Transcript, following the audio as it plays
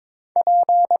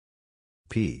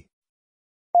P.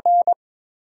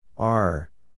 R.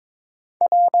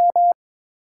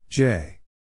 J.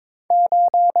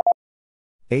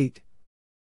 8.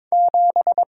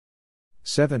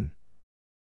 7.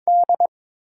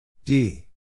 D.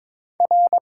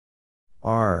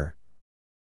 R.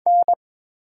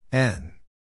 N.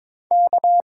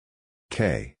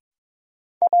 K.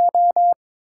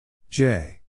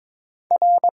 J.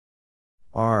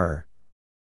 R.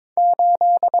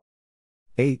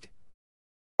 8.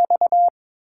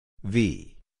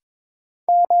 V.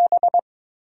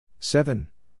 7.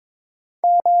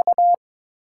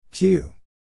 Q.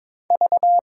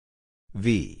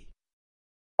 V.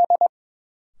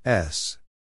 S.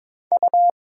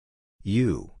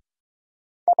 U.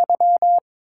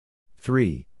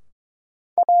 3.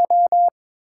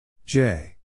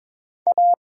 J.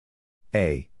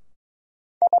 A.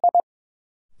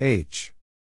 H.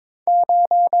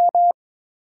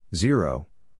 0.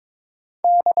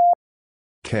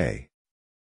 K.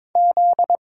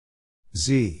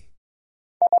 Z.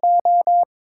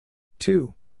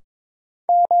 2.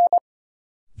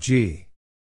 G.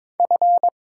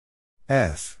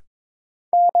 F.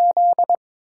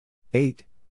 8.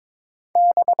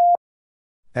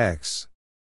 X.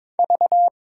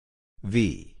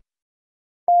 V.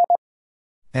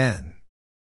 N.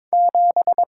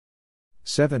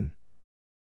 7.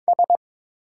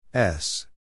 S.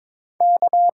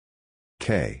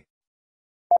 K.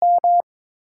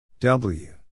 W.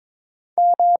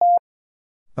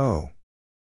 O.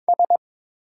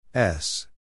 S.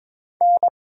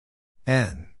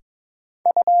 N.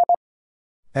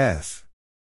 F.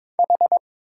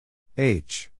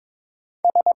 H.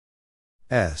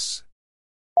 S.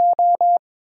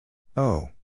 O.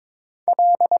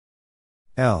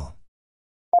 L.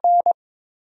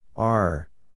 R.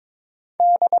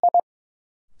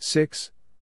 6.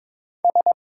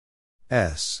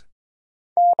 S.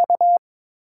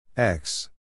 X.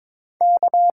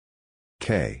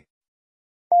 K.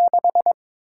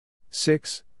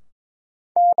 6.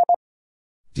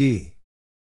 D.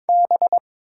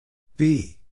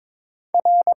 B.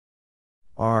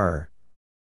 R.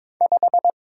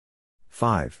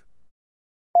 5.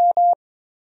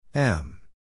 M.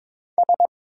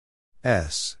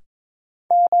 S.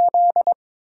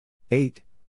 8.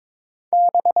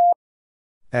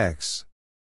 X.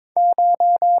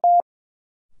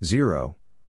 0.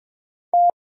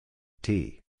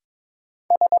 T.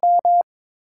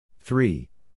 3.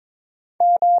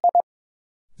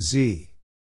 Z.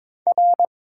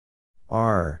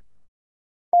 R.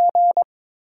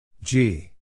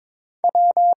 G.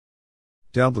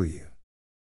 W.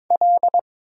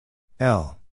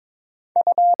 L.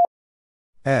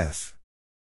 F.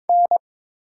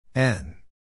 N.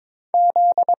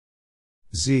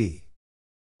 Z.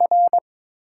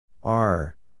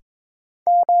 R.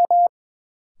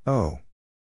 O.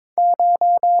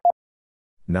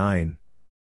 9.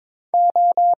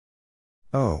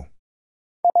 O.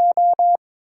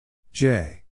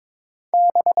 J.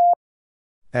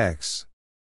 X.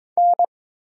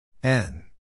 N.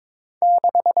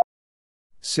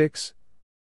 6.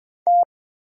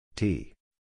 T.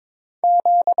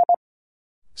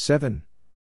 7.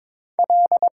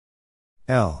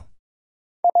 L.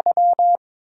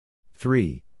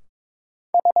 3.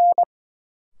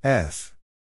 F.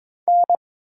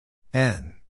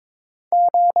 N.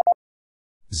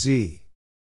 Z.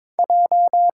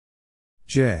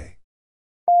 J.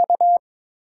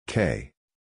 K.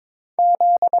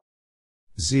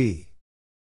 Z.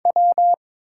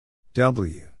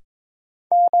 W.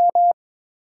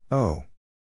 O.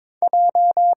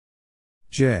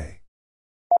 J.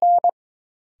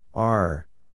 R.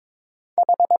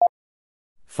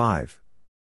 5.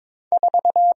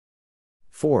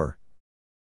 4.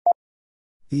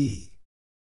 E.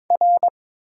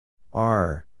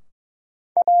 R.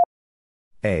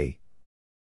 A.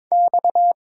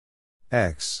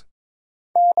 X.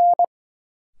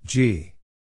 G.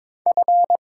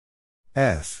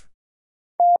 F.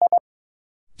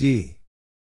 D.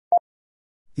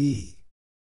 E.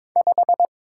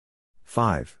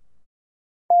 5.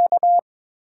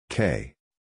 K.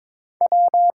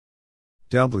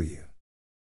 W.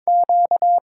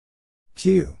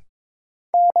 Q.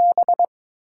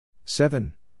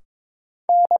 7.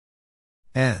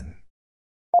 N.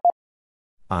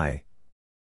 I.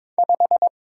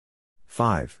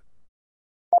 5.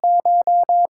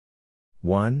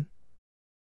 1.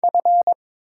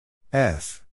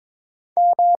 F.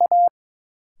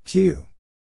 Q.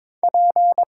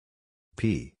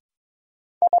 P.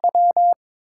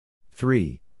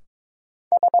 3.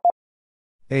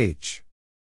 H.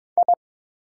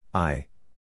 I.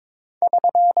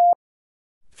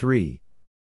 3.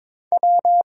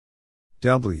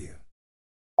 W.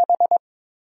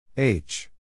 H.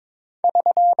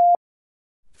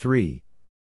 3.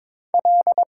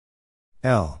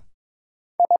 L.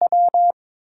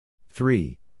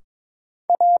 3.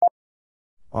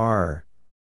 R.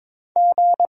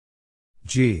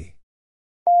 G.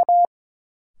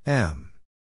 M.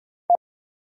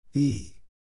 E.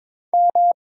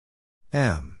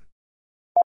 M.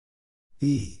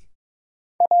 E.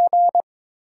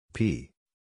 P.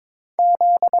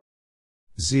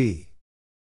 Z.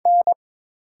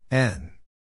 N.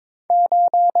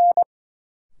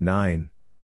 9.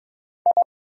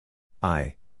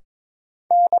 I.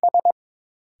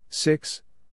 6.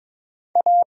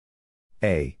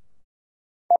 A.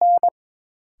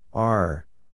 R.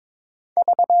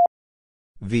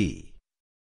 V.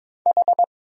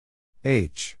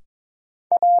 H.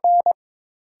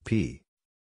 P.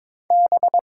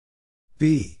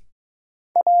 B.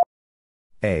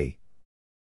 A.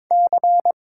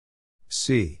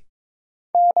 C.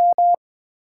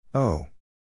 O.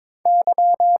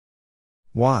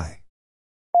 Y.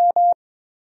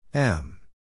 M.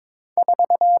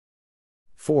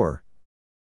 4.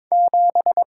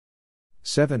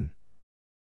 7.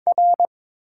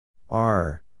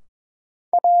 R.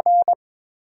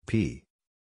 P.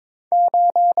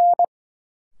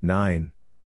 9.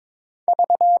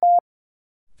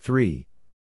 3.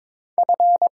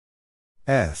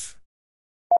 F.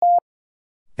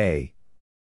 A.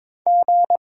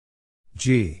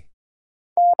 G.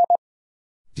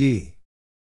 D.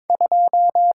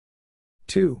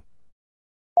 2.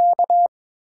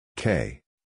 K.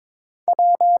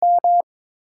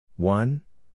 1.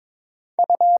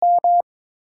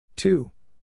 2.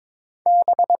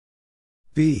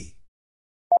 B.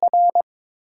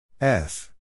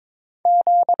 F.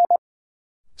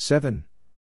 7.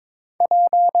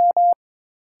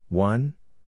 1.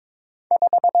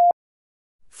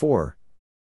 4.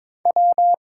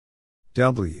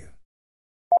 W.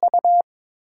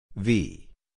 V.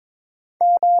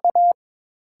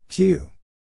 Q.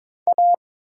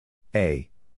 A.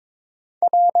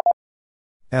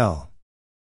 L.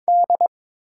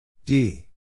 D.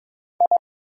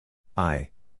 I.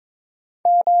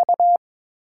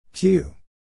 Q.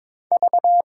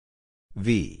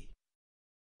 V.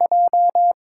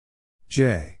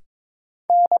 J.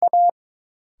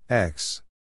 X.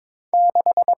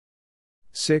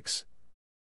 6.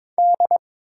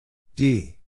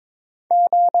 D.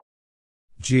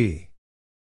 G.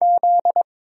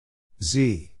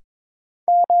 Z.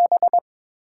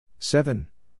 7.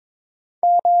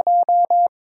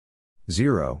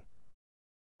 0.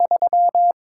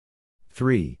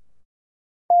 3.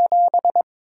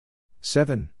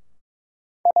 7.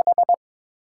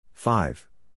 5.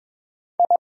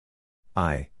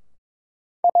 I.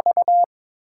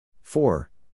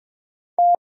 4.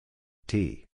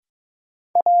 T.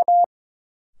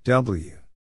 W.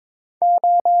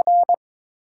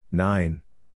 9.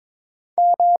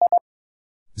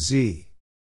 Z.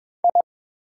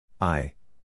 I.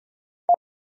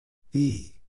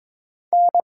 E.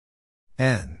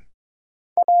 N.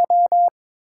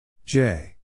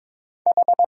 J.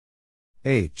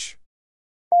 H.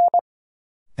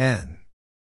 N.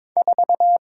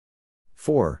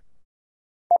 4.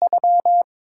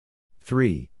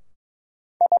 3.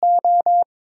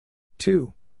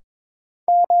 2.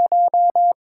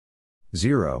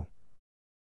 0.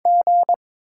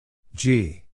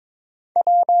 G.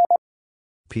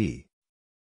 P.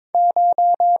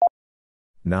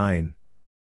 9.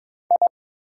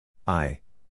 I.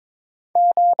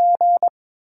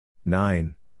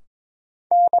 9.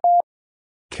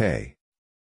 K.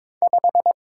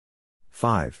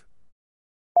 5.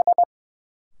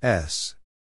 S.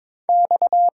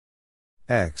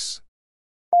 X.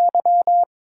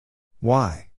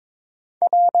 Y.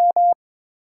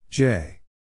 J.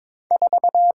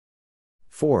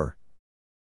 4.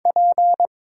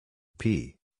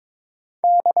 P.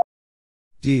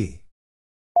 D.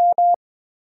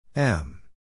 M.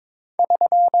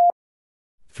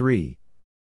 3.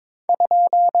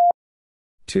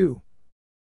 2.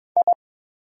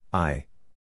 I.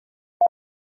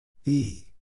 E.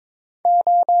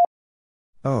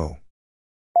 O.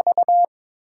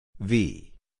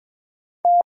 V.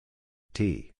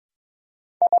 T.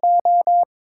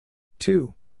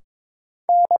 2.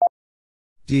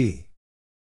 D.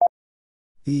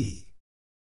 E.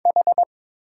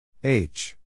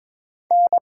 H.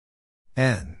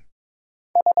 N.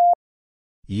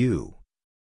 U.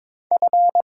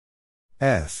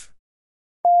 F.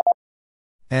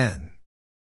 N.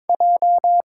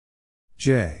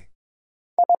 J.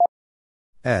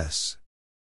 S.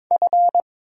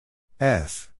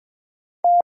 F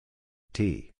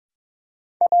T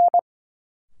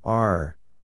R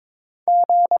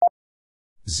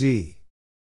Z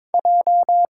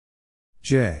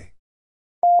J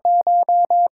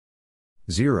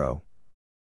 0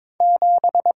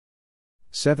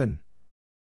 7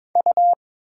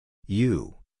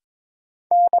 U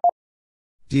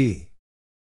D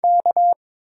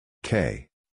K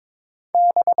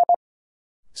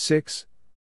 6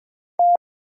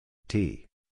 T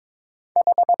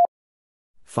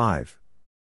 5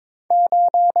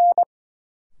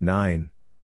 9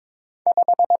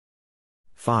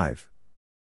 5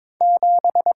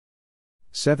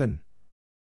 7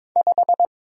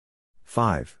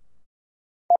 5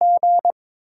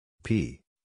 P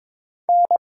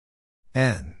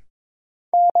N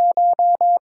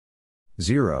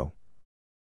 0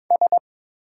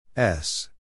 S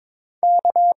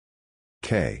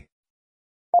K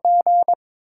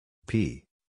P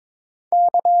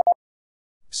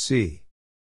C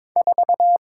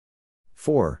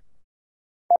 4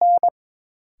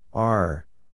 R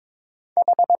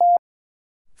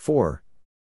 4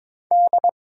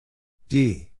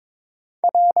 D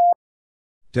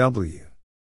W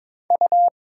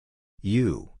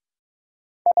U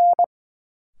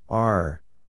R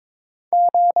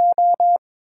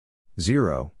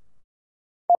 0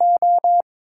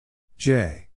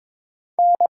 J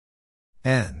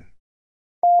N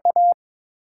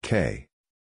K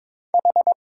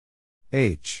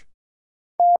H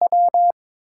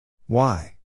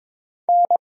Y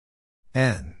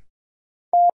N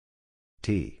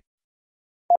T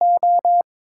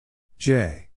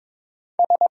J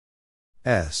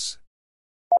S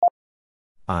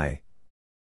I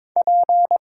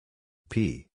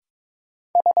P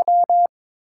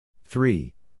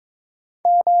 3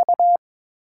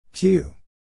 Q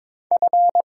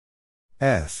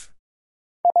F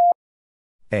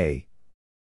A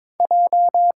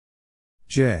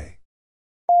J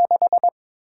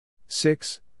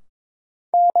 6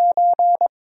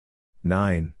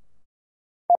 9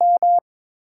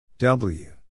 W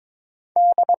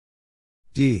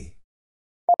D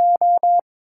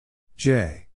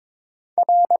J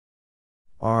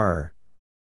R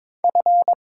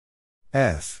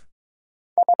F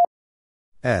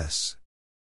S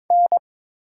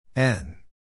N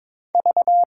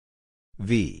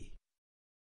V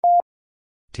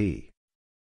T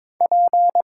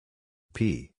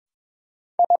P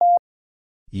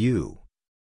U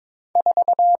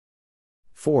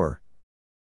 4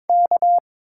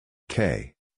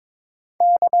 K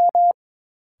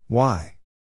Y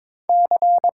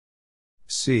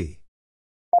C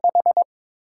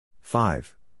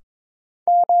 5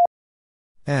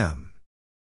 M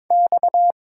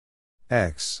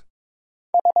X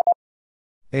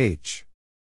H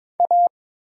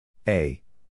A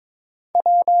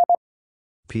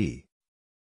P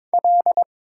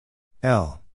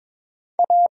L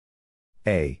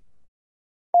A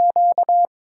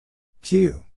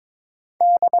Q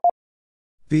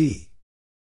B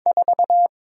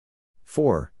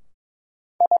 4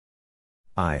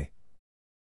 I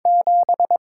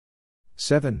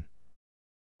 7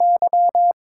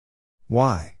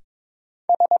 Y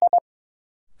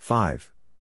 5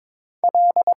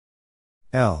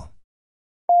 L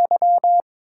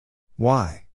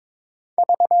Y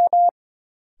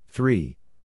 3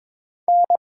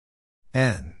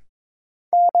 N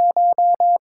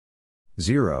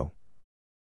 0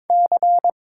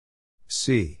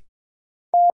 C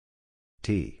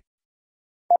T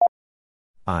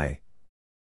I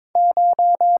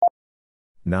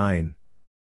 9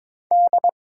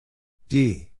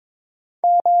 D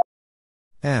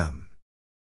M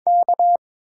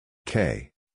K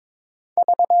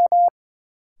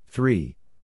 3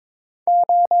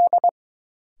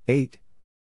 8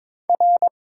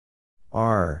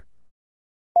 R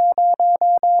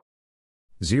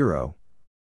 0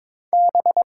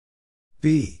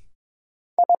 B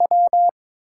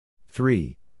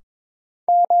 3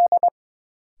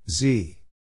 Z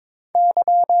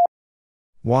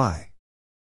Y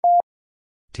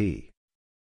T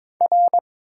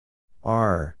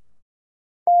R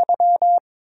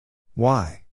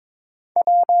Y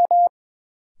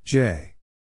J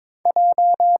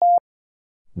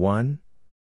 1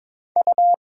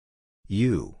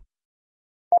 U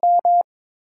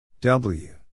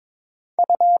W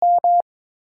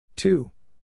 2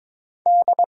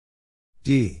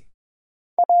 D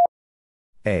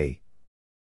A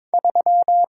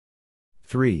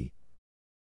 3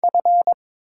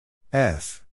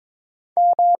 F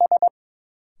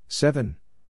 7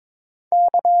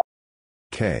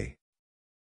 K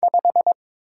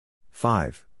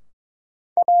 5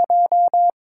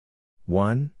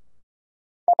 1,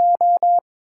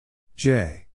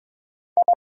 J,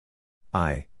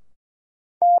 I.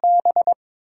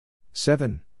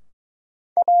 7,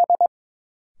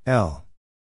 L,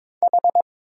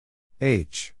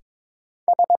 H,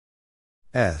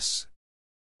 S,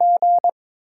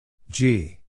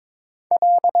 G,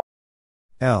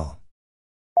 L,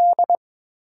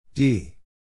 D,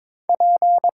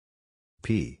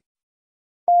 P.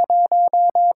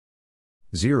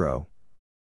 0,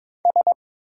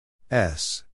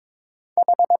 S,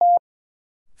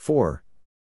 4,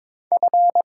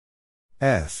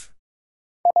 F,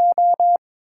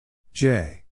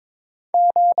 J,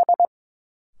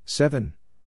 7,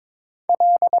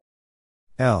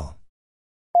 L,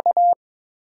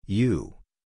 U.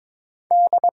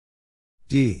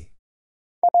 D,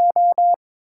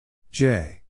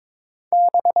 J,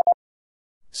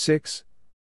 6,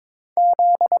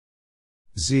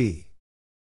 Z,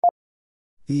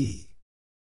 E,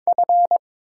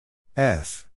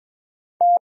 F,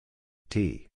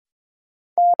 T.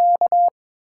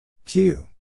 Q,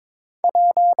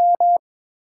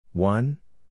 1,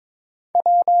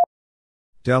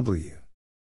 W,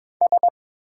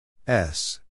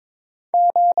 S,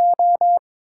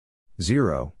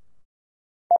 0,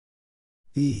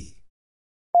 E,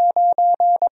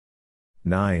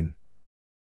 9,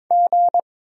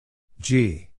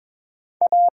 G,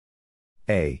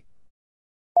 A.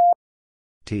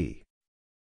 T.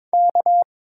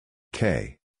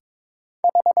 K.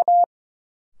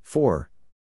 4,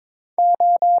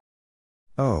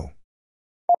 O,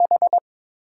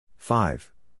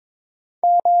 5,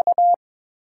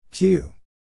 Q,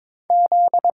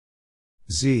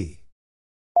 Z,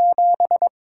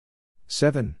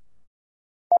 7,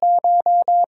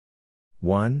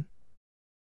 1,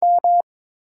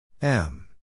 M,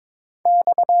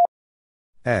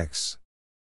 X,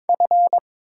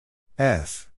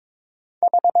 F,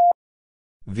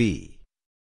 V.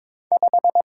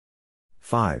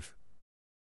 5,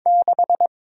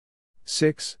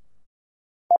 6,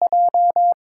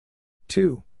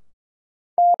 2,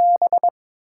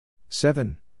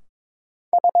 7,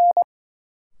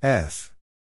 F,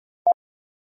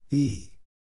 E,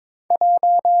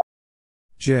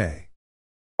 J,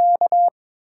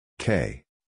 K.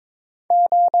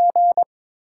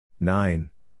 9,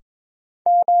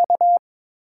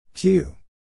 Q,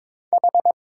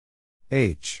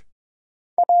 H,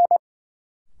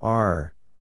 R,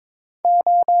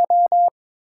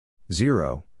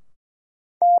 0,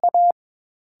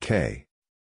 K.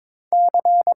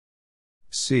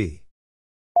 C,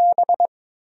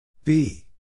 B,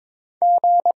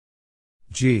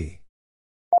 G,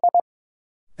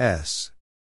 S,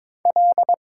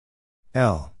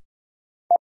 L,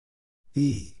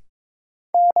 E,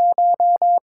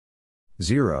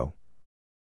 0,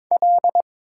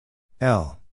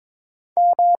 L,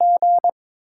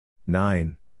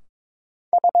 9,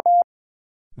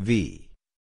 V.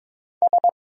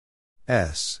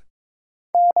 S,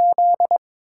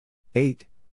 8,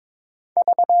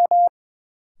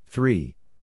 3,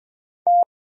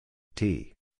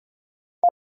 T.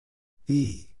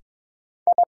 E,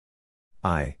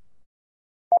 I.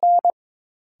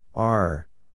 R,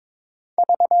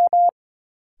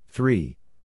 3,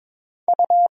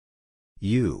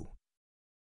 U.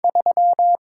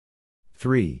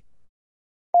 3,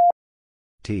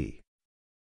 T.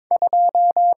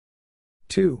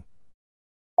 2,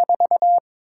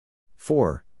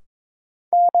 4,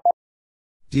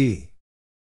 D,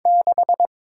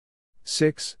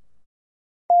 6,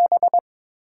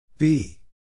 B,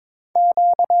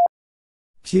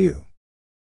 Q,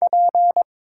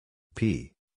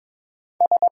 P.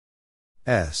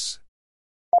 S,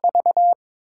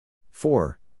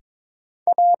 4,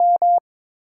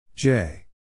 J,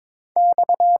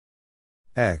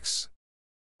 X,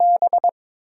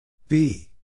 B,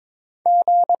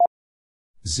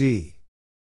 Z,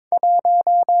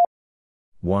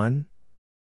 1,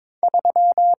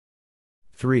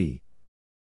 3,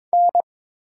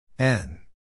 N,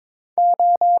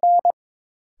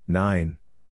 9,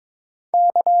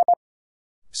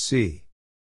 C,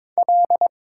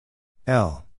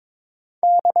 L,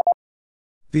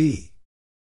 B,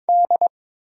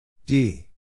 D,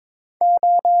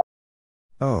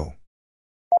 O,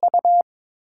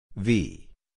 V.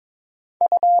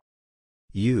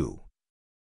 U.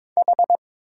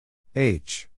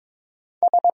 H,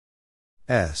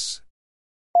 S,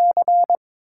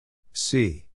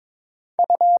 C,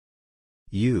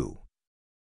 U.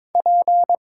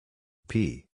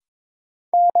 P.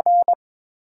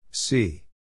 C,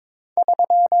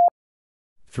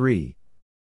 3,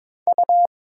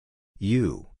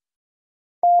 U.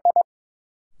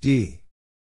 D.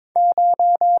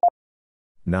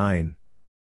 9.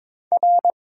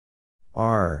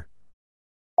 R.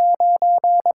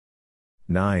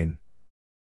 9.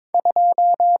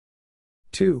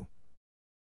 2.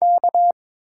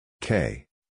 K.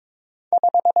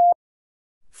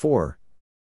 4.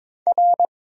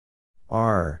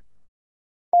 R.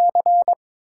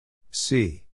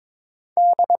 C.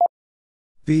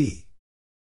 B.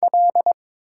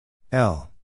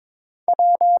 L.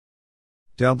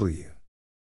 W.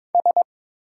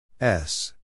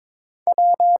 S.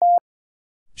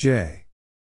 J.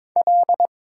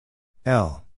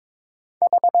 L.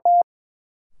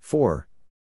 4.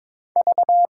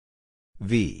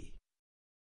 V.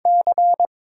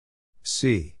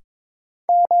 C.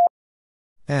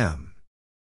 M.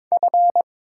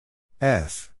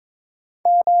 F.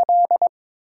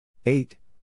 8.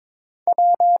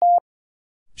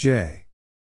 J.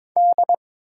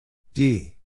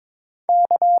 D.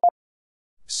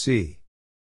 C.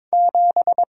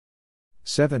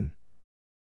 7.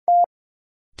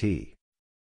 T.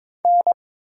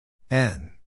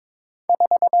 N.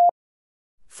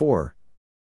 4.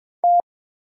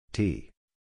 T.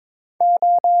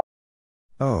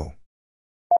 O.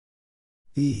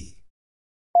 E.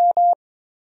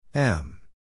 M.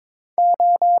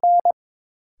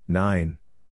 9.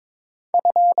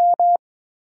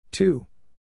 2.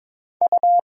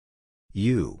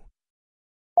 U.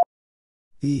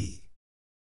 E.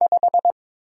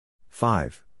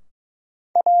 5.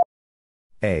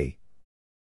 A.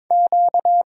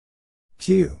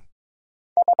 Q.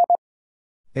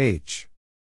 H.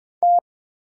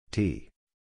 T.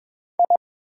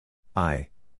 I.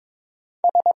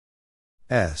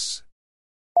 S.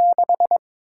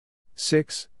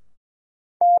 6.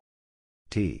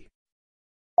 T.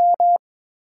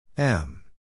 M.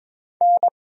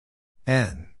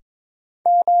 N.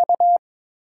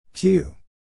 Q.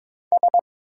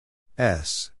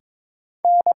 S.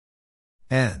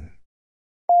 N.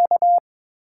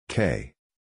 K.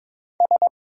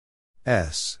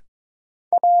 S.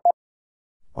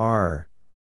 R.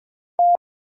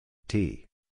 T.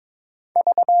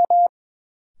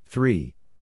 3.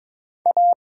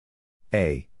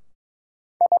 A.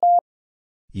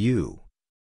 U.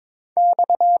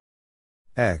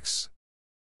 X.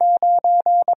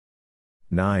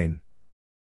 9.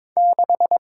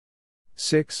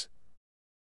 6.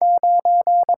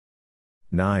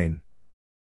 9.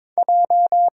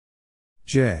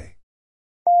 J.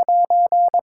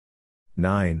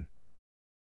 9.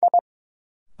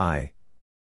 I.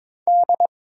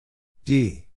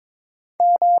 D.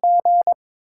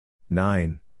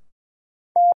 9.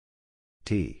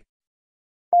 T.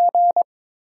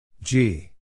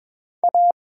 G.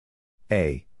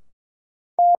 A.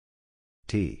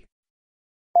 T.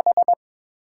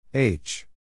 H.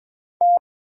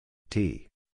 T.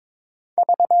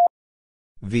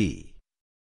 V.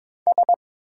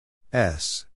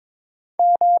 S.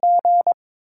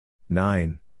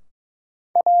 9.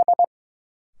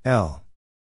 L.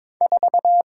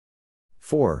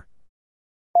 4.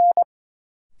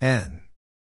 N.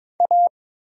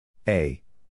 A.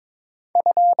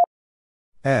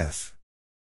 F.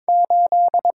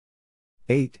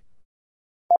 8.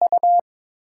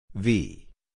 V.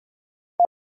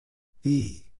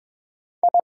 E.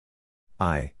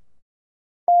 I.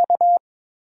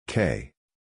 K.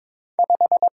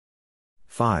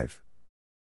 5.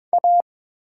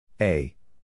 A.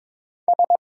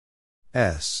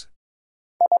 S.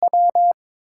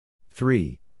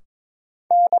 3.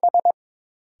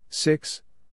 6.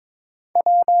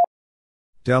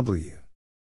 W.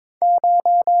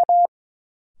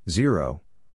 0.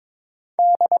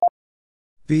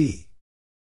 B.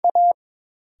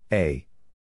 A.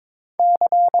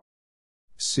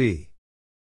 C.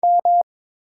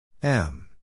 M.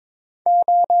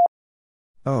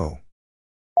 O.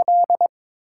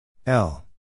 L.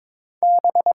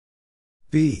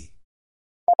 B.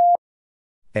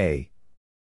 A.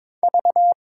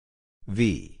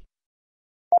 V.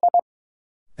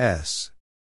 S.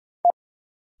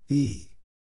 E.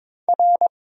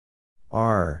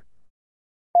 R.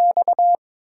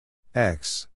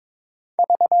 X.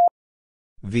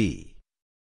 V.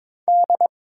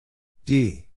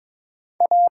 D.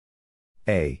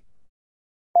 A.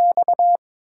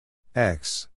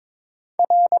 X.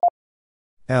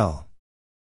 L.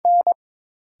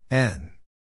 N.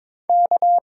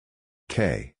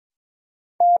 K.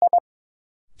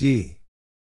 D.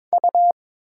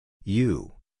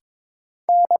 U.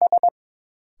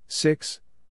 6.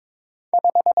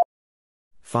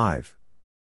 5.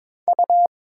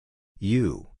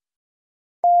 U.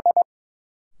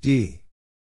 D.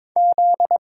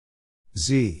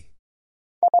 Z.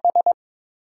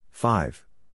 5.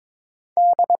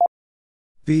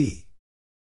 B.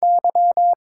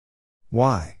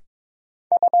 Y.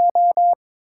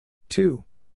 2.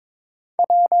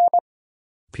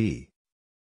 P.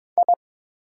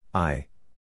 I.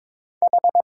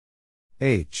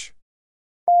 H.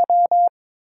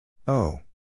 O.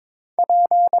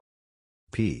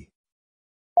 P.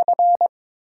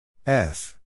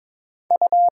 F.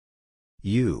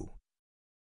 U.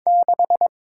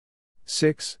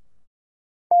 6.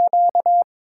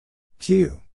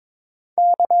 Q.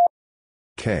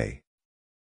 K.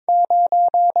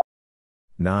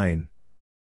 9.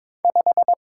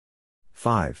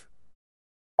 5.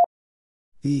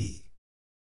 E.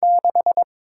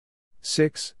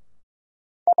 6.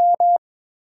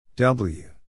 W.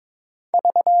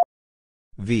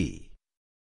 V.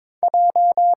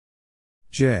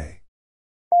 J.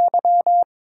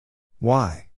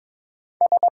 Y.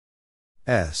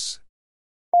 S.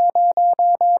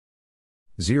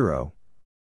 0.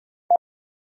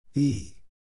 E.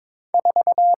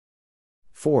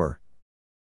 4.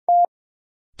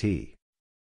 T.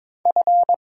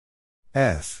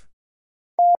 F.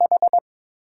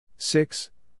 6.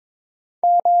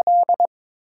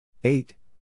 8.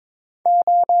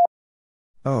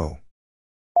 O.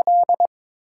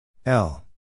 L.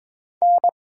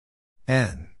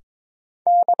 N.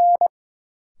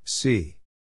 C.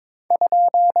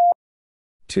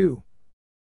 2.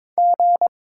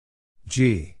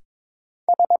 G.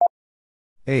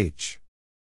 H.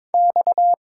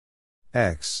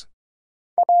 X.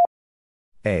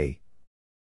 A.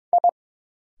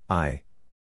 I.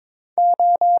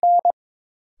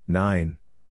 9.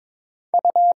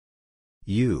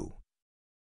 U.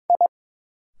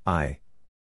 I.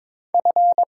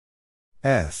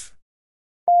 F.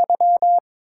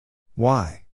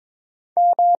 Y.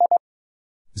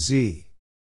 Z.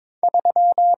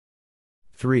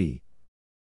 3.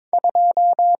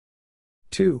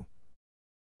 2.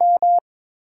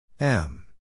 M.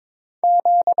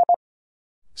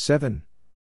 7.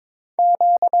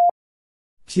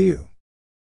 Q.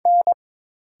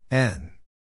 N.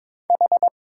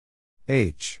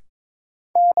 H.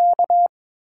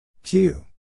 Q.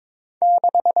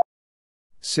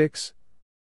 6.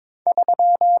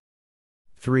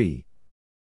 3.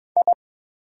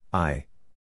 I.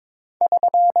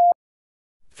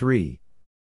 3.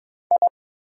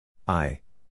 I.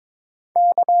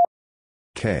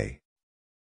 K.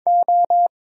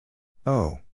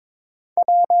 O.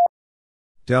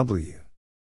 W.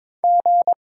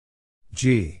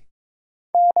 G.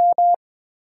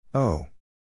 O.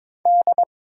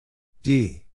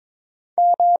 D.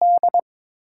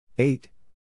 8.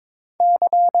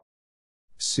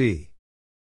 C.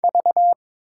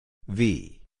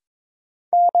 V.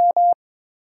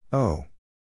 O.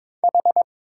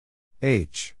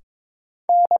 H.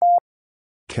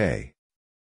 K.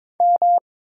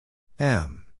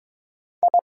 M.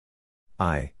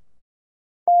 I.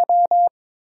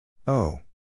 O.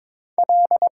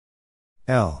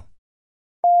 L.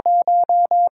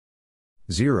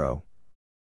 0.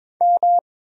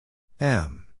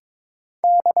 M.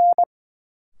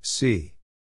 C.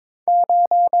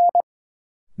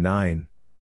 9.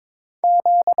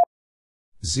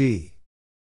 Z.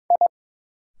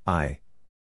 I.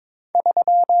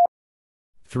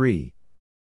 3.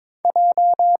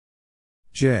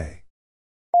 J.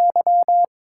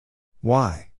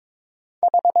 Y.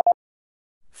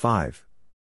 5.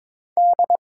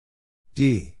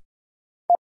 D.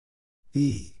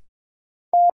 E.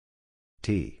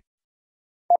 T.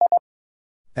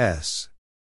 S.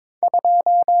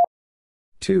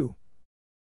 2.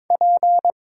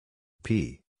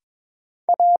 P.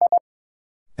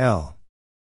 L.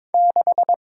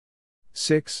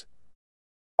 6.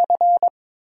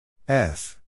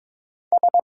 F.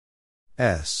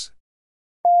 S.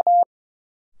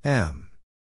 M.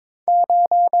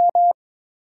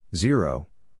 0.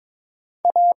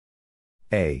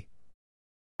 A.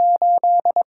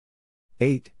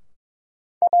 8.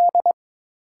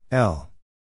 L.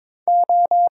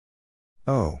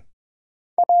 O.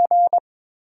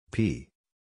 P.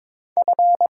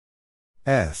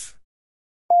 F.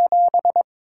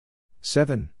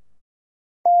 7.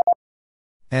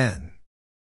 N.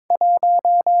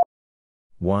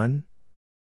 1.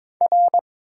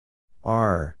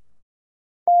 R.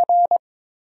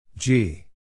 G.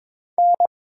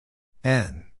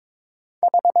 N.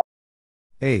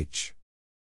 H.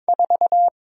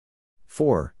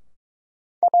 4.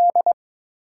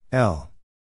 L.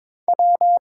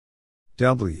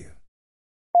 W.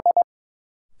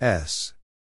 S.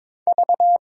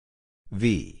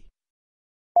 V.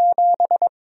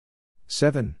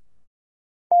 7.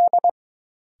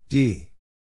 D.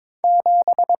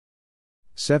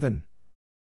 7.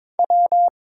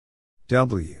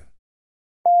 W.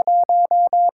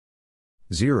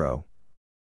 0.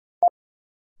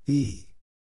 E.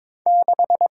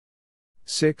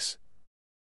 6.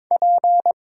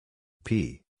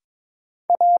 P.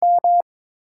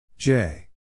 J.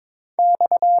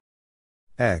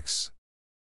 X.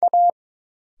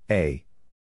 A.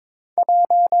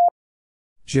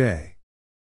 J.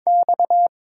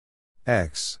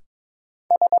 X.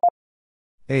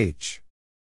 H.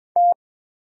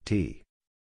 T.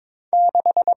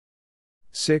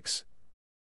 6.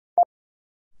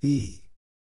 E.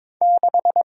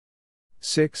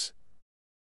 6.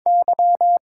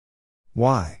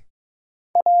 Y.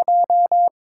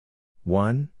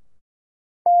 1.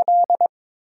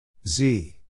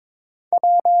 Z.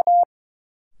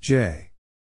 J.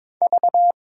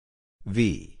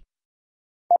 V.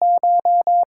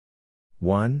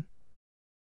 1.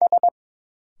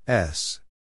 S.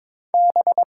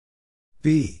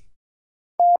 B.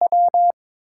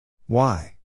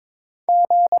 Y.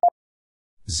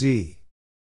 Z.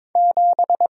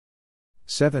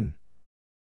 7.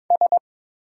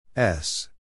 S.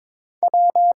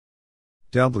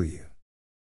 W.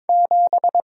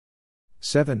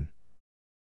 7.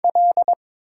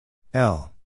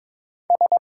 L.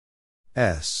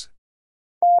 S.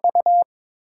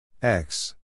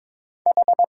 X.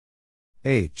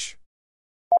 H.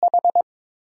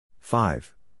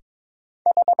 5.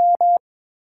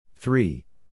 3.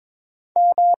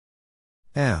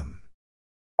 M.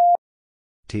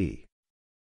 T.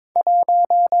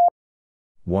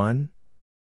 1.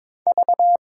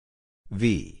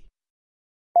 V.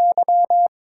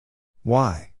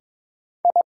 Y.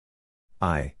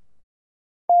 I.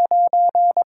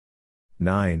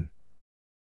 9.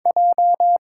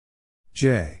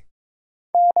 J.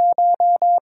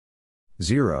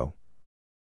 0.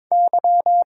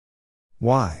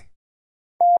 Y.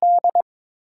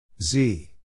 Z.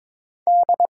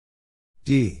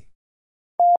 D.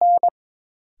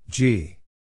 G.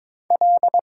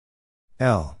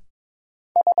 L.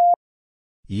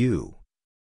 U.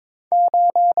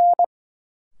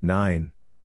 9.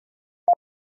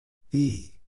 E.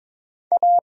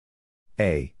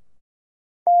 A.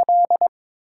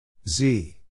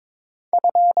 Z.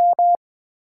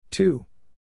 2.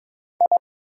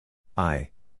 I.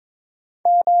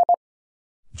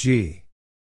 G.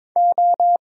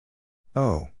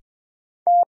 O.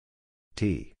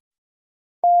 T.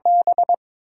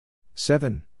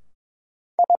 7.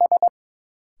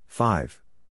 5.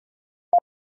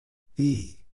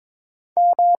 E.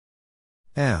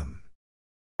 M.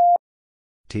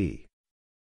 T.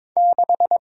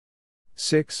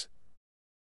 6.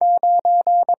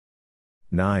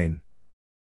 9.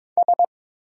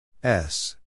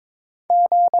 S.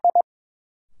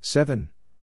 7.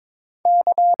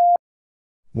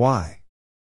 Y.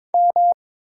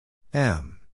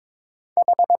 M.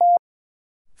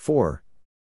 4.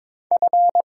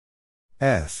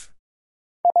 F.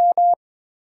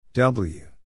 W.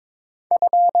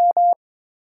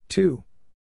 2.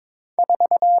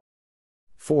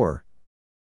 4.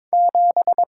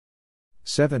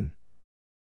 7.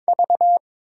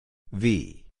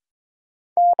 V.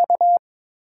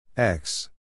 X.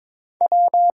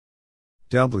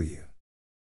 W.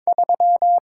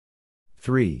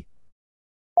 3.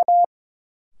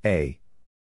 A.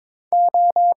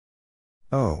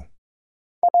 O.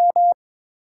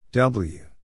 W.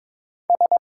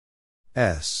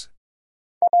 S.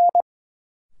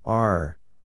 R.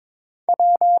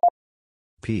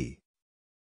 P.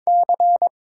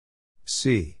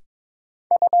 C.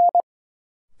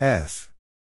 F.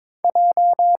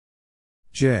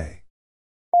 J.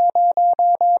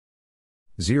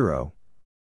 0.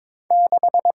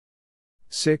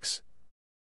 6.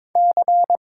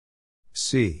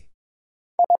 C.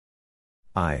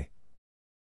 I.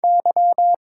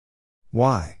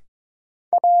 Y.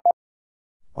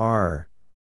 R.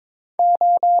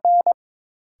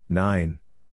 9.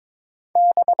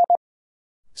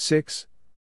 6.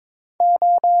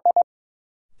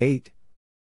 8.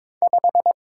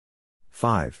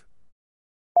 5.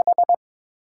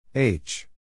 H.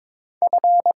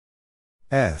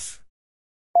 F.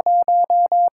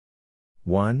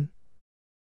 1.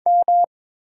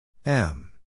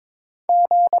 M.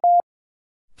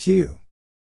 Q.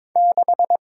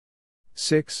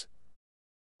 6.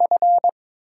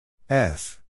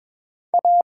 F.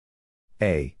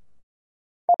 A.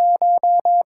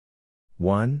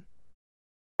 1.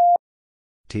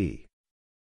 T.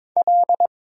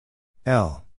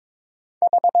 L.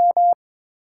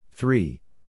 3.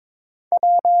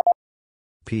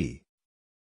 P.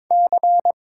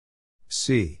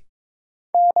 C.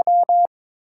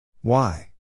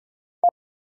 Y.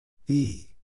 E.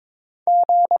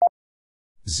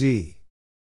 Z.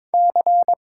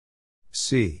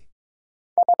 C.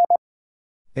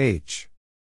 H.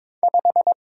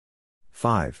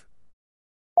 5.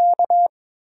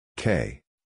 K.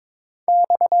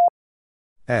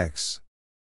 X.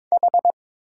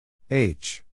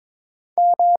 H.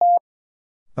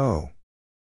 O.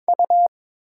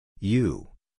 U.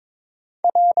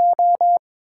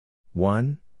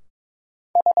 1.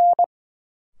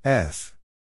 F.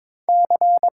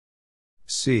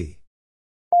 C.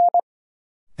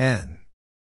 N.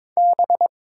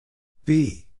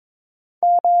 B.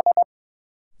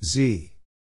 Z.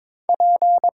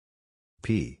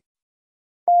 P.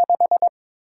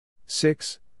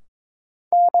 6.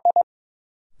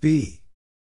 B.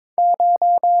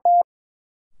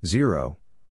 0.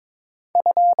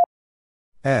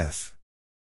 F.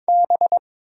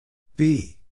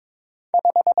 B.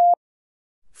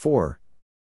 4.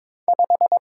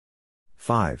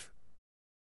 5.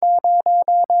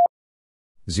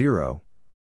 0.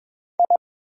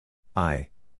 I.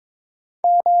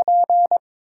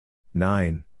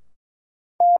 9.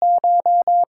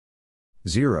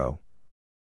 0.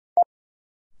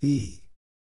 E.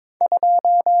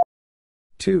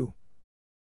 2.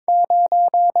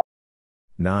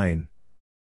 9.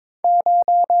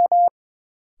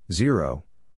 0.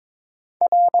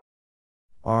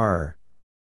 R.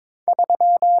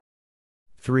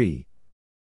 3.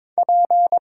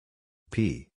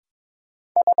 P.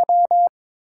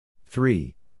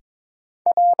 3.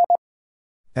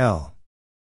 L.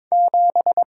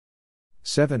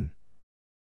 7.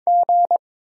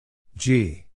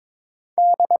 G.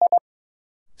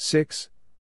 6.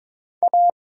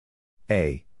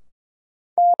 A.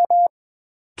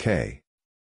 K.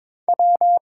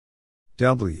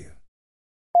 W.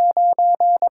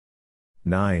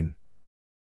 9.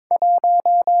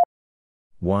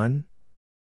 1.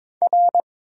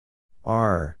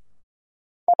 R.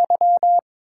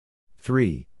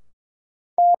 3.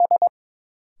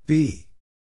 B.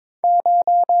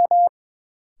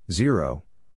 0.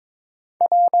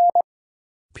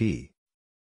 P.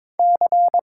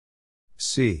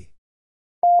 C.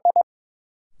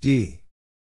 D.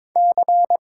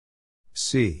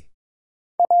 C.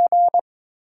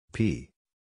 P.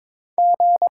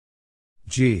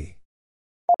 G.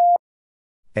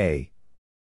 A.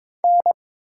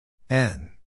 N.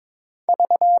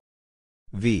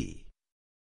 V.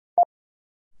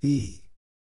 E.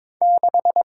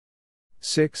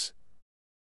 6.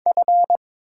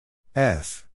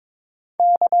 F.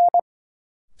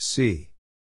 C.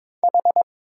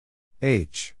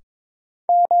 H.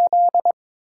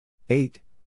 8.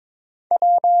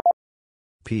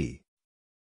 P.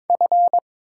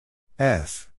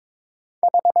 F.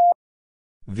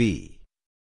 V.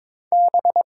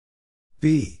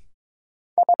 B.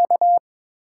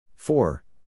 4.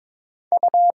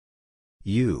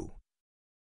 U.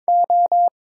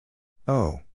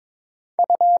 O.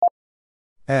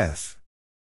 F.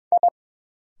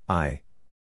 I.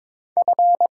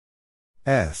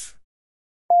 F.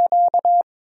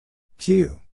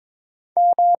 Q.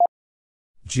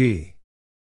 G.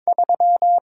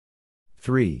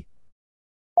 3.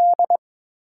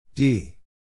 D.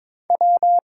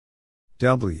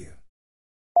 W.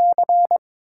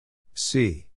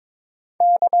 C.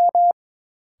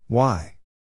 Y.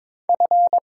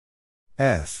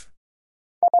 F.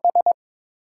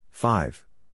 5.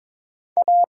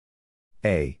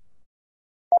 A.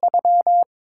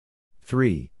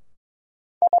 3.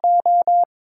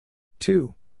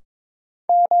 2.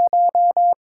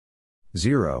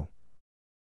 0.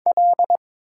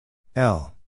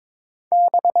 L.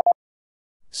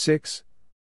 6.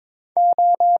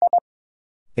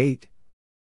 8.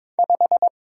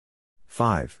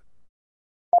 5.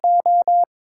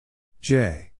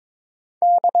 J.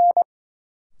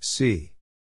 C.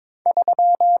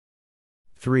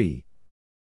 3.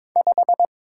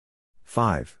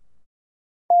 5.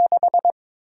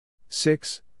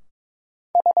 6.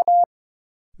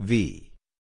 V.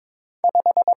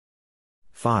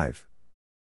 5.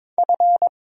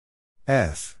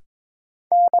 F.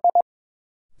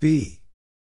 B.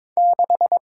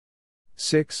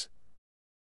 6.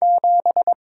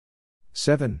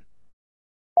 7.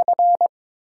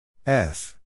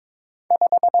 F.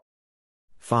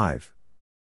 5.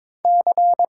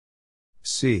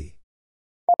 C.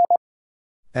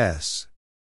 S.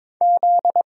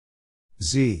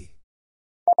 Z.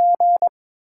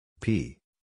 P.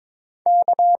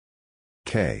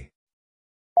 K.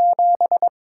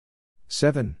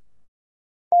 7.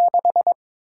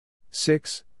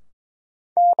 6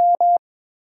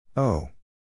 O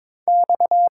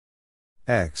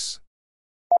X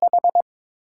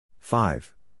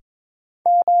 5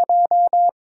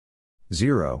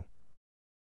 0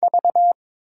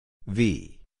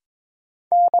 V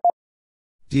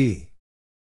D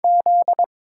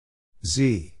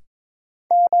Z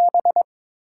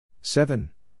 7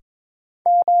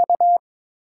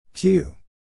 Q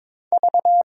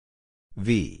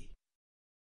V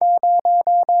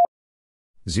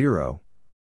 0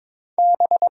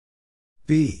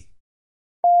 B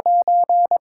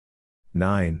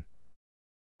 9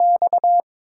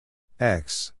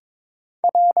 X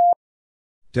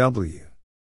W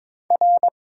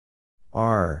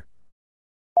R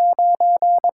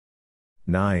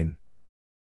 9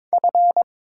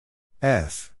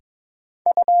 F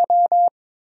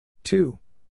 2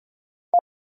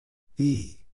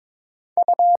 E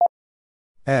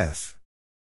F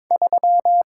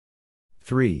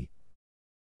 3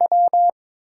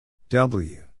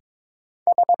 W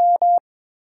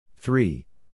 3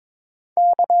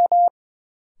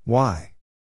 Y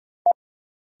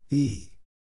E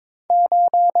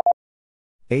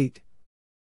 8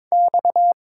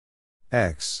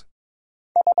 X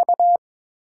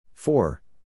 4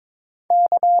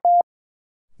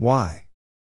 Y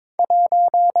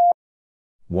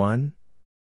 1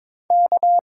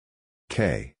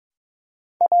 K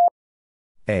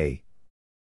A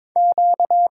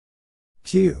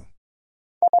Q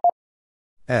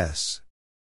S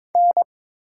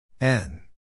N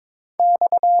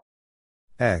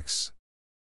X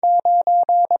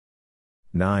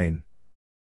 9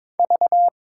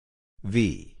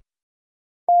 V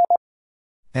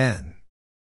N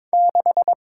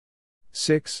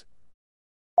 6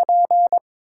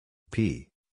 P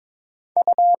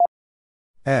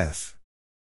F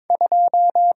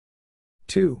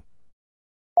 2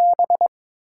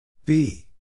 B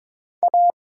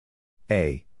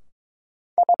A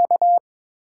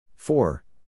 4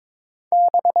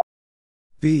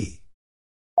 B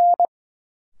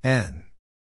N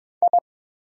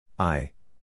I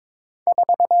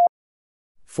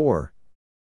 4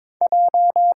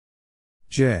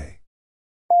 J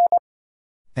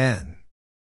N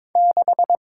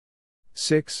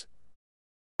 6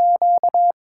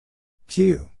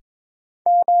 Q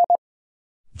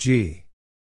G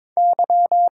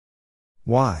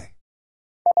Y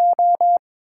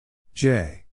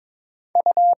J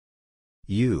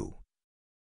U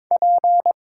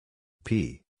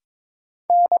P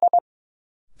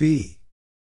B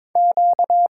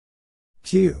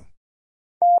Q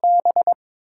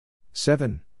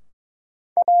 7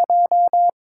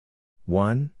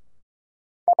 1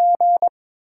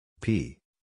 P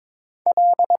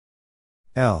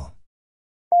L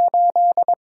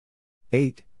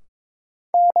 8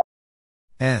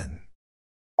 N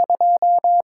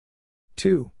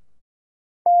 2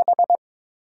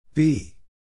 B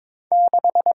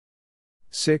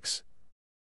 6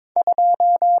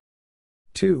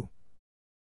 2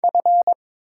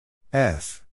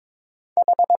 F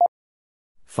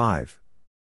 5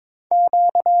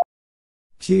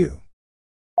 Q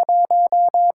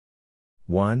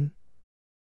 1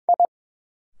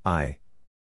 I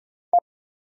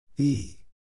E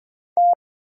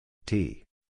T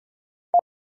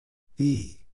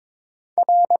E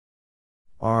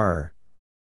R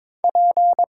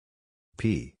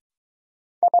P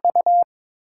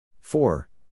 4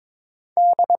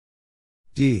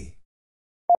 D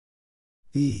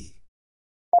E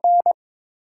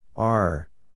R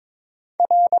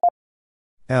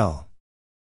L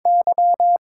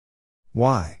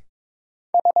Y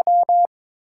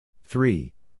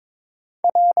 3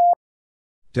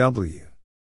 W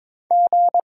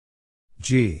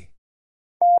G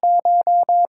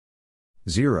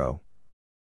 0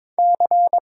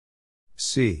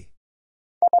 C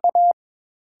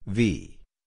V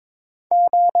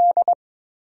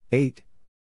 8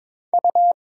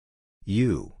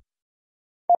 U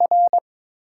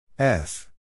F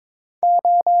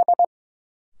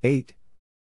 8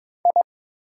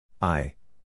 I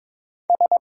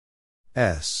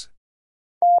S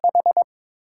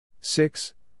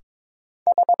 6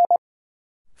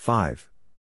 5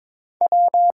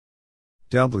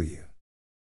 W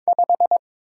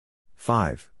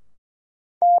 5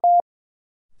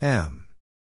 M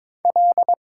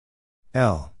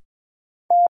L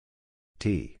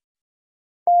T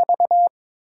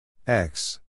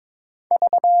X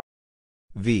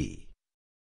V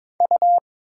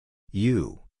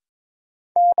U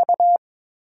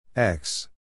X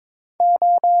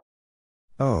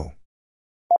O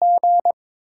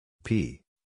P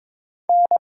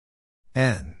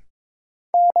N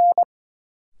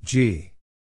G.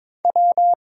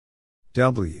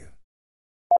 W.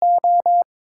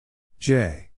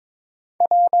 J.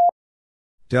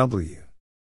 W.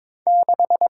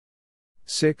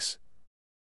 6.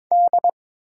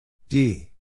 D.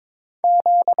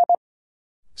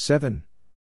 7.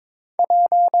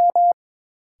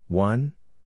 1.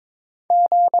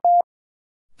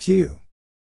 Q.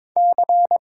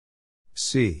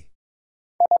 C.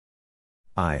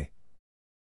 I.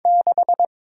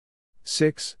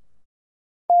 6.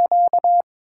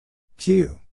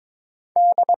 Q.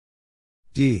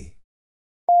 D.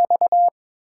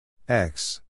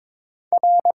 X.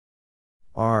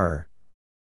 R.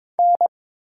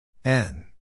 N.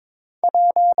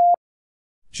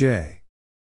 J.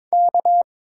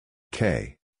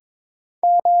 K.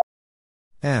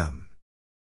 M.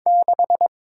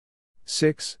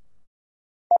 6.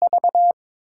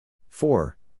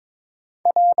 4.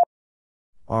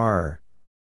 R.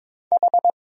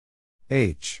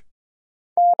 H.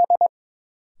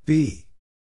 B.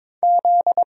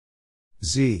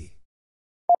 Z.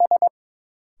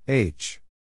 H.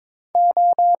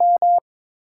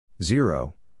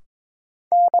 0.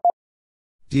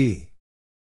 D.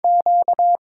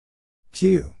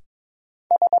 Q.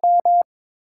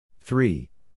 3.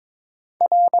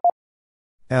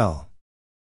 L.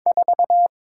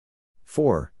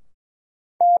 4.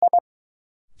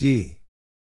 D.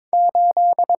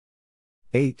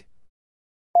 8.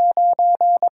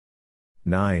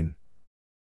 9.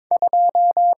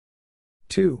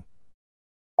 2.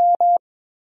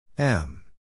 M.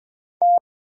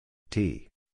 T.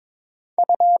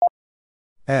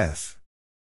 F.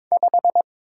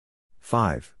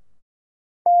 5.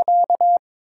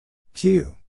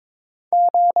 Q.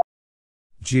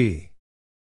 G.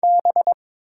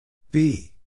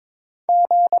 B.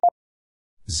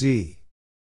 Z.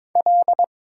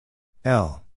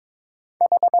 L.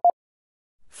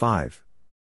 5.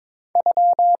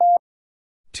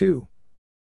 2.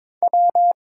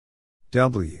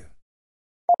 W.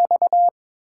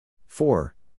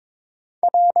 4.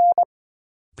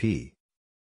 P.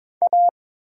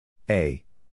 A.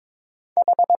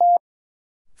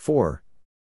 4.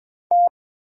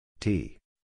 T.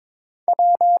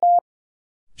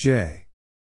 J.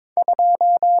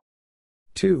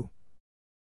 2.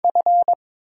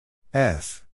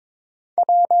 F.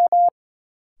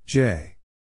 J.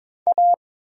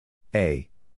 A.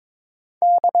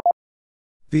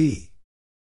 B.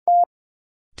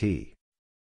 T.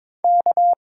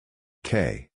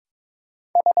 K.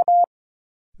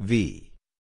 V.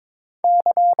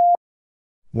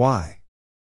 Y.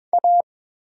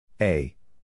 A.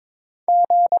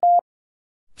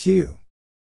 Q.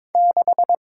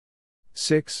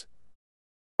 6.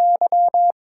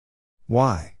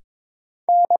 Y.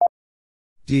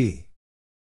 D.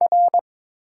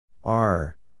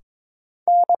 R.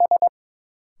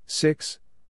 6.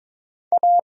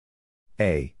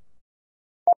 A.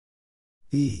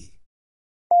 E.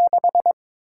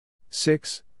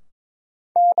 6.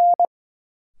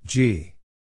 G.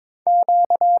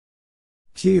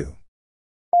 Q.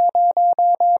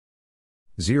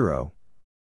 0.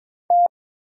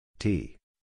 T.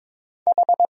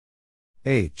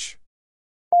 H.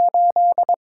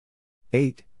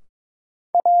 8.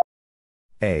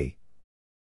 A.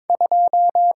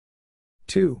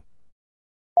 2.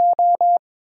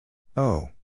 O.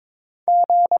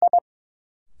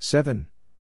 7.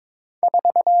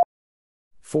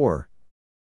 4.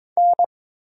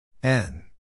 N.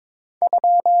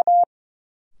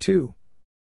 2.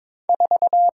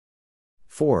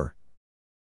 4.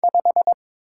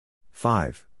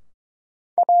 5.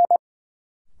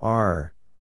 R.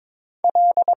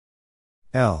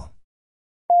 L.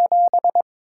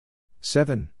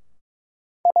 7.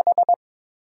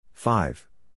 5.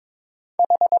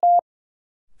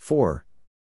 4.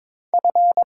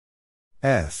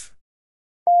 F.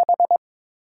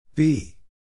 B.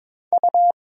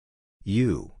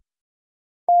 U.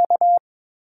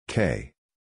 K.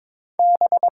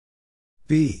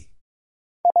 B.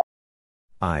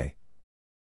 I.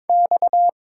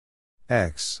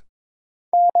 X.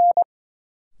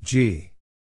 G.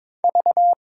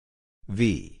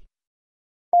 V.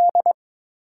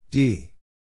 D.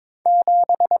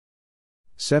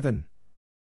 7.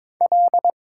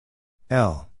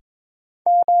 L.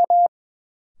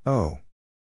 O.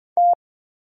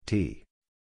 T.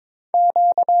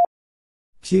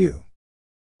 Q.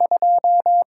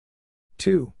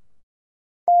 2.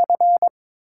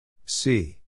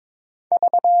 C.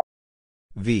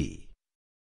 V.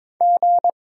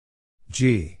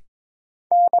 G.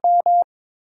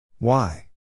 Y.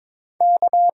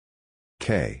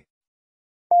 K.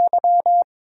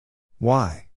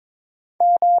 Y.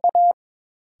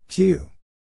 Q.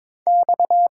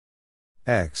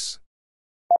 X.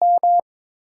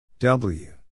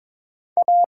 W.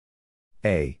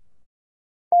 A.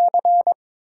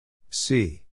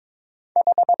 C.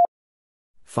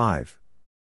 5.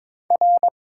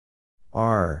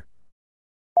 R.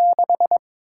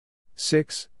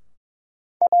 6.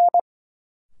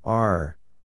 R.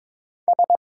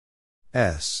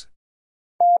 S.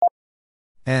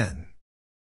 N.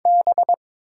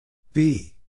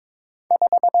 B.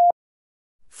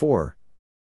 4.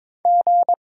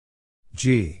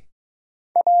 G.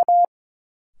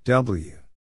 W.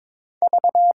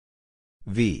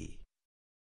 V.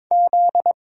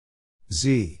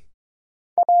 Z.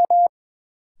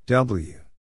 W.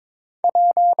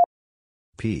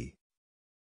 P.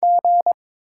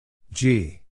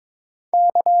 G.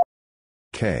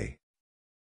 K.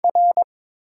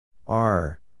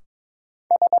 R.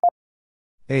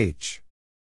 H.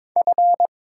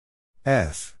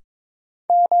 F.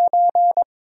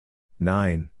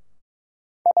 9.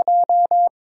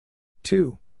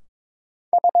 2.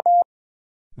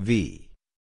 V.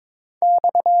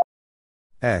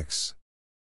 X.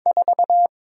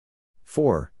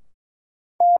 4.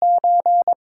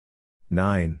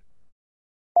 9.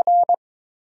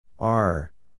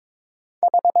 R.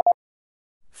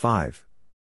 5.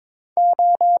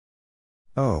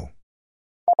 O.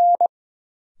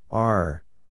 R.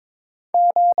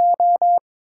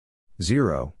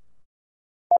 0.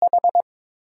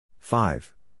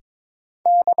 5.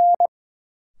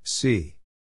 C.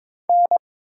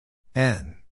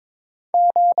 N.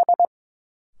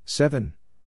 7.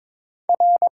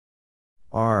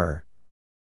 R.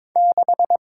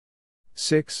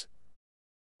 6.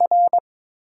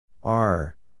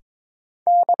 R.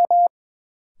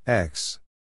 X.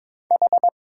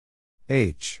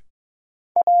 H.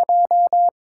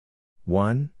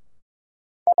 1.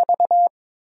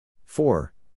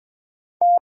 4.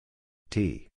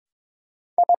 T.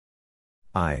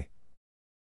 I.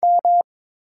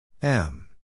 M.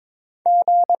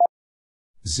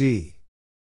 Z.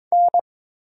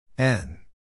 N.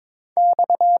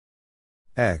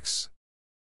 X.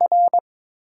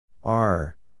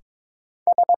 R.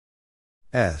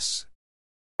 S.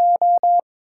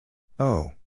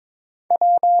 O.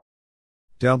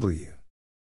 W.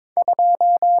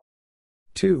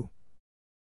 2.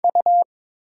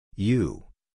 U.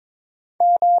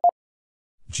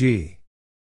 G.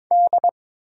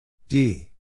 D.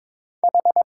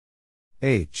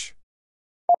 H.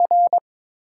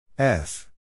 F.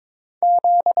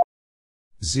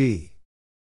 Z.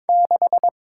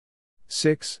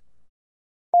 6.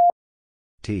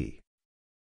 T.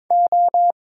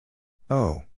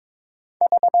 O.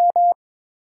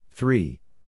 3.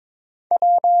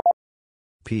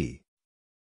 P.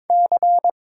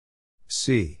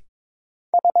 C.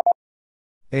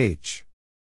 H.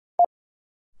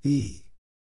 E.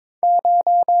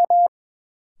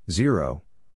 0.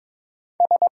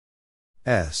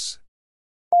 S.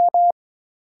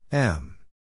 M.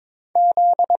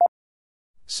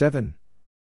 7.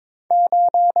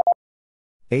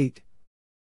 8.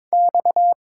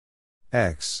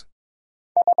 X.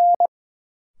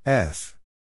 F.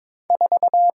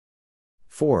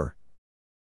 4.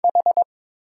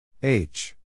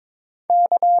 H.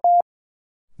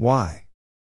 Y.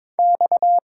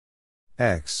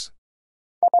 X.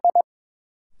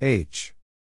 H.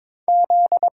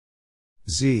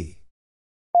 Z.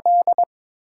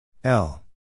 L.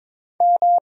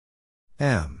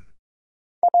 M.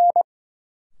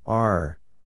 R.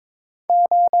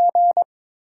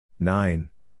 9.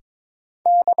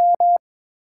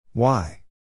 Y.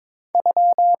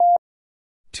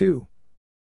 2.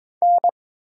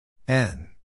 N.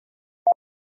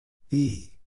 E.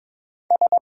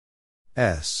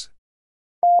 S.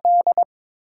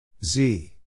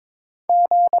 Z.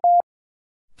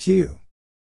 Q.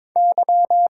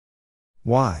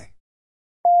 Y.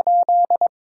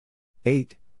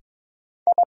 8.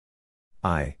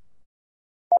 I.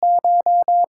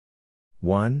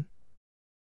 1.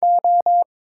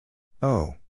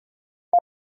 O.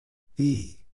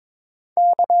 E.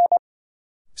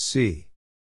 C.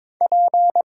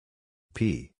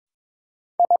 P.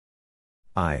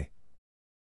 I.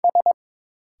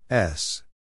 S.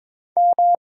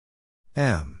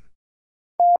 M.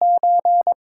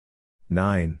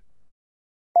 9.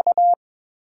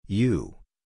 U.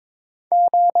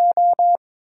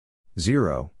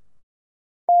 0.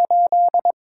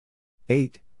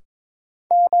 8.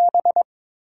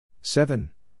 7.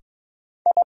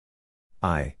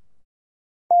 I.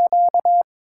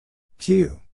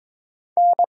 Q.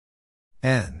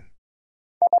 N.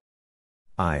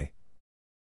 I.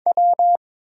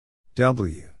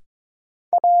 W.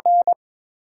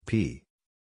 P.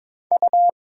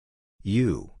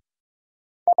 U.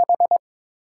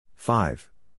 5.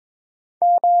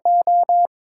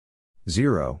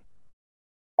 0.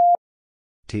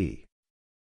 T.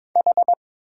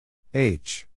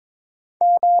 H.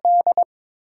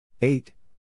 8.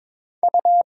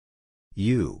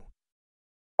 U.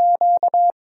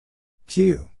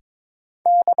 Q.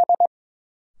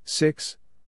 6.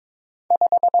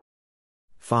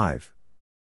 5.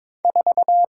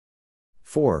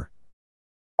 4.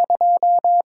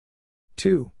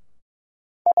 2.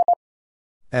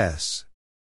 S.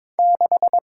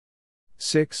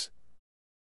 6.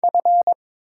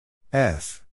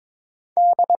 F.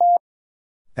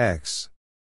 X.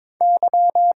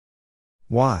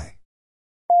 Y.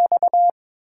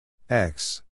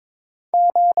 X.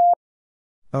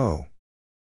 O.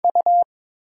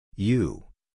 U.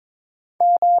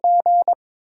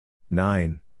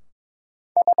 9.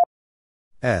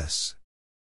 S.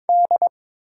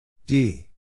 D.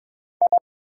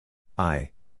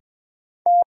 I.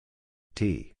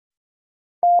 T.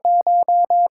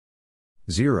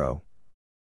 0.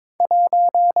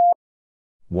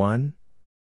 1.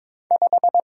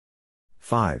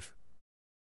 5.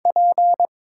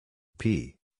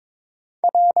 P.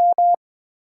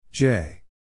 J.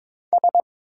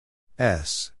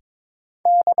 S.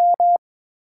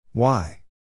 Y.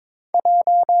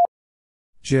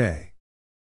 J.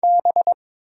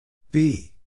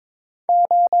 B.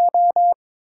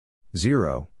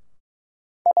 0.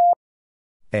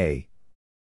 A.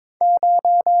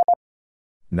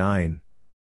 9.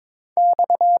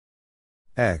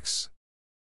 X.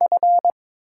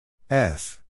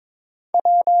 F.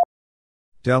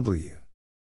 W.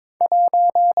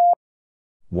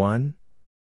 1.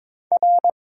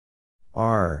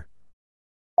 R.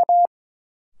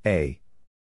 A.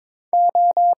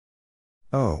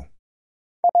 O.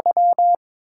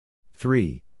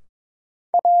 3.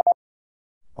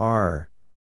 R.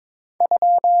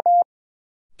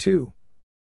 2.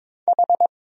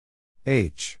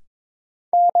 H.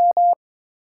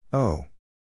 O.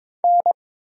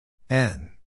 N.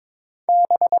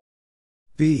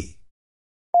 B.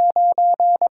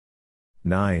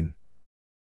 9.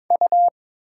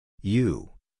 U.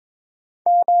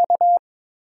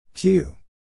 Q.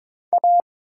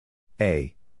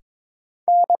 A.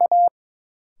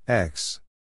 X.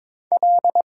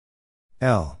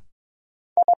 L.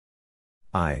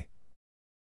 I.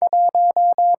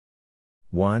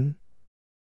 1.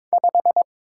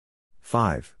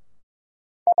 5.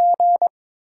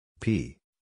 P.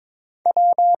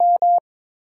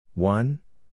 1.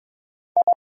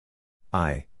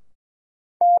 I.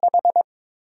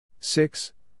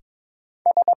 6.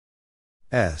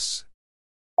 S.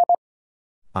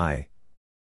 I.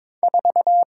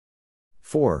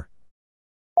 4.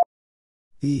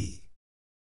 E.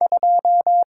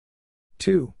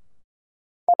 2.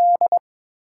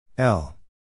 L.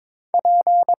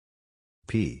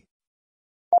 P.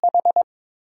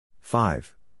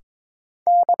 5.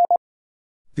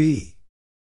 B.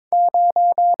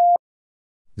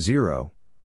 0.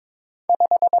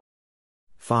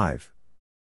 5.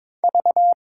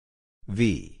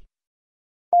 V.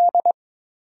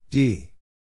 D.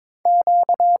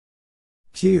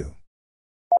 Q.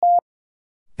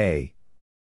 A.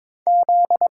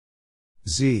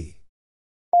 Z.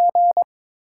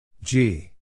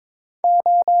 G.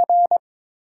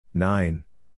 9.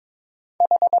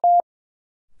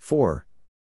 4.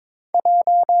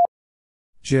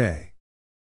 J.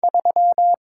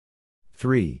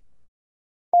 3.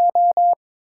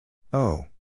 O.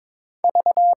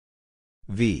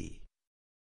 V.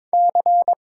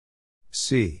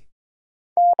 C.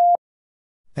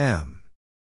 M.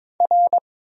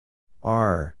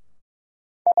 R.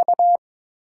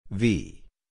 V.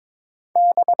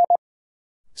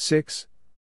 6.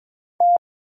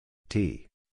 T.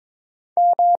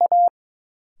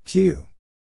 Q.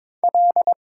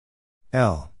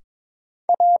 L.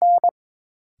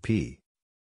 P.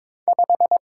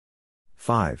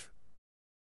 5.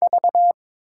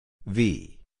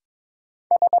 V.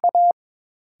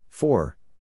 4.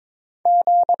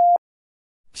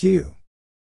 Q.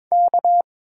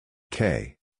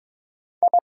 K.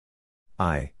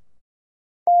 I.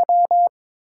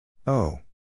 O.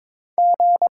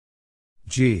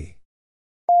 G.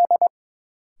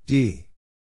 D.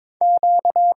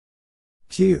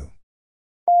 Q.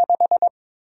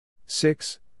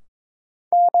 6.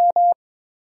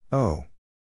 O.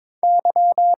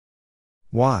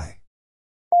 Y.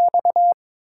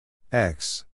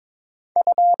 X.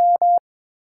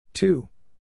 2.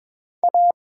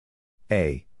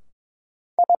 A.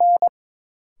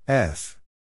 F.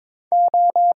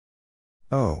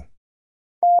 O.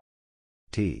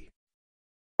 T.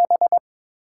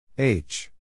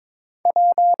 H.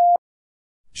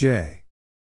 J.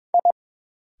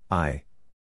 I.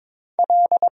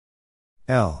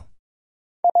 L.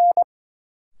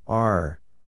 R.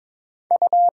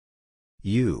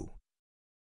 U.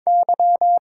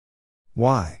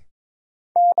 Y.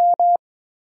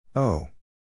 O.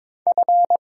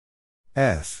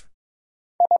 F.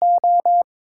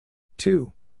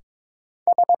 2.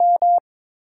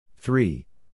 3.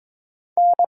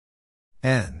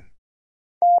 N.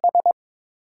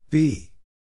 B.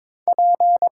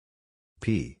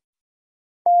 P.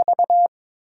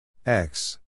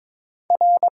 X.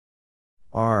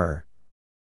 R.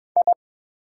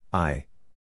 I.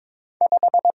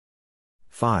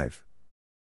 5.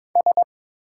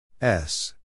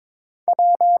 S.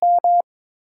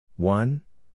 1.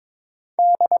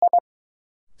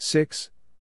 6.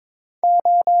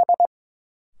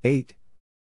 8.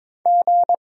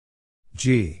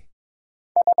 G.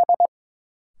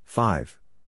 5.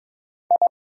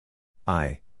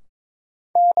 I.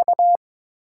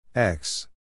 X.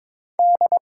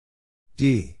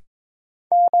 D.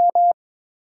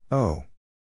 O.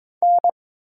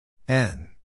 N.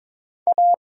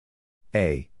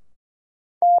 A.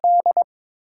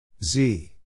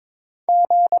 Z.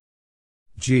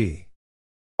 G.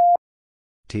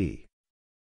 T.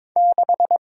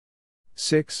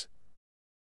 6.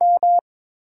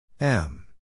 M.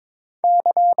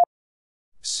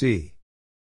 C.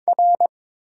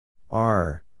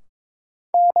 R.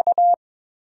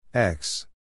 X.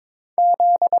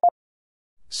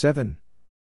 7.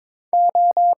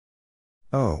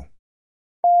 O.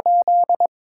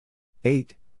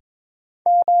 8.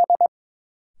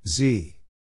 Z.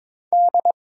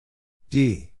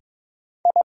 D.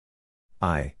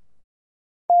 I.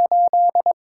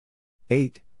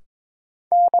 8.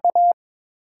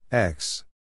 X.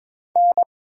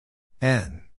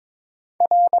 N.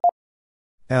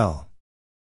 L.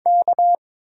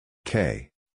 K.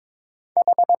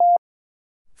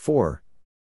 4.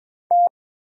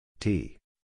 T.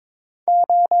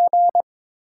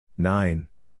 9.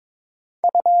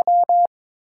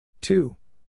 2.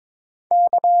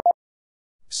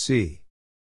 C.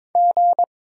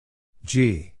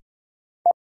 G.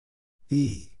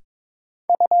 E.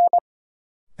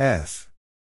 F.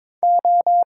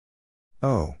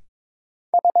 O.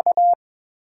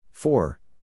 4.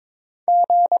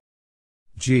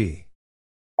 G.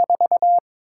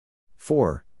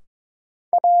 4.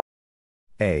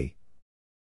 A.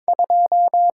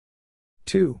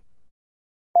 2.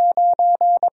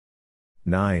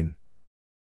 9.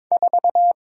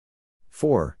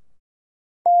 4.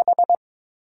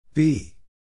 B.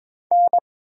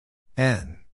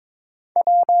 N.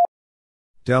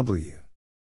 W.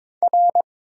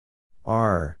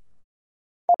 R.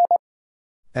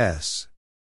 S.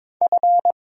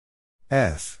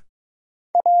 F.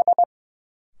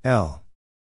 L.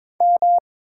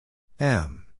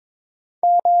 M.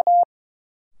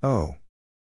 O.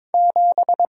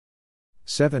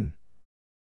 7.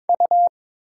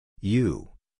 U.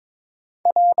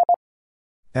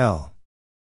 L.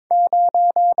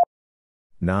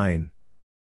 9.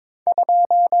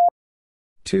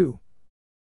 2.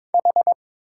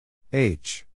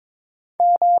 H.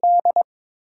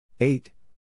 8.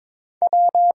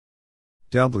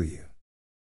 W.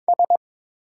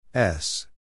 S.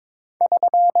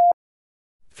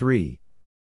 3.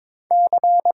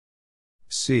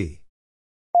 C.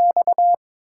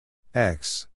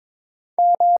 X.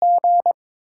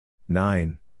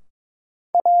 9.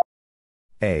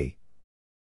 A.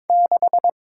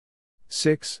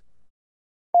 6.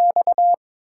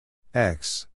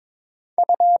 X.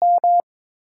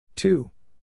 2.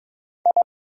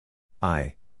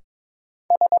 I.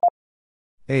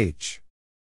 H.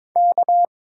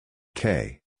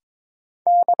 K.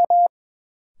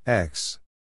 X.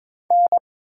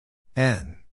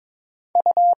 N.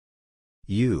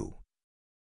 U.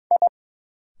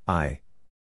 I.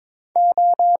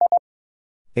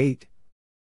 8.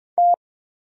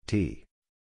 T.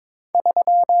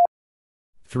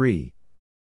 3.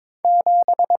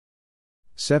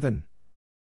 7.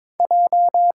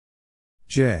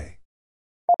 J.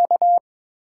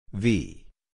 V.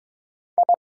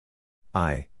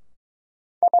 I.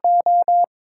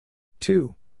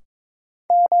 2.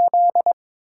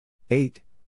 8.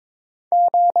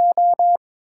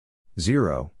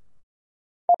 0.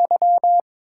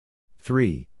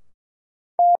 3.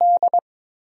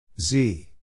 Z.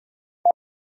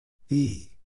 E.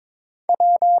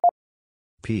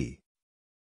 P.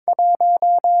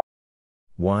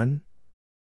 1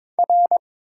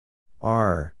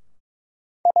 R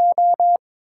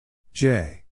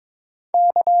J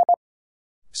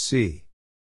C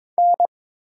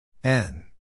N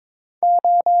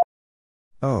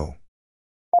O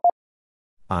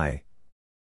I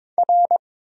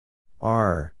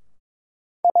R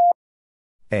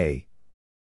A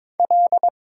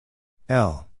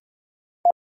L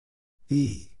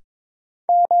E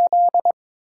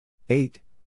 8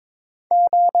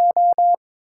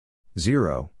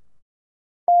 0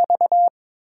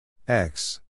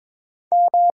 X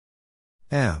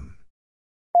M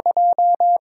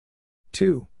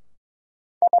 2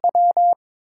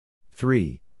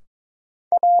 3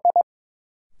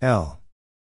 L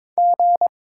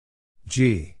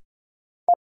G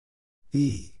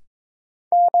E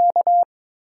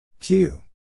Q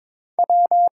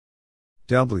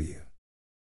W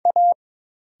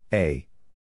A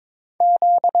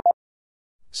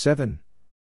 7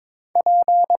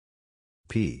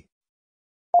 P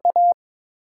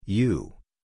U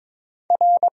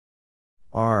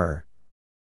R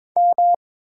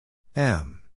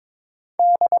M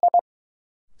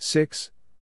 6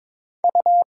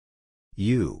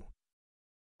 U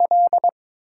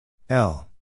L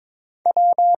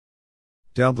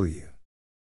W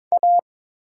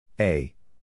A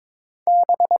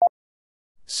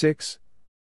 6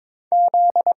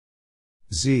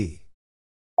 Z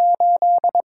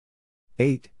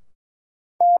 8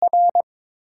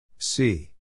 C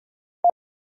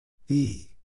E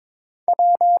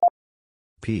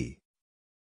P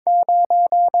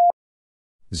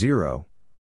 0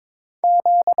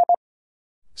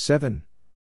 7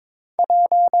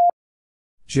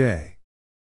 J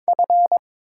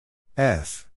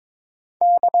F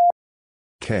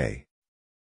K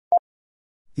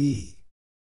E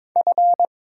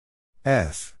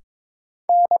F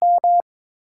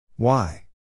Y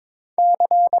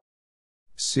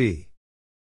C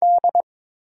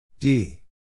D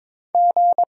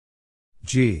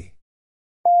G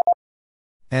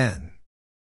N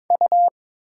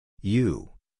U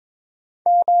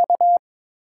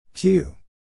Q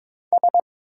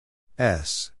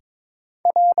S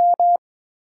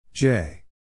J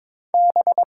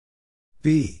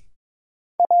B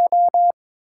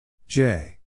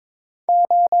J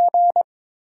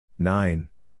 9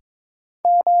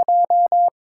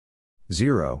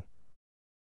 0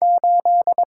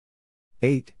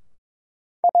 8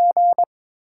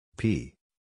 P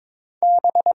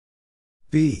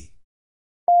B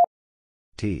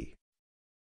T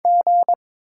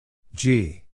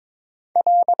G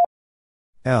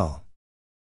L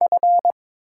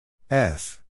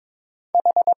F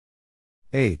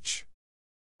H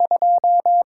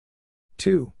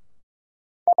 2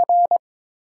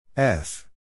 F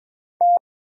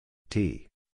T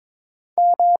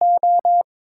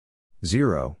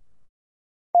 0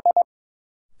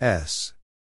 S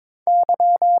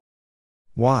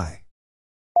Y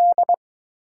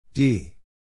D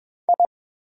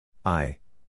I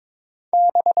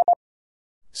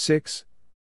 6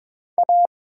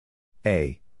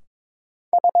 A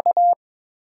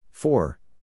 4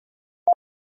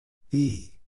 E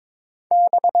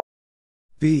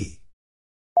B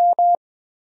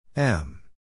M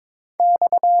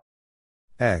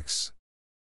X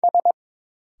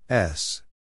S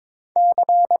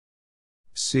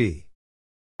C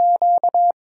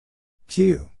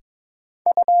Q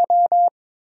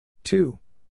 2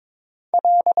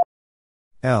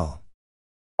 L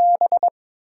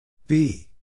B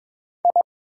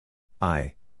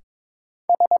I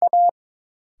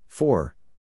 4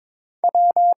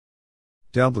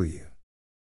 W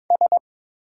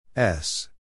S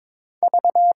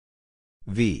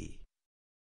V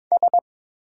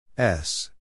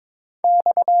S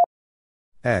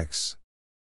X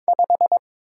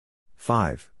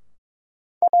 5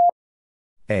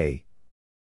 A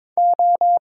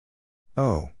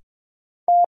O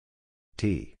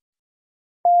T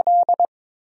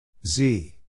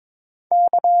Z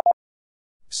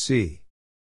C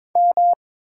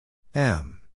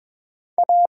M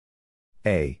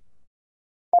A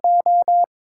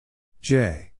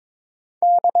J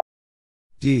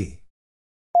D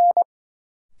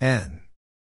N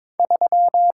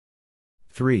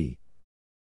 3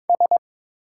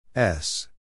 S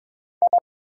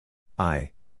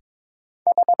I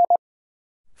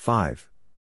 5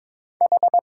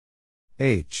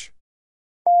 H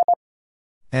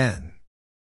N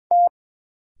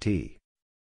T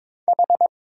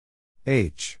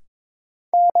H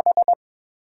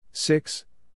 6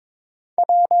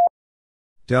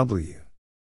 W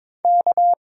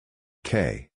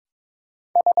K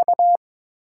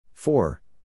 4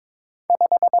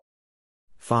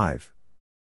 5.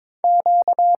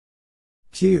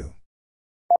 Q.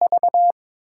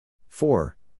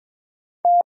 4.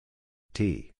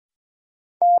 T.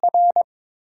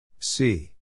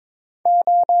 C.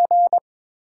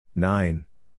 9.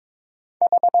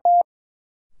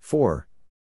 4.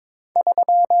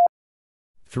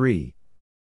 3.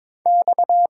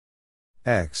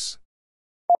 X.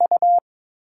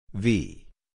 V.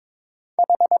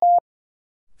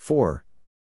 4.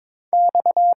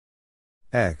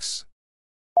 X.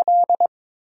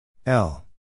 L.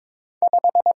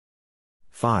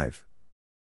 5.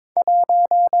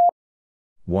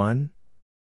 1.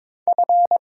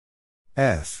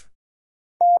 F.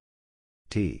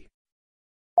 T.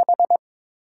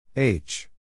 H.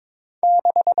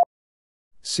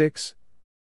 6.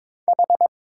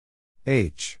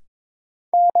 H.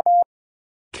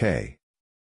 K.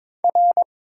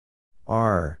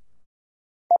 R.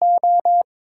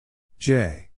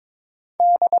 J.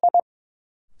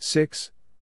 6.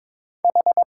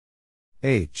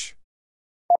 H.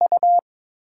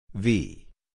 V.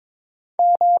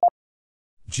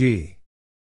 G.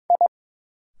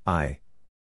 I.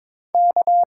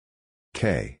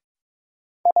 K.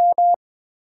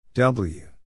 W.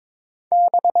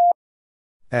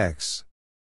 X.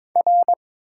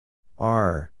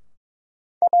 R.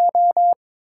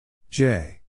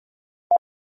 J.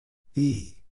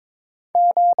 E.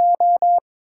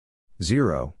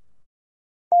 0.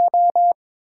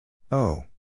 O.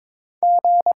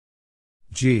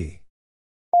 G.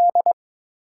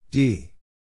 D.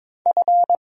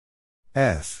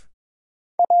 F.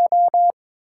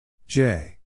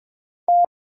 J.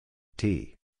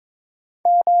 T.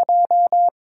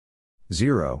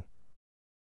 0.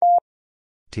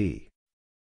 T.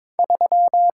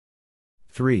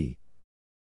 3.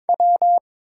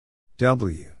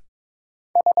 W.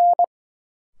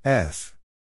 F.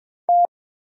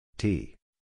 T.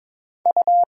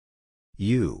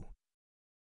 U.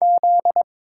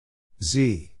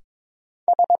 Z.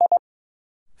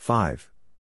 5.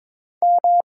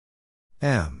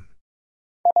 M.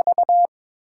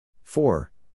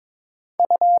 4.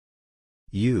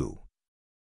 U.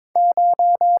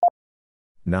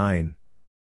 9.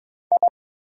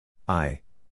 I.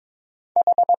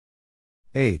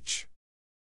 H.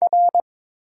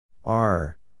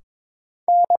 R.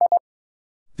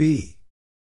 B.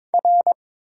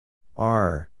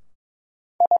 R.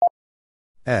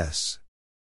 S.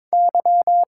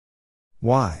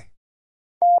 Y.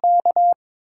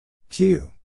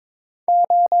 Q.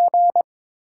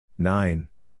 9.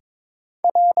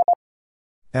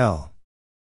 L.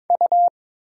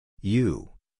 U.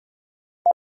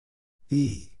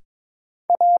 E.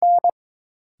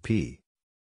 P.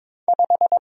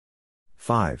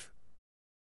 5.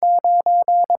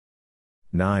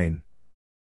 9.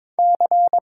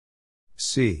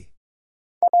 C.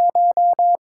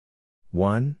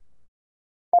 1.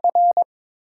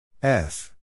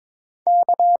 F.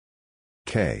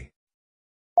 K.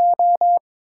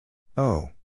 O.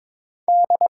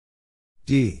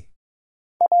 D.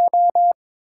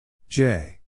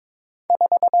 J.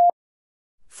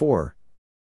 4.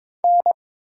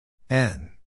 N.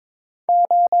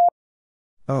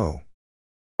 O.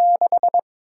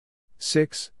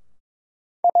 6.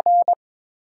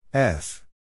 F.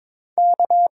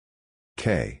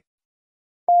 K.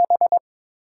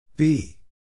 B.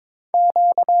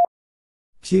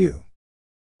 Q.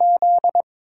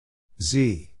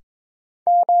 Z.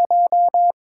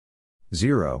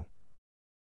 0.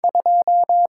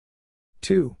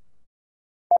 2.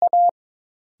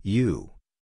 U.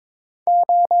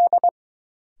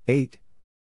 8.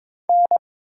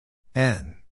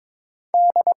 N.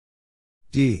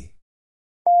 D.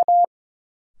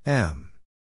 M.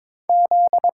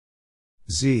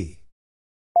 Z.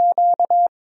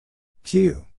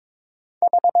 Q.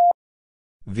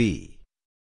 V.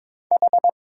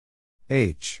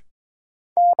 H.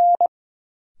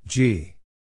 G.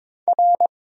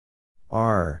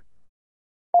 R.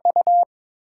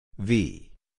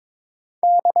 V.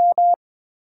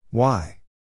 Y.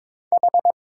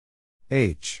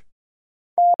 H.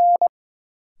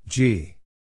 G.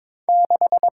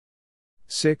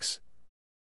 6.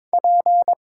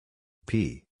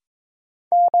 P.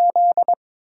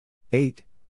 8.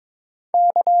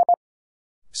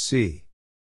 C.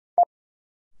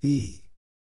 E.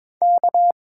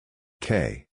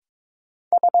 K.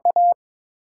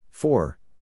 4.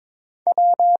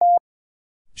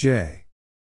 J.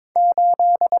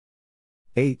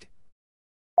 8.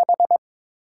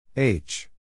 H.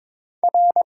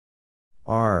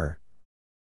 R.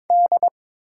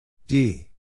 D.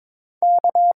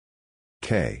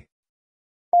 K.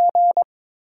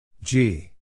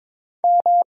 G.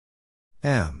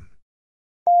 M.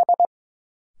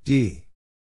 D.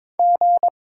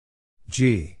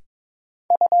 G.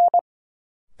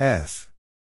 F.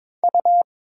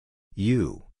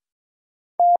 U.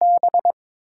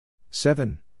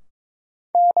 7.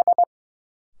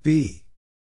 B.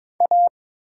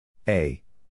 A.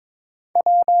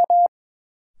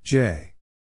 J.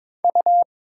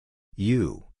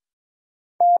 U.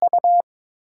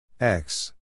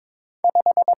 X.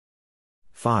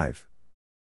 5.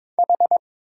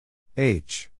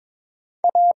 H.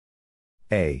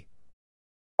 A.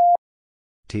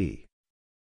 T.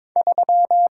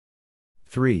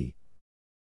 3.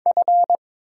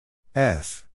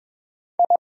 F.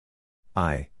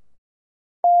 I.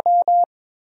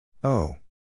 O.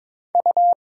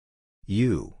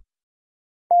 U.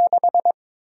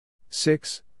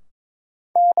 6.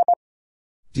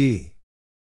 D.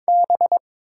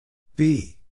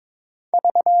 B.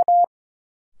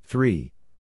 3.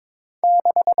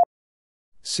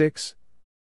 6.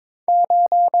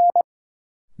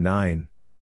 9.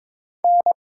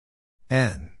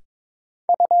 N.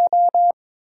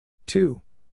 2.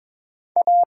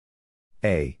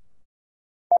 A.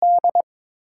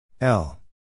 L.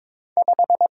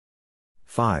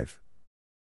 5.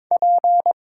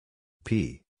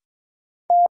 P.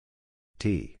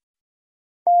 T.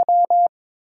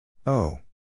 O.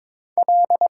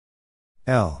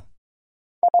 L.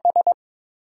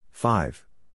 5.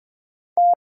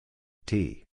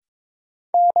 T.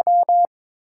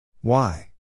 Y.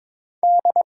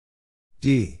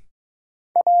 D.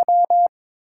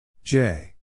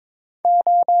 J.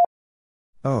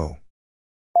 O.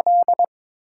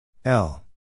 L.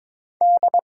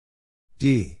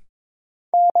 D.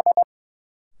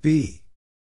 B.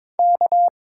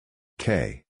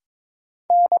 K.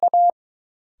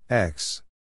 X.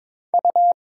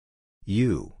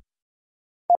 U.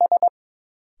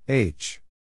 H.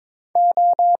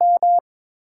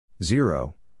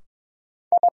 0.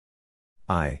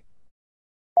 I.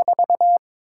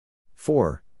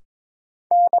 4.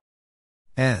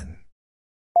 N.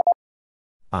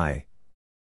 I.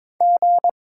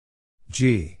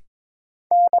 G.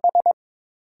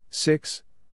 6.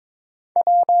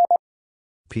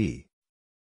 P.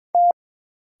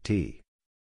 T.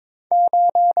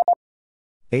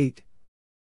 8.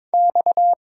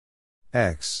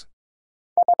 X.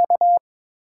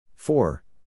 4.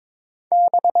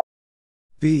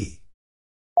 B.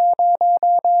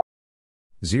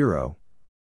 0.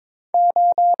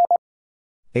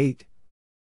 8.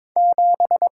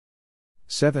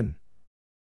 7.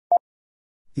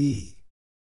 E.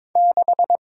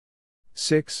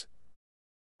 6.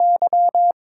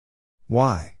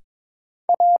 Y.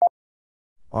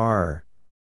 R.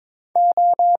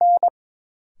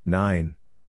 9.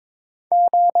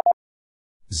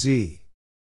 Z.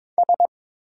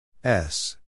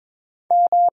 S.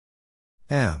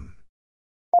 M.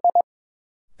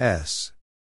 S.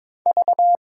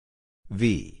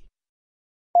 V.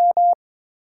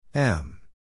 M.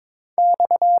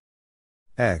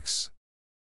 X.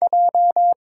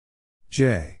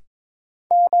 J.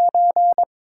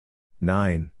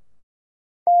 9.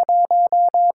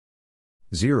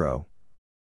 0.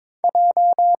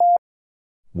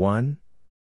 1.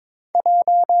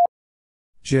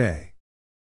 J.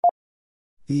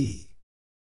 E.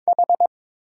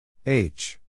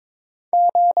 H.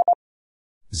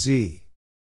 Z.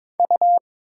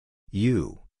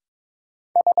 U.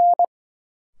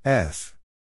 F.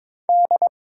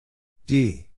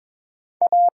 D.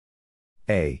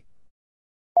 A.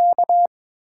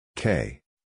 K.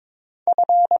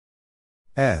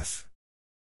 F.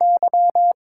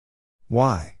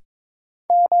 Y.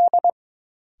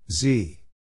 Z.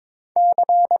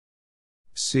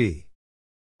 C.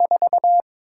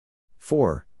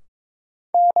 4.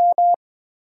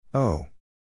 O.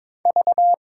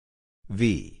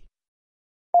 V.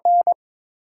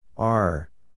 R.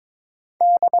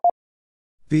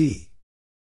 B.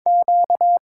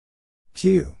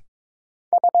 Q.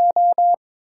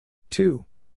 2.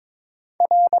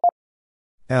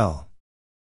 L.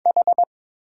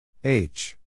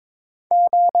 H.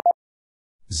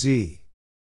 Z.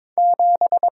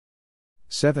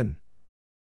 7.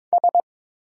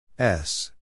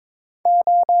 S.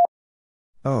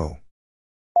 O.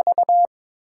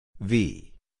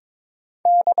 V.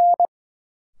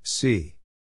 C.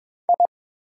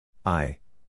 I.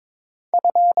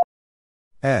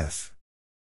 F.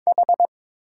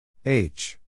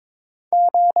 H.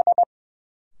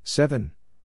 7.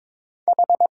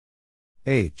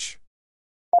 H.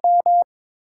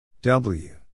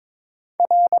 W.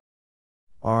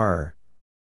 R.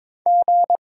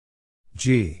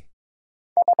 G.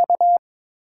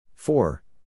 4.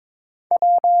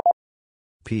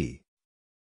 P.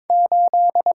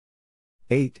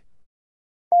 8.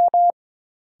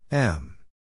 M.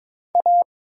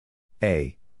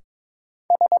 A.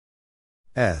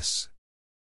 S.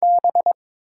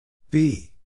 B.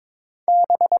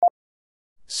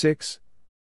 6.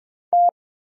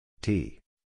 T.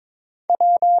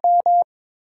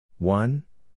 1.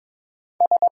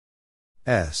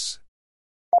 S.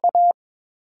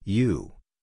 U.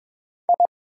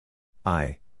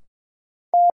 I.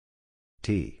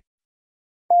 T.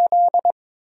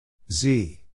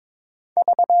 Z.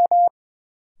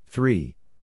 3.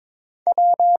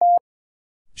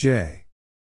 J.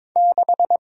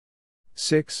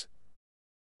 6.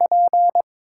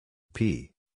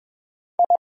 P.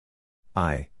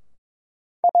 I.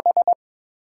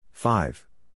 5.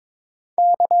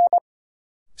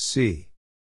 C.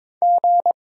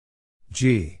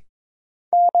 G.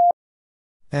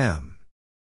 M.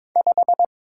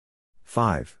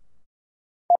 5.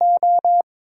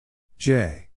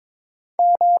 J.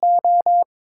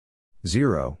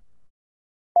 0.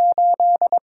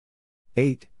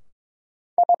 8.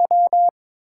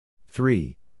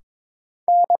 3.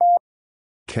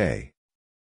 K.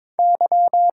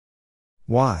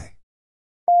 Y.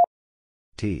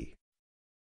 T.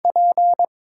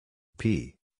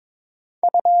 P.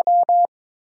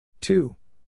 2.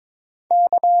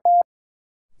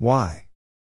 Y.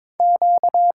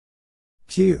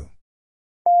 Q.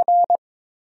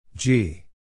 G.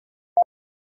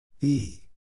 E.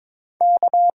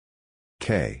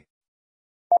 K.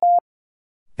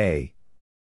 A.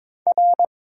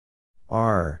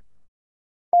 R.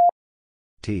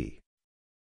 T.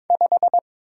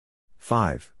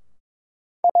 5.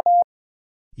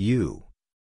 U.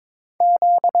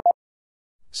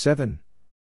 7.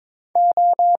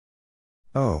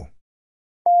 O.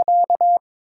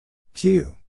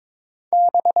 Q.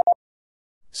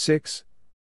 6.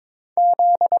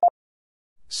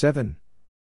 7.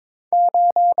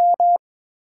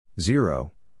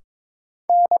 0.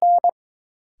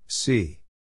 C.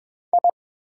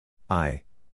 I.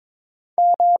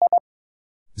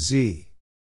 Z.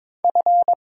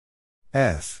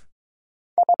 F.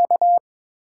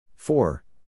 4.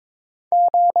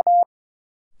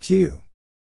 Q.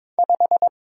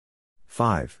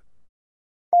 5.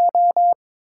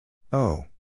 O.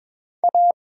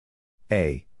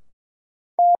 A.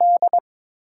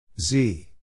 Z.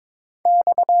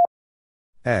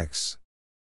 X.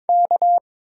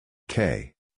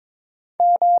 K.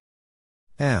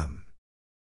 M.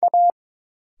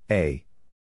 A.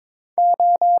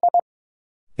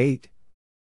 8.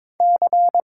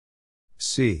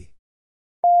 C.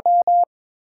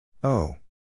 O.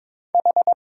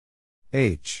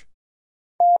 H.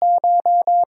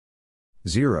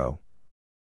 0.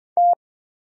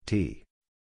 T.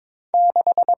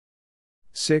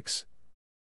 6.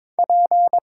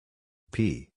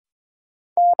 P.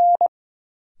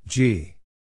 G.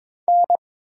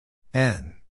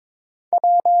 N.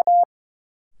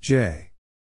 J.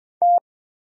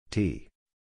 T.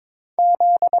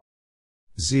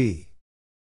 Z.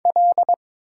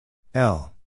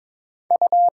 L.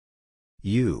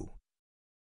 U.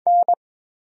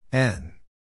 N.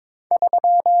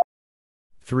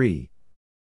 3.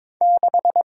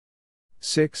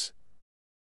 6.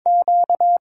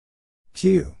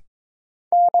 Q.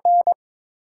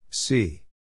 C.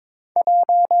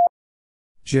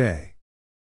 J.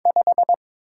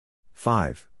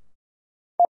 5.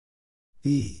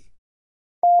 E.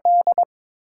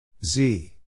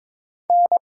 Z.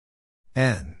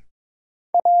 N.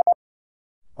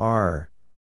 R.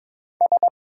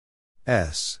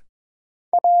 S.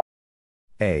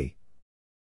 A.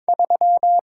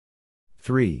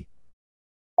 3.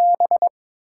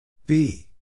 B.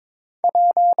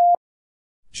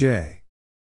 J.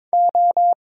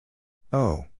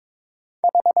 O.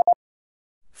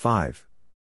 5.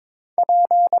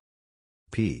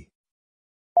 P.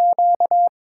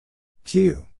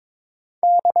 Q.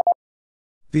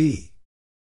 B.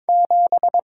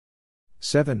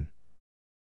 7.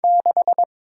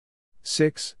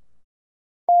 6.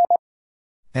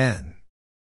 N.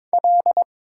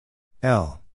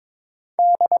 L.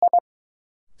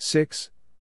 6.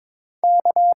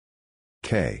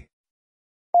 K.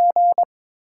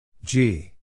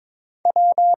 G.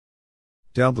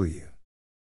 W.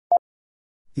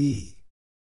 E.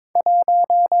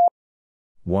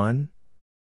 1.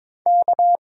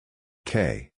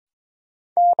 K.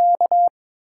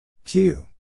 Q.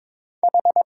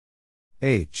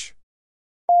 H.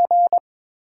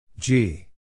 G.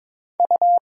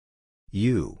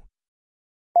 U.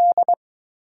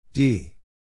 D.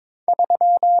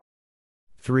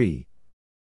 3,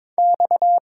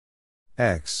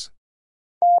 X.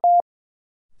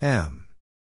 M.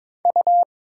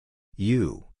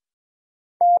 U.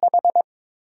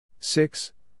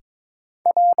 6,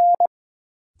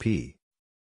 P.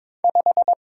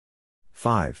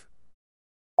 5,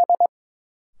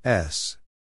 S.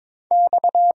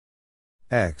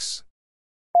 X.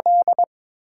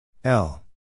 L.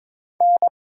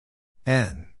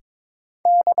 N.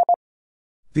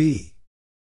 B.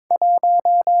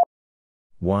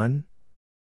 1,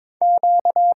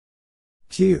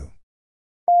 Q.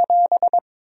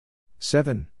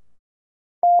 7,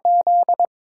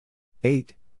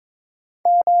 8,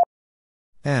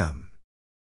 M.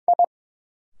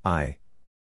 I,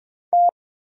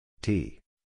 T.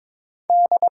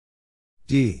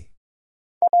 D.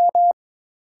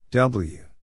 W.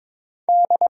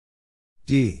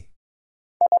 D.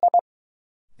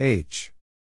 H.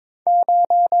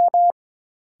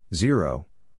 0,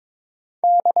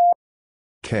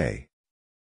 K.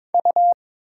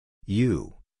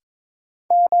 U.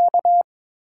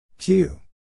 Q.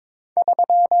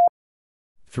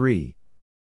 3,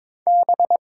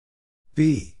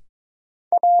 B.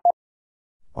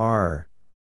 R.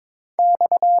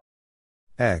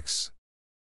 X.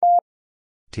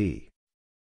 T.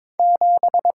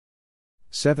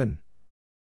 7,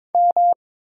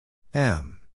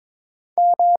 M.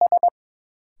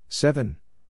 7,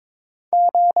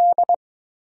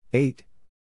 8,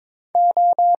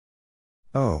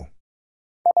 O.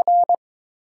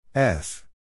 F.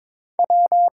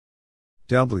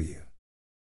 W.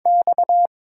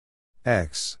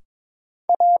 X.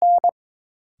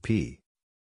 P.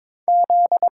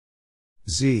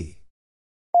 Z.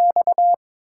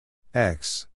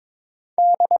 X.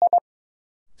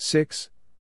 6,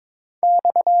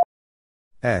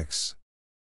 X.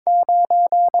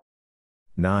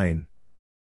 9,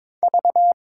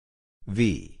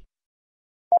 V.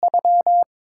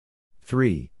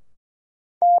 3,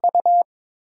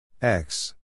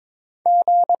 X.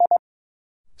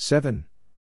 7,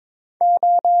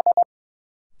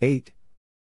 8,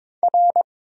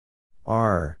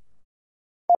 R,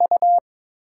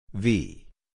 V.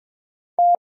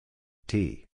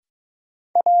 T.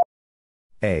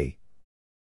 A,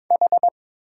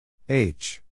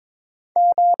 H.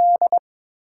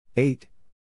 8,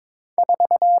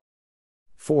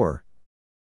 4,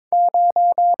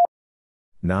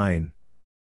 9,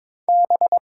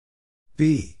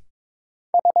 B.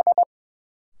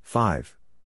 5,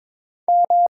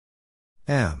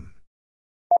 M.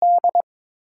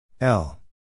 L.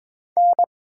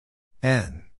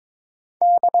 N.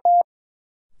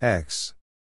 X.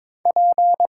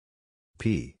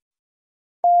 P.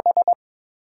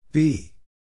 B.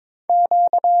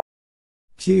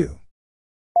 Q.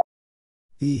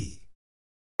 E.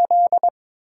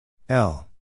 L.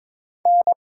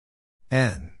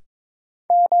 N.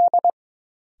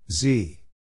 Z.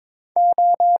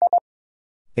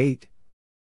 8,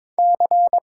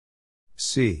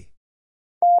 C.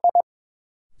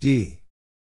 D.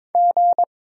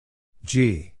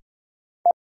 G.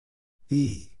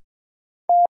 E.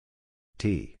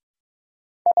 T.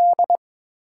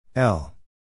 L.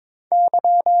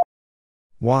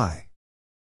 Y.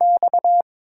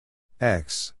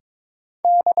 X.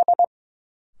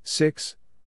 6,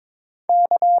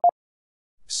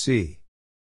 C.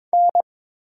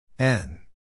 N.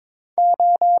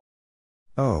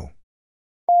 O.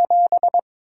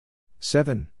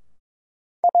 7,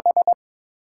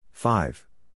 5,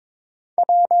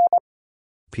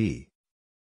 P.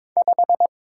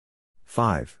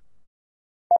 5,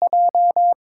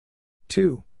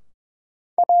 2,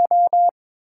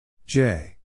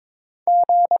 J.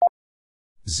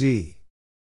 Z.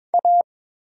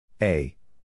 A,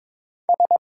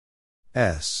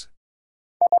 S.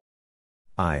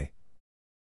 I,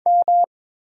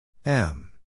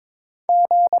 M.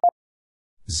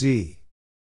 Z.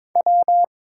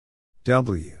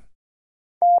 W.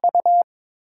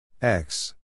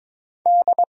 X.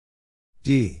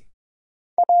 D.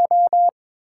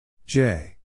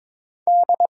 J.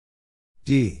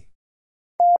 D.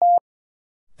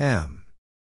 M.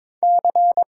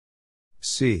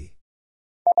 C.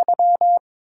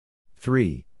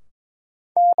 3,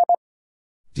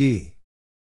 D.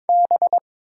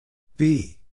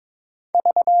 B.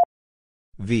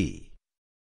 V.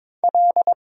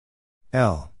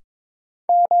 L.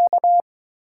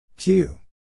 Q.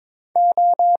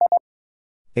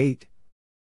 8,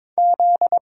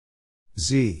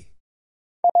 Z.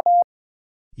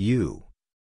 U.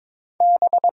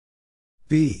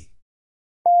 B.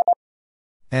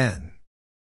 N.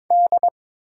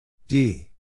 D.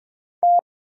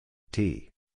 T.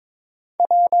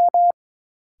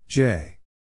 J.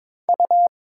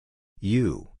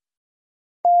 U.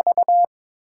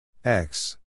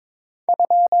 X.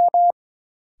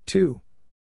 2.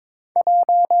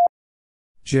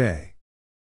 J.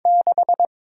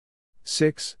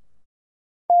 6.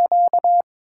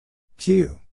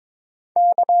 Q.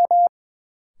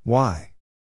 Y.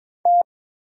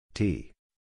 T.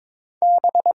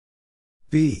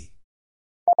 B.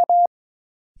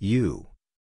 U.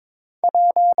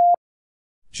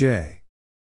 J.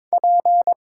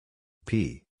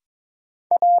 P.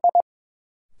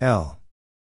 L.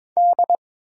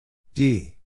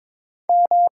 D.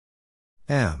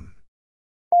 M.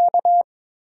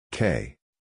 K.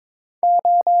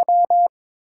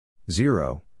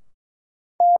 0.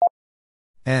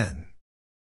 N.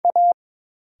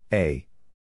 A.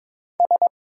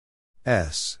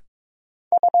 S.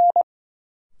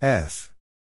 F.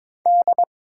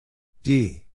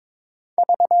 D.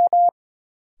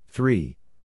 3.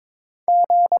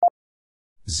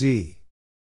 Z.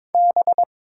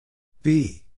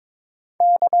 B.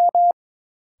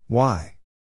 Y.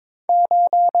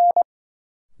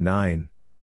 9.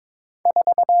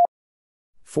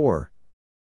 4.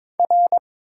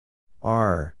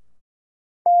 R.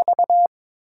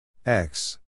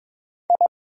 X.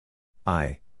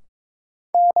 I.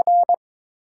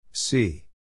 C.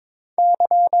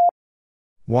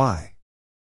 Y.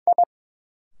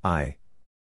 I.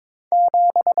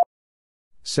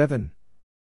 7.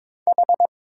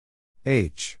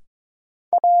 H.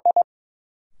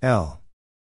 L.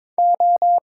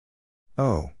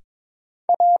 O.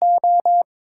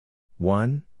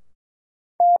 1.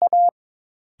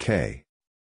 K.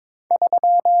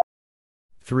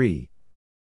 3.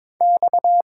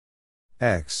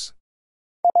 X.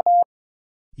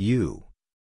 U.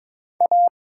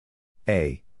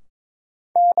 A.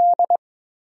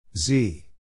 Z.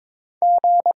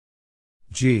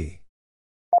 G.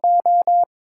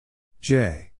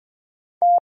 J.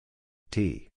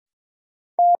 T.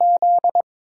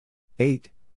 8.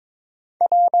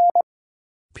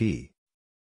 P.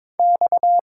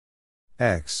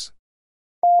 X.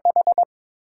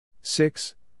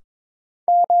 6.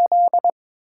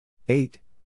 8.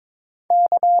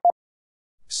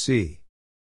 C.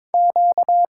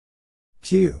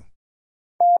 Q.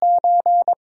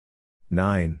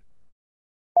 9.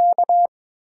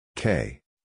 K.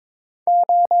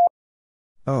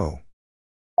 O.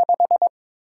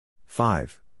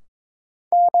 5.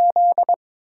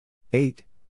 8.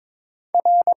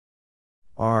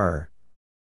 R.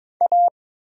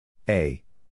 A.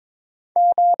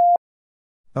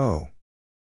 O.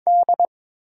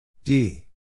 D.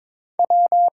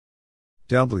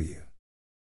 W.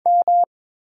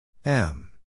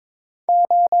 M.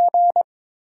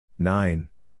 9.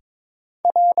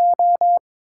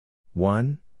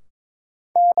 1.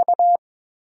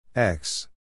 X.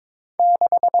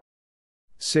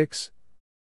 6.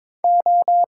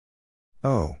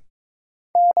 O.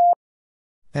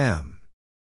 M.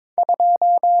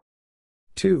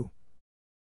 2.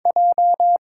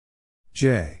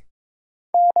 J.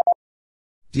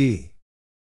 D.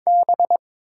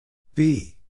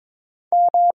 B.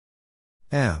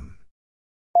 M.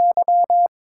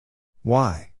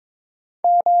 Y.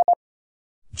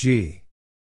 G.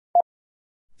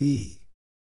 E.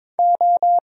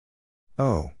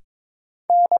 O.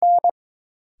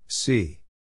 C.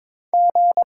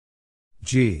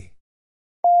 G.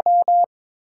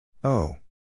 O.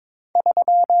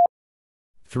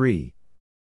 3.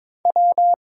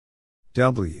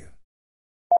 W.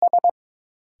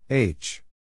 H.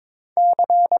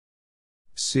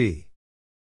 C.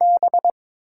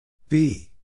 B.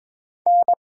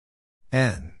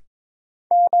 N.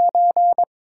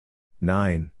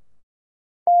 9.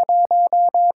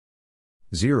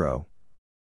 0.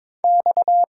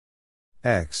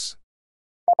 X.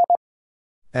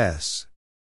 S.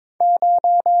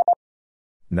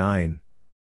 9.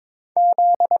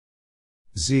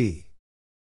 Z.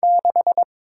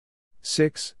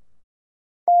 6.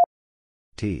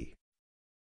 T.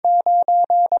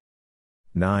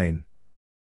 9.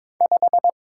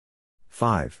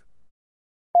 5.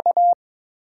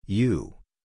 U.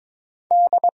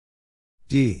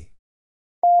 D.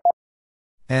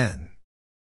 N.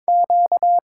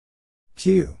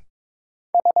 Q.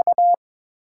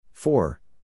 4.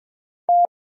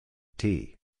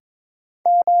 T.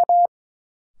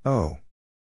 O.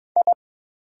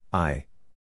 I.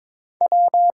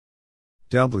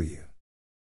 W.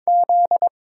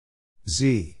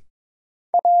 Z.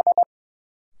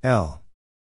 L.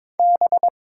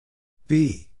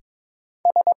 B.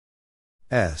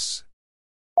 S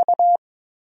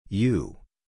U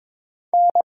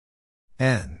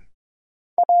N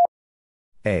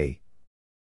A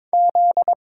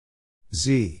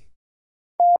Z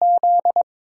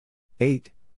 8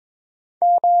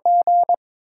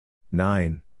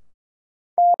 9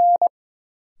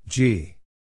 G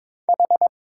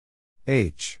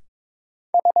H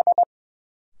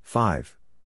 5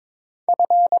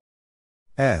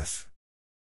 F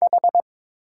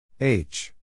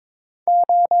H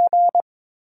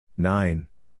 9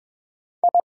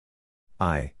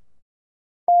 I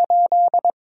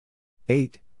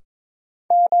 8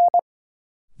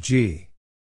 G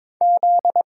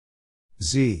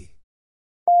Z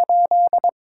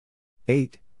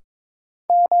 8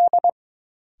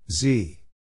 Z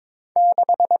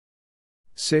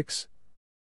 6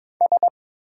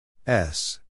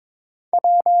 S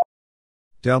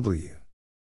W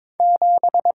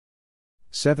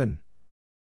 7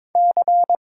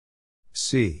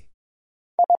 C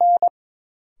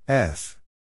F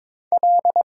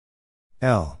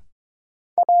L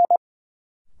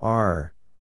R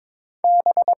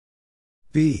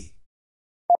B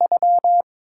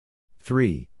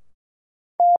 3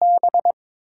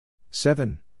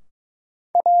 7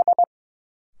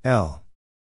 L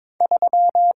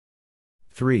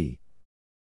 3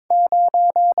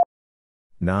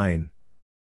 9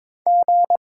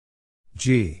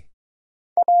 G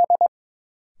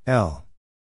L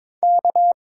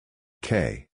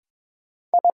K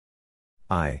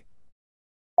I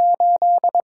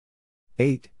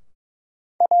 8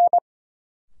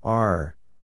 R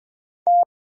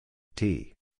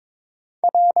T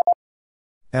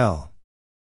L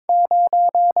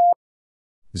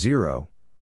 0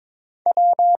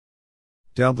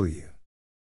 W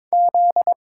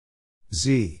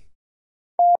Z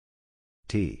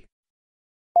T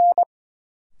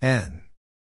N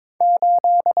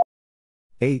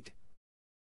 8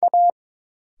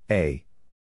 A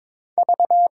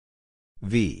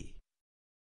V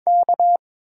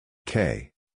K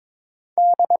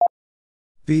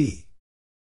B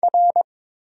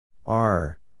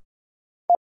R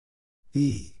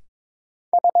E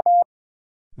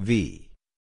V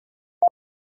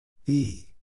E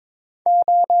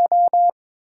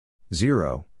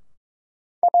 0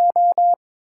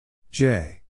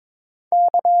 J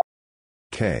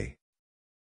K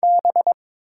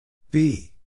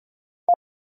B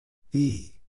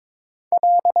E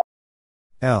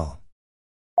L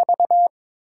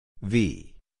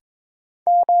V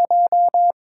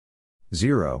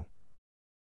 0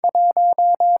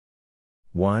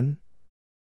 1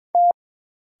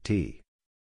 T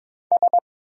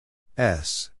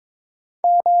S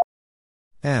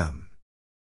M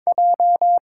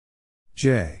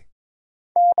J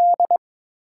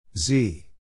Z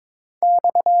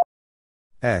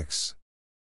X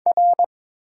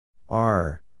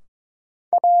R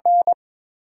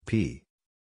P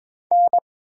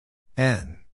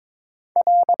N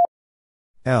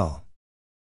L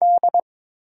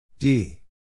D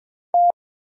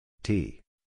T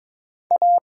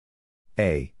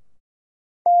A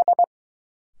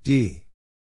D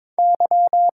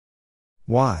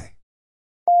Y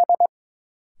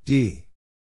D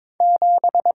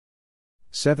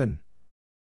 7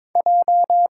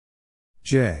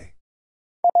 J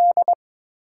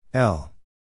L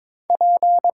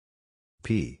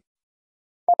P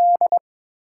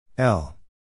L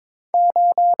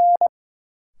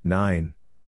 9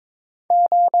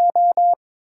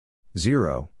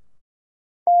 0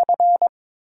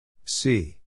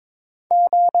 C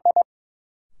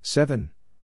 7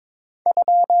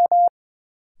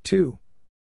 2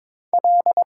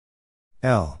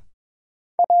 L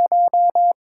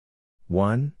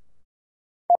 1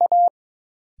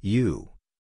 U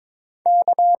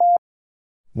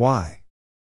Y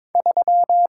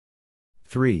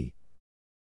 3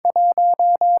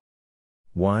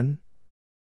 1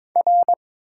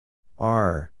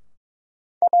 R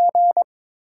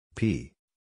P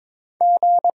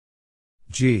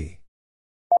G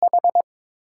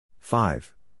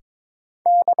 5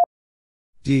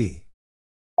 D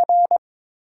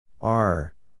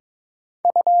R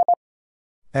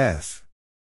F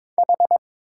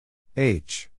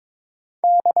H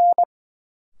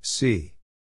C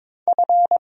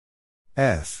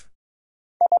F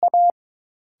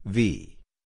V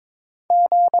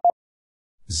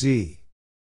Z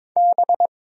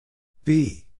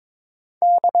B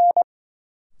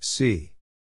C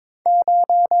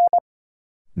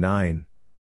 9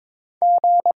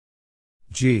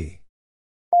 G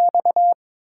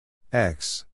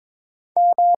X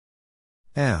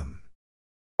M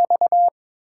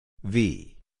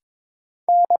V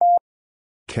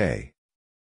K.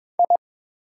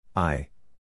 I.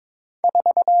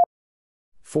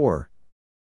 4.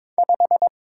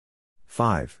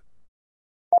 5.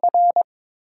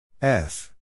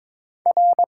 F.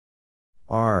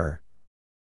 R.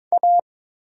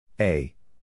 A.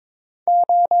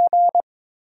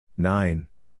 9.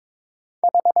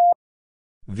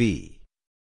 V.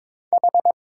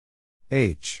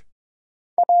 H.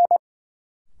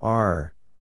 R.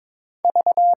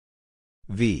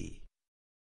 V.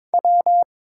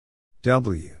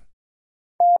 W.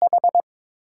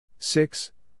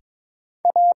 6.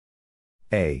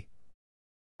 A.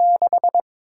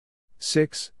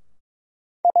 6.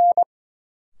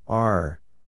 R.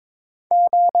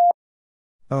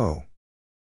 O.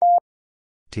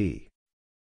 T.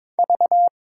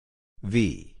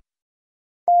 V.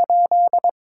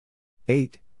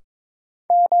 8.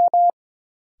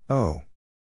 O.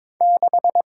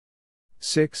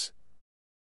 6.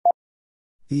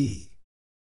 E.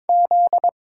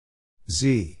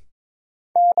 Z.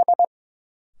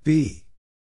 B.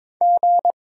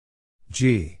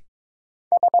 G.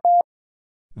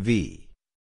 V.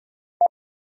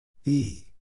 E.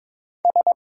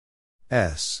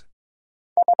 S.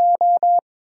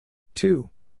 2.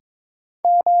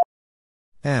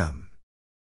 M.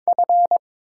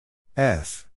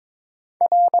 F.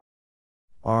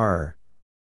 R.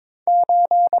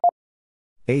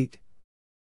 8.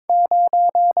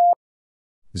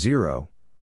 0.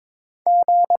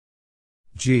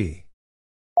 G.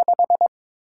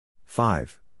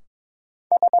 5.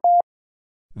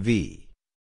 V.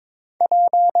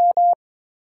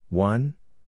 1.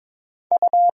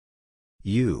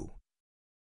 U.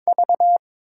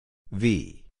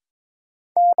 V.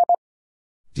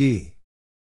 D.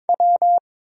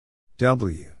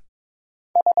 W.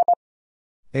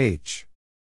 H.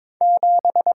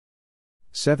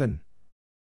 7.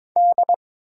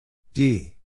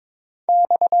 D.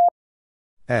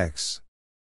 X.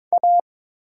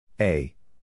 A.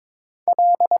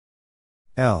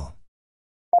 L.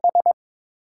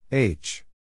 H.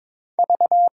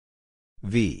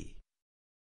 V.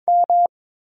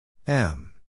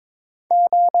 M.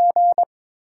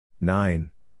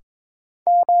 9.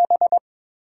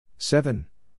 7.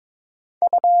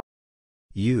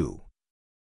 U.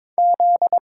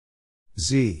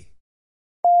 Z.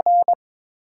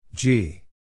 G.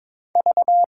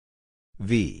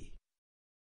 V.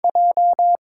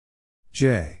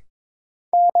 J.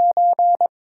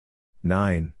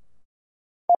 9.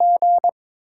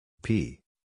 P.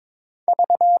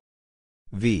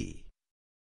 V.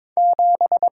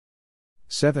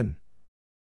 7.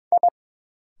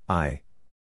 I.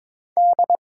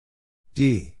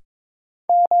 D.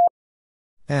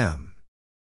 M.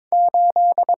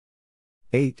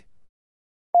 8.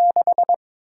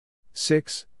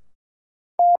 6.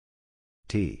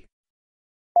 T.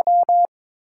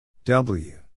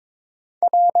 W.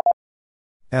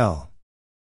 L.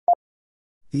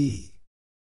 E.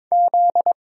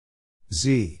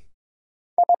 Z.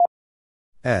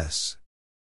 S.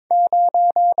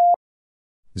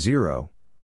 0.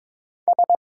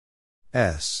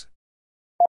 S.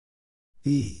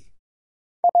 E.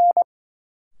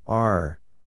 R.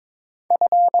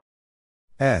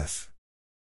 F.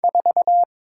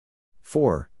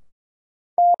 4.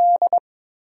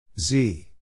 Z.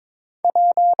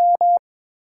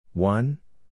 1.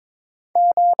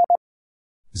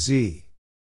 Z.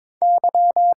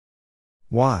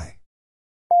 Y.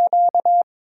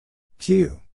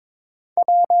 Q.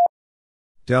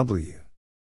 W.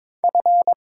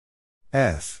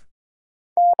 F.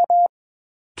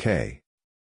 K.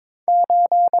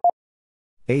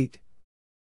 8.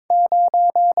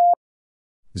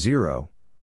 0.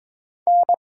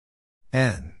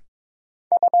 N.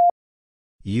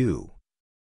 U.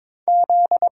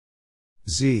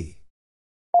 Z.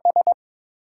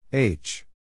 H.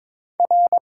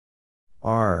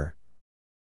 R.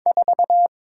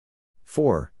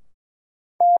 4.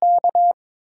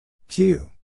 Q.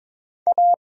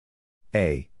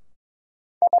 A.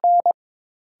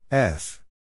 F.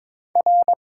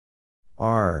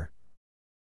 R.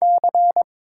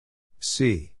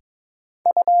 C.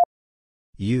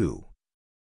 U.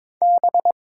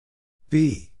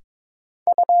 B.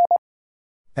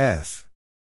 F.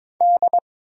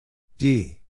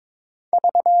 D.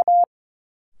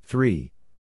 3.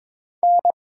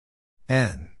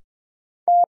 N.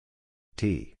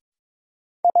 T.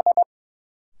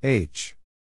 H.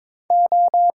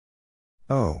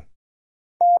 O.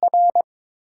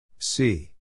 C.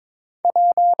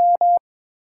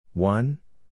 1.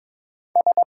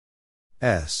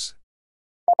 S.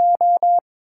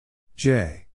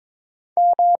 J.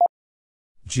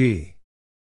 G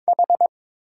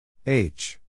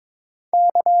H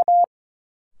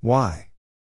Y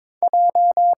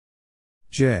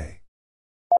J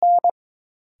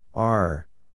R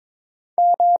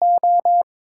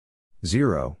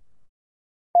 0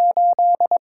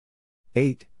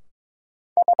 8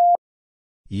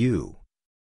 U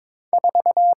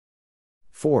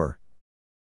 4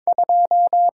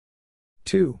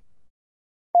 2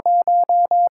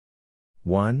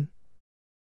 1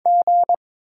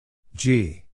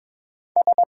 G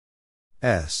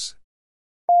S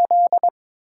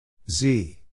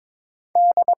Z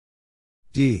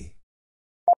D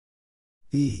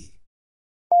E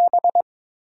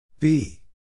B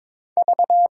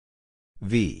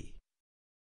V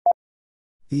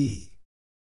E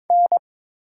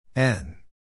N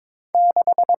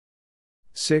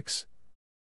 6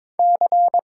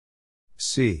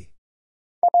 C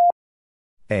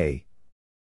A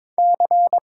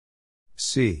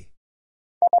C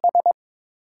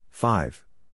 5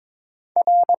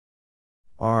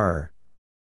 R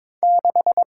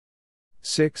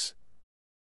 6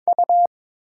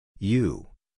 U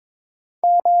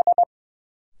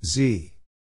Z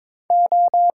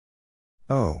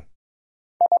O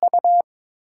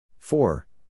 4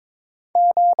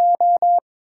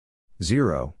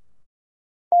 0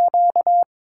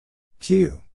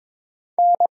 Q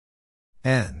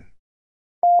N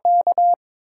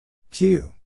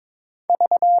Q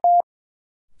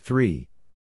 3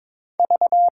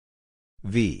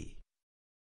 V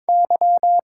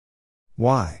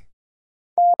Y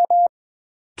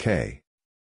K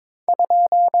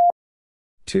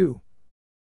 2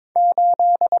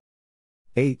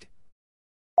 8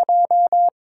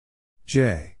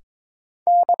 J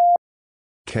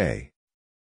K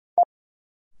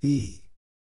E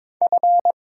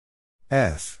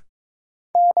F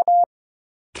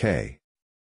K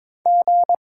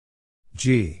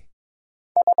G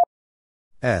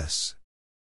S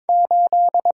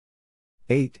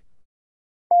 8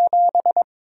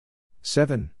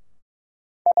 7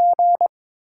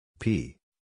 P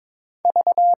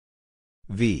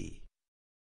V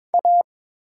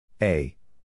A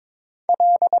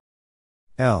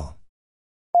L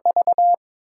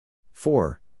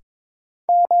 4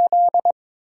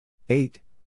 8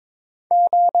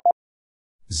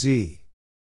 Z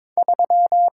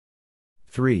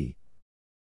 3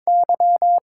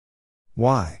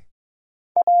 Y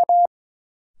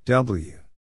W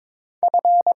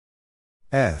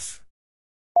F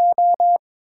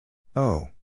O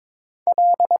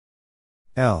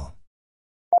L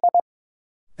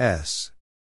S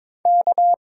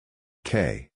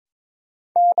K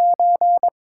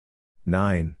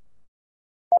 9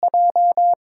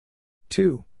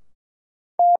 2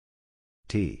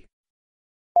 T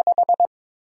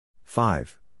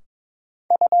 5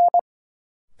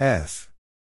 F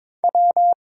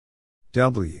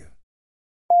W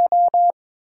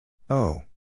O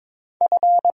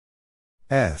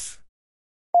F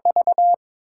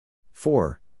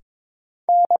 4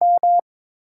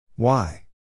 Y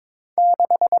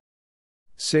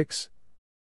 6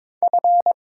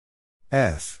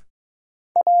 F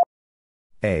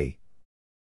A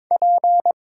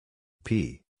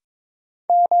P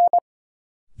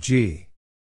G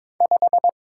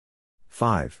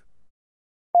 5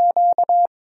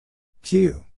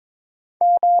 Q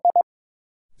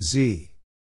Z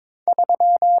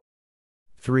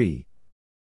 3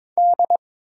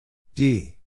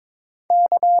 D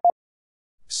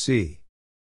C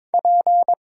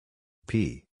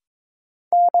P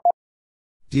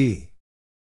D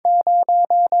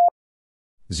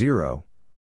 0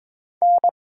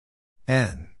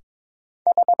 N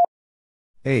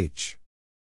H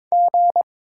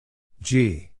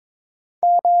G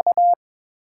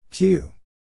Q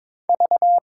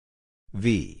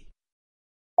V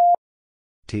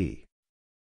T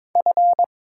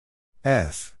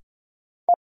F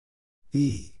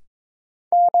E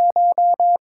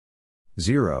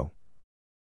 0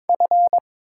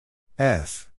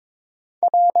 F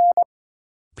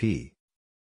P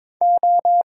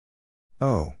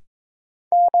O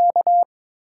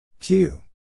Q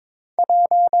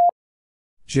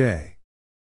J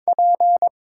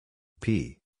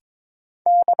P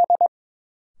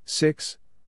 6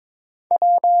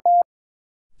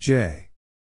 J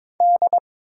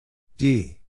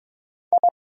D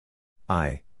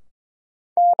I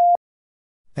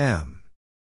M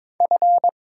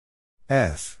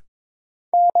F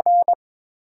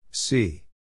C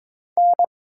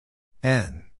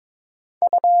N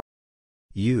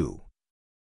U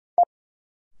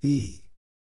E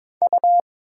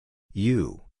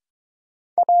U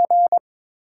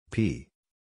P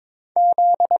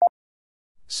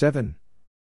 7.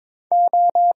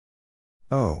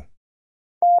 O.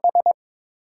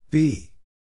 B.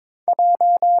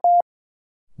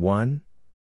 1.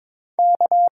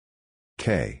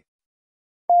 K.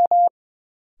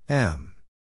 M.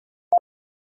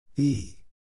 E.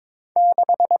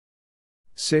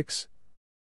 6.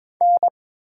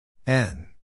 N.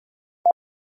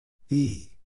 E.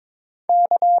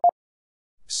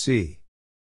 C.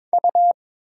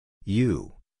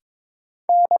 U.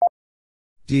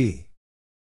 D.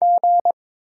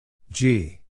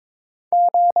 G.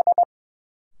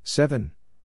 7.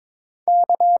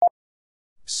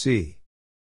 C.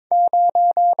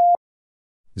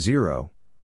 0.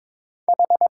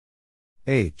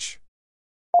 H.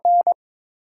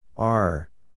 R.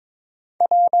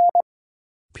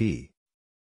 P.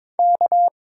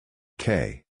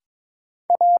 K.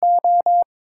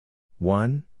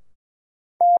 1.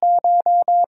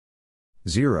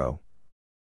 0.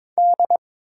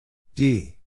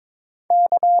 D.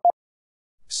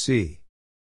 C.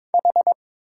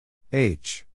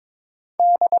 H.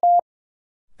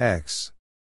 X.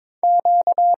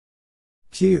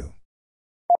 Q.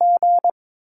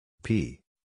 P.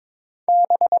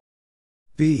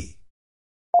 B.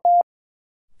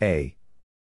 A.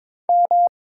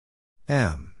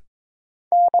 M.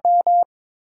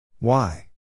 Y.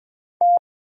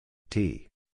 T.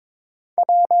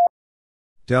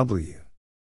 W.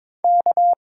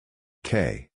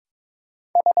 K.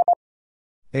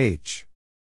 H.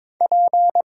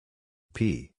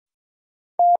 P.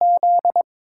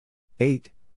 8.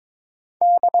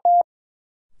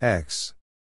 X.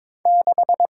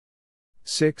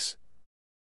 6.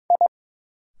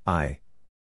 I.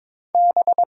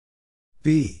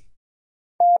 B.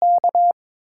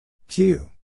 Q.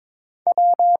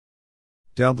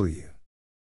 W.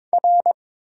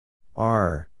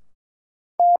 R.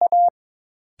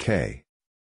 K.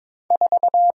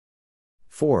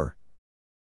 4.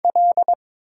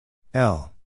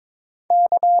 L.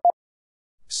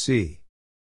 C.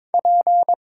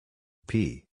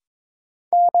 P.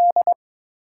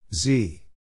 Z.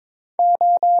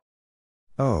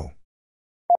 O.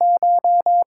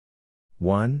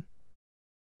 1.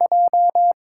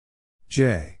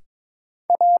 J.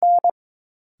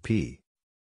 P.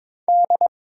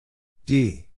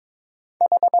 D.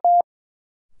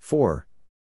 4.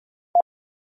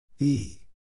 E.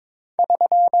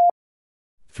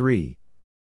 3.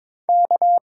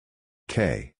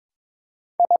 K.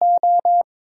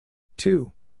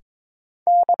 2.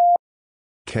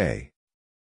 K.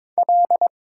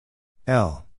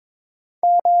 L.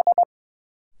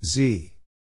 Z.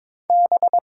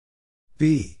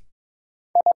 B.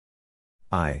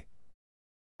 I.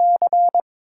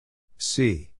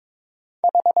 C.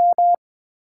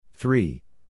 3.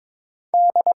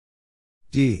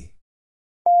 D.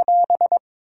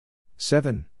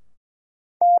 7.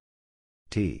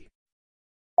 T.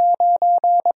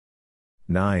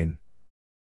 9.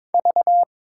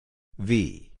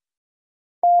 V.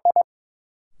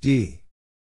 D.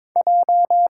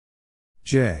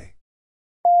 J.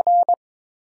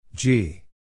 G.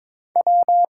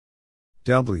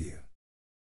 W.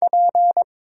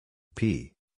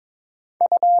 P.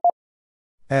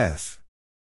 F.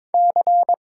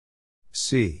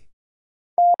 C.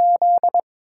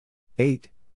 8.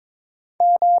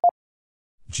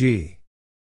 G.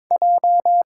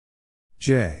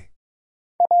 J.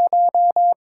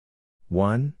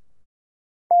 1.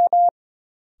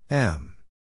 M.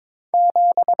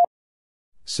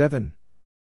 7.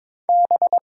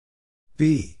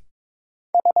 B.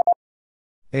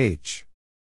 H.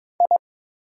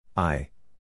 I.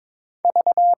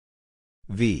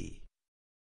 V.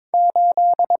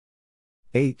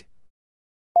 8.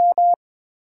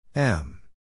 M.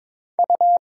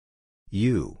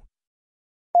 U.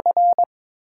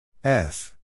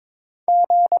 F.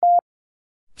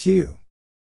 Q.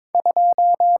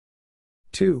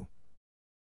 2.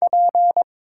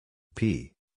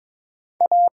 P.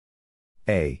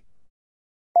 A.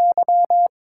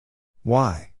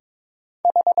 Y.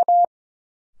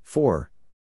 4.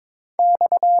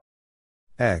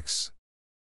 X.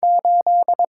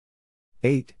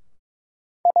 8.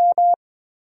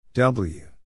 W.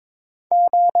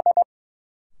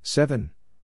 7.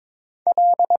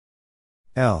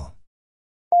 L.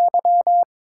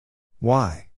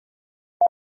 Y.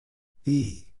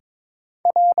 E.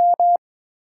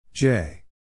 J.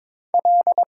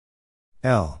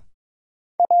 L.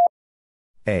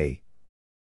 A.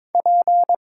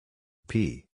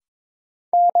 P.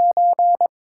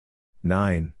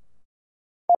 9.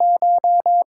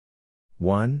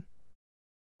 1.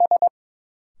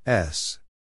 S.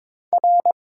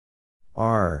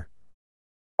 R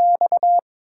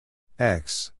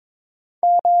X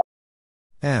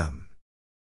M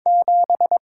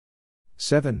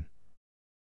 7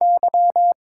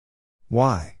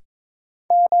 Y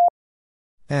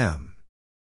M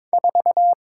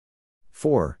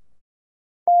 4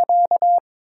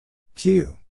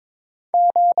 Q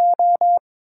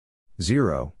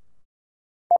 0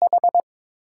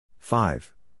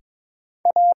 5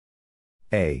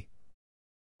 A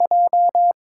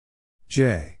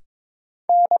J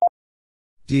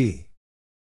D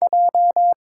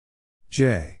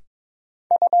J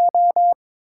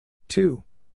 2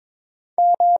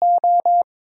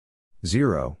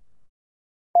 0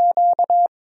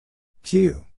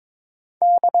 Q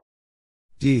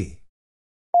D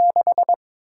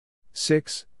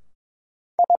 6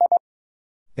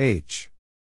 H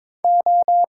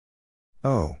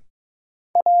O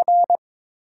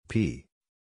P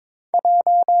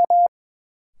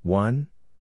 1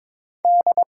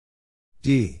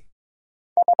 D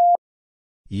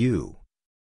U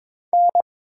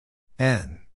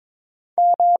N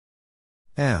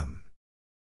M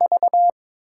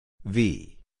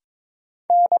V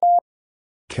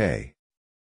K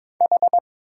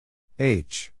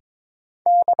H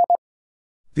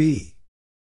B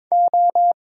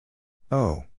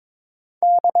O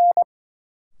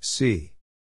C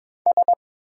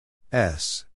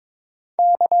S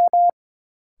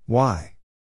Y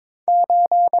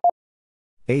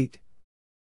 8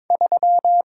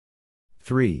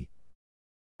 3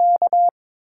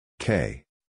 K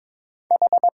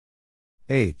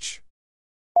H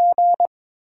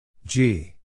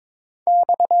G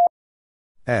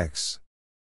X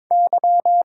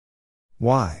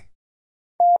Y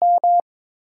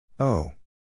O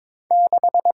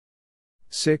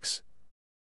 6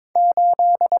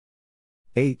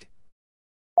 8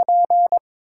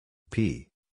 P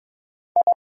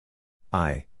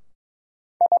I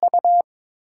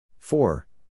 4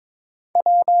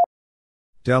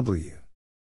 W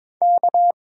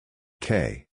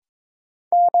K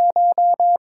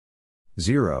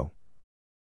 0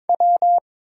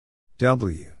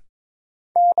 W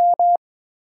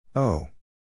O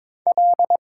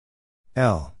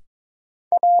L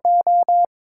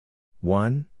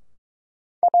 1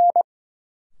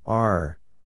 R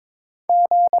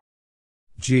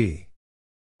G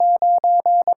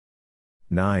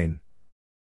 9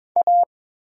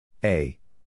 A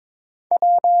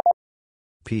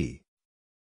P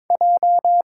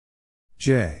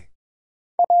J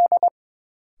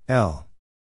L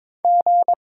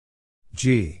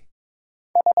G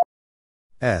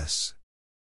S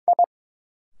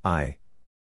I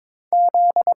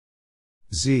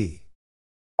Z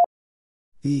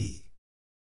E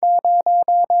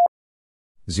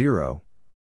 0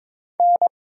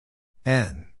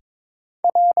 N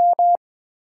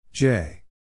J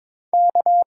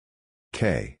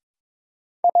K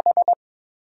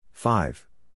 5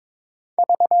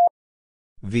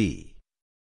 V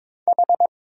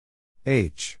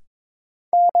H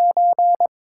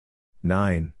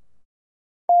 9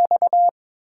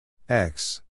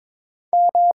 X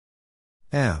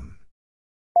M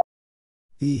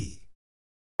E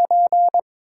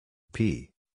P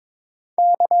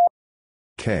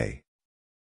K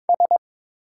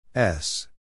S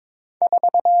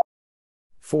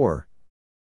 4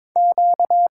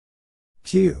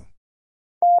 Q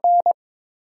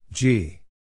G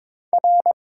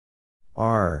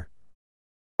R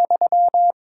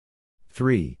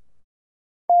 3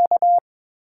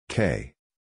 K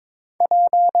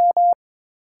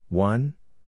 1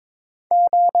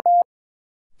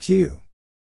 Q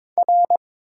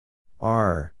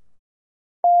R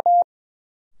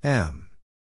M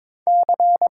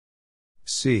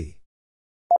C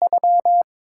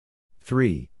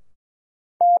 3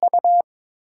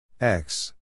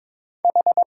 X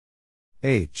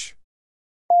H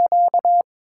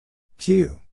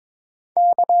Q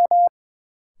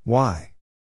Y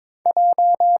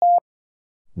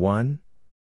 1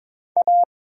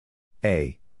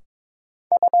 A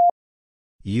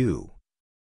U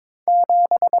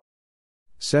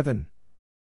 7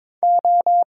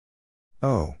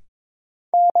 O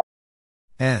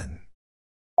N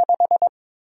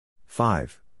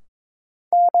 5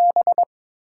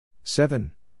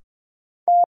 7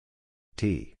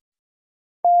 T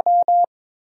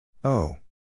O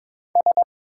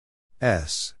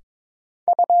S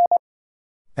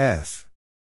F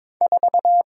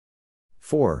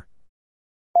 4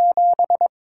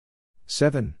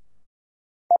 7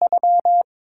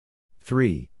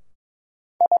 3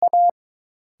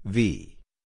 V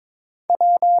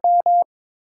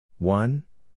 1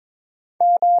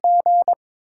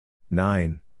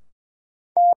 9.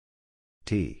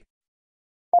 T.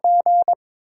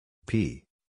 P.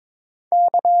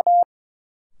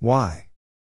 Y.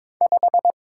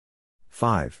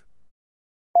 5.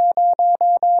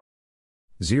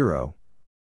 0.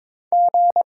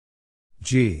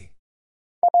 G.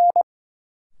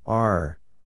 R.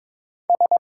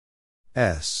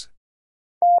 S.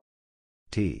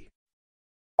 T.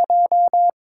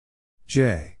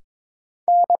 J.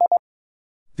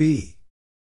 B.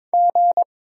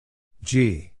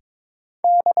 G.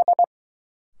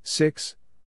 6.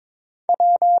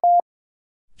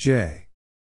 J.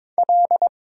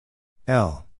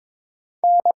 L.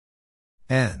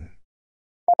 N.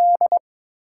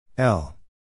 L.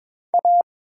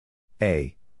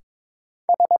 A.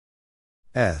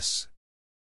 S.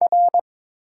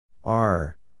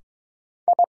 R.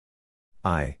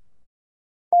 I.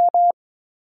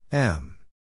 M.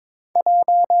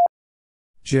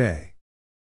 J.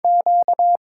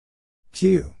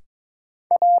 Q.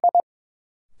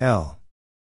 L.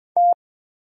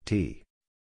 T.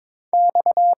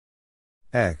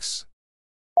 X.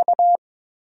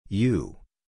 U.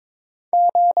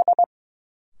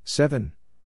 7.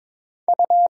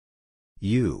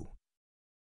 U.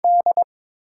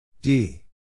 D.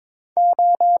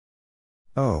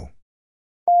 O.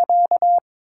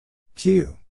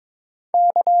 Q.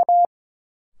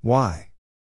 Y.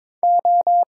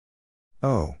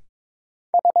 O.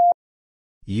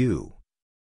 U.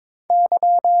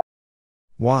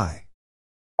 Y.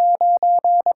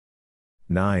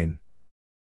 9.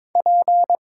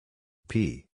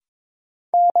 P.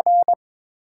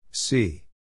 C.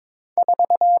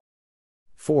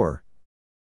 4.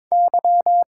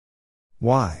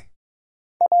 Y.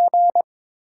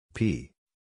 P.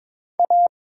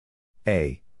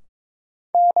 A.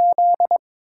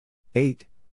 8.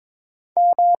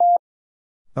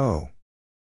 O.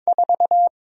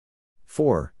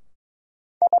 4.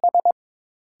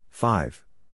 5.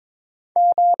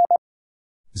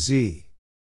 Z.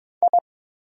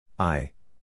 I.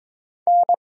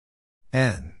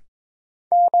 N.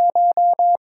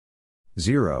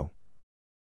 0.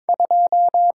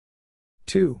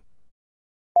 2.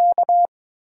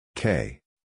 K.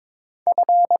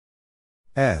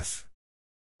 F.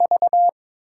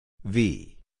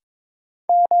 V.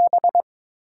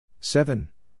 7.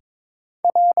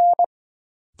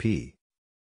 P.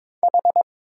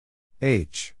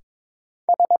 H.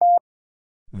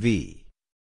 V.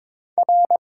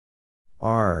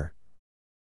 R.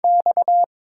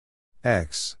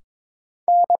 X.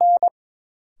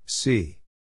 C.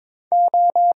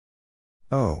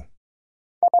 O.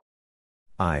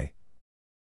 I.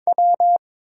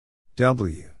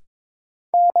 W.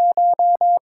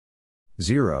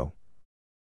 0.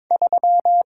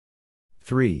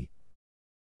 3.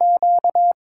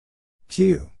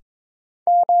 Q.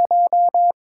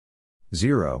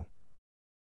 0.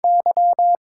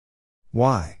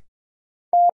 Y.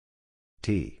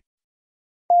 T.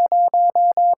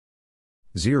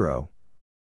 0.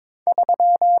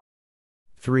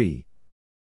 3.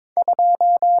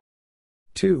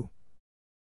 2.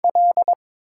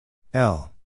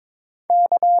 L.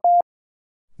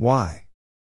 Y.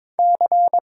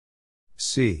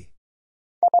 C.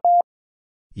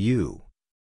 U.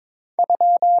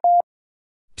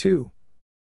 2.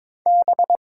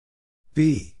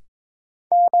 B.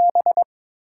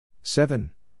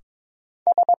 7.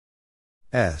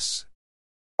 S.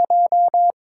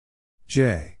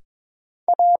 J.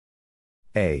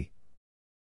 A.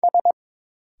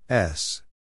 S.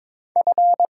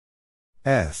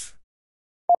 F.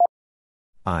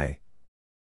 I.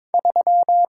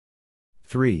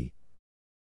 3.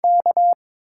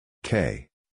 K.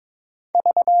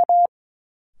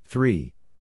 3.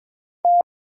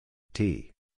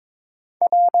 T.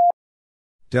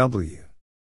 W.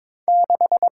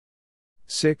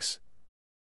 6.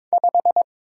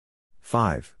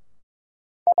 5.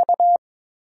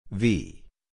 V.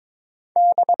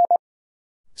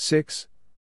 6.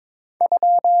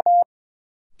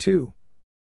 2.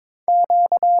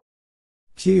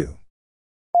 Q.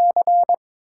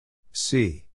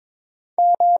 C.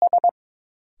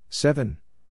 7.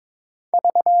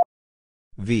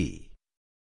 V.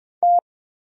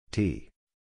 T.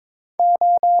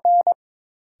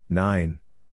 9.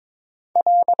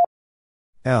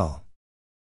 L.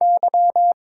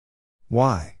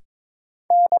 Y.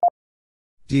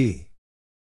 D.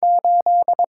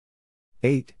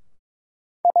 8.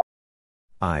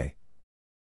 I.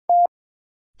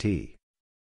 T.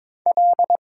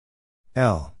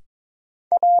 L.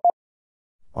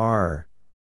 R.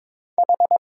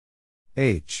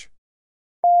 H.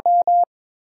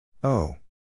 O.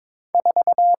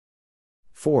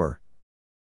 4.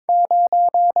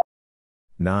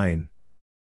 9.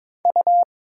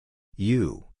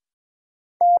 U.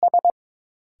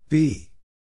 B.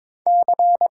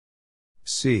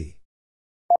 C.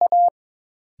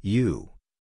 U.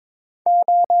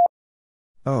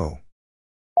 O.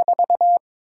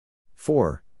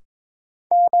 4.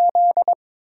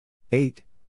 8.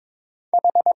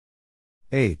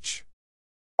 H.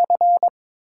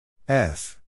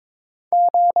 F.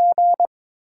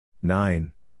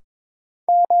 9.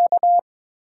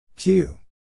 Q.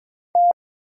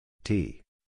 T.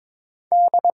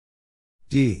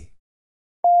 D.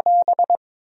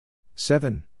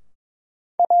 7.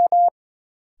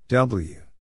 W.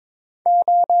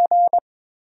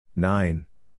 9.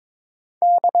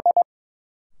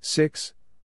 6.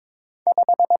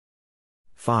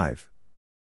 5.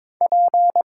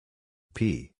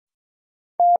 P.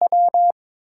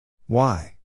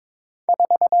 Y.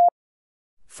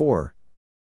 4.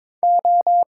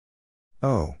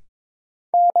 O.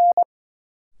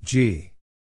 G.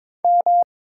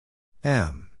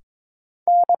 M.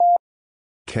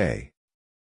 K.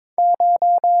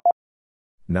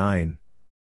 9.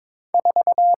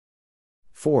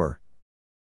 4.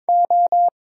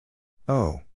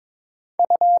 O.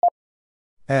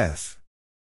 F.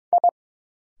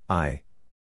 I.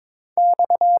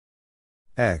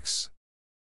 X.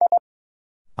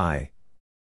 I.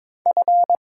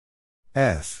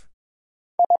 F.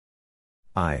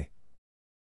 I.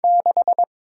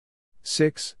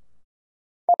 6.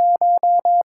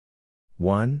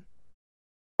 1.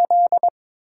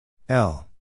 L.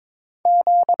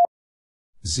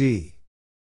 Z.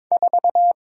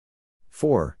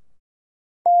 4.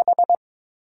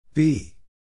 B.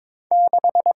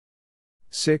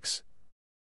 6.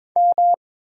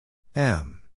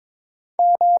 M.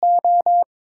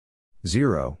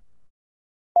 0.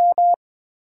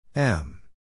 M.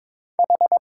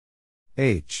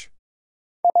 H.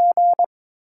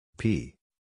 P.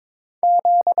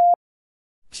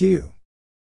 Q.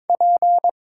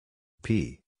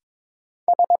 P.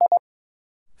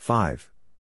 5.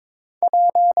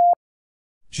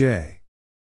 J.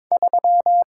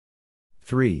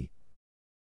 3.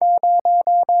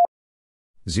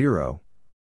 0.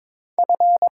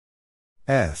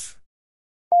 F.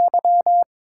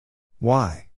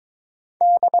 Y.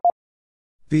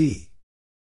 B.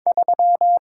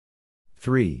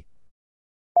 3.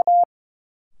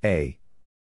 A.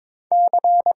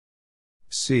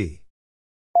 C.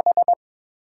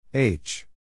 H.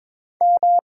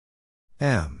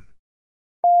 M.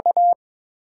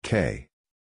 K.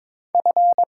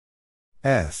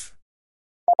 F.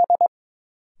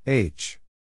 H.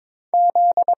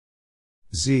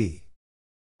 Z.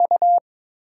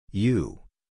 U.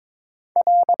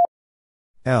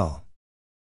 L.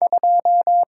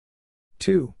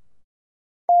 2.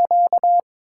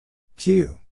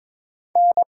 Q.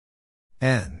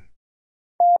 N.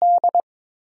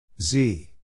 Z.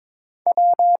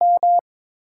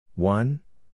 1.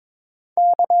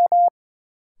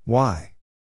 Y.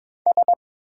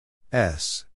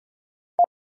 S.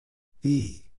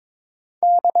 E.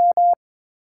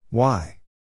 Y.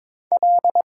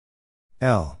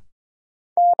 L.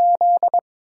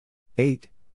 8.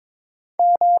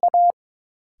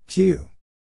 Q.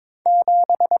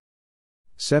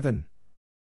 7.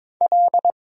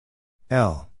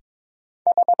 L.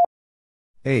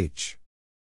 H.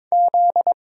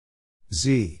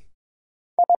 Z.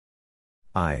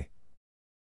 I.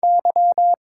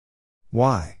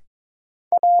 Y.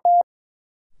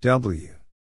 W.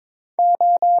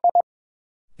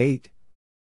 8.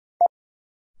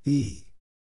 E.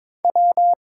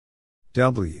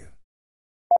 W.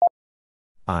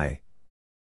 I.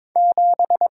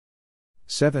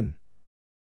 7.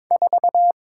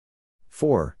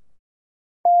 4.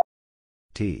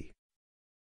 T.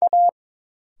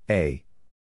 A.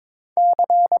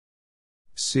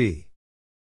 C.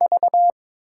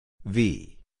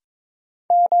 V.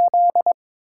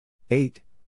 8.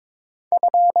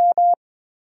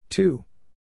 2.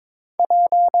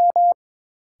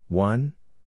 1.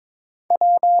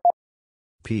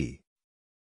 P.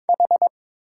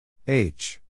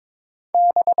 H.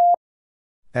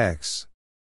 X.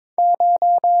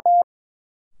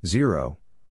 0.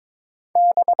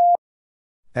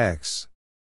 X.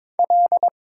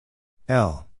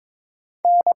 L.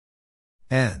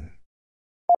 N.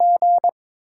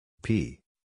 P.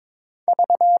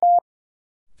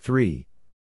 3.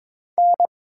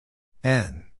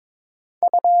 N.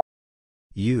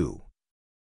 U.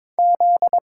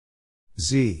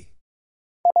 Z.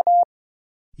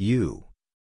 U.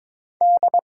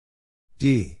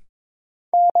 D.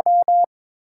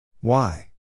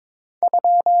 Y.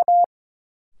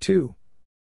 2.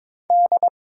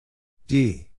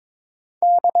 D.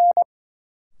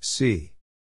 C.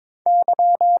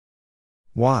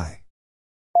 Y.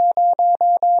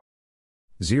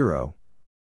 0.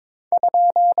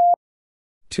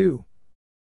 2.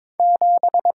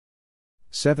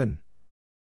 7.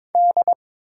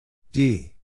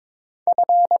 D.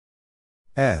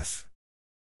 F.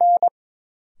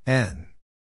 N.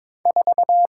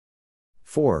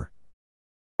 4.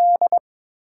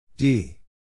 D.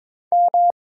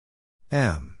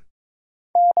 M.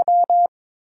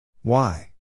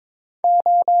 Y.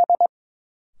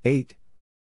 8.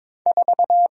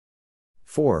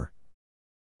 4.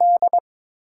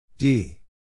 D.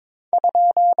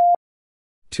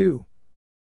 2.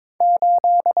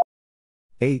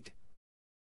 8.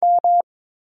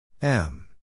 M.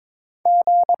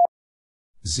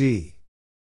 Z.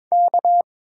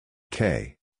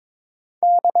 K.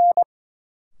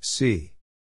 C.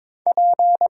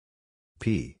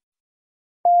 P.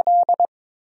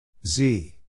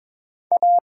 Z.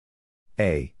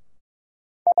 A.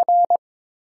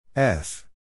 F.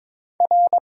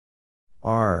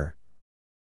 R.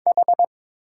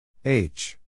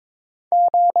 H.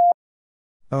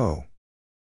 O.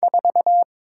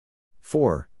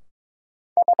 4.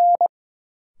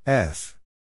 F.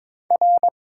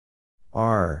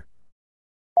 R.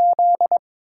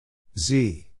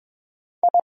 Z.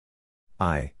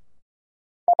 I.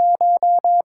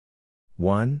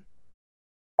 1.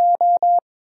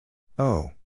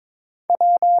 O.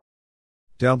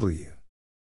 W.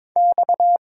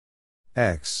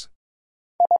 X.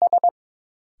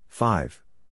 5.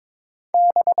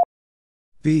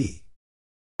 B.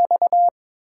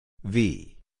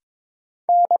 V.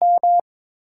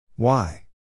 Y.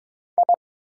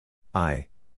 I.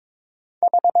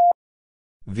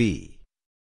 V.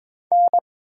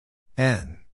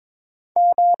 N.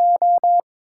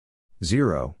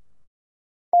 0.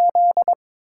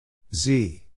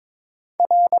 Z.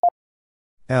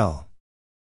 L.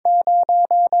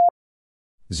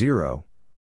 0.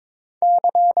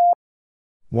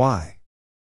 Y.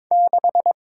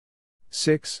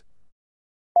 6.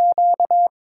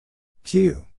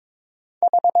 Q.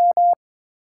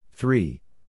 3.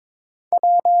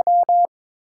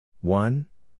 1.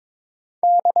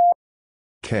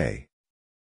 K.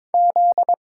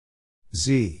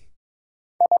 Z.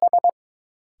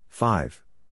 5.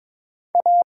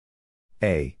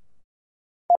 A.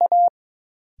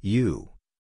 U.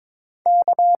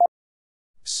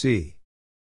 C.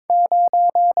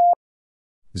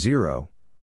 0.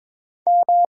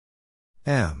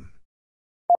 M.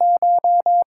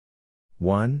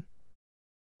 1.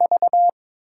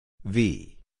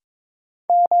 V.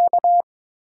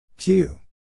 Q.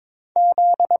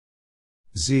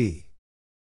 Z.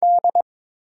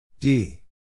 D.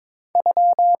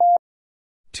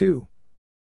 2.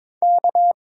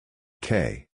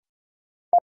 K.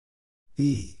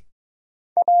 E.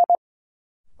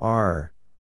 R.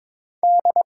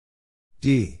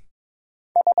 D.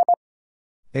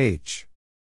 H.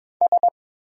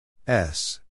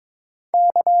 S.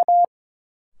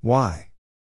 Y.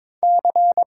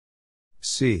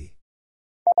 C.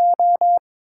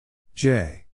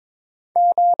 J.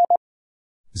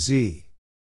 Z.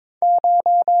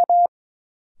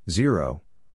 0.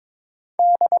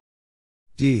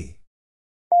 D.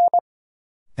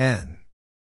 N.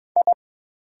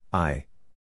 I.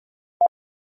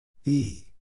 E.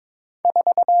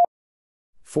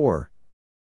 4.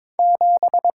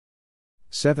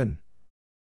 7.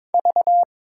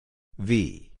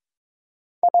 V.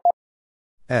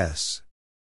 S.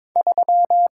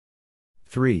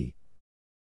 3.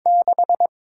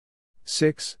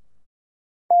 6.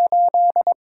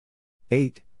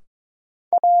 8.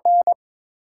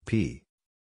 P.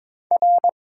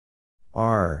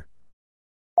 R.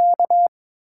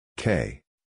 K.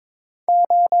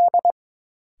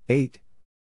 8.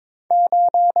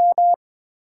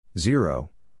 0.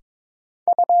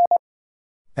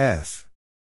 F.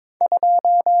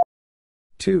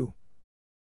 2.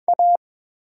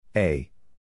 A.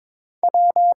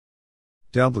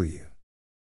 W.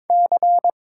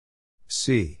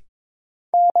 C.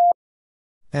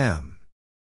 M.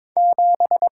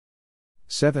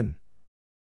 7.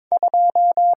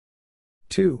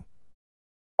 2.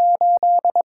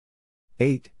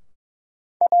 8.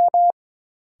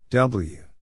 W.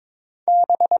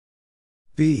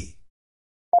 B.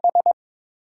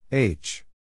 H.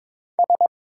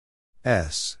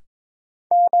 S.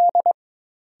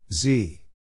 Z.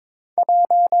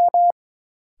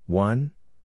 1.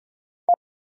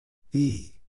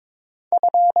 E.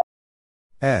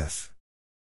 F.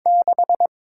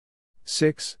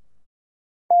 6.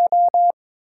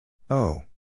 O.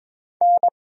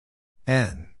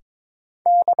 N.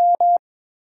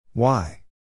 Y.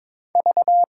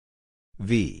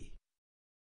 V.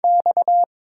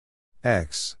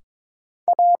 X.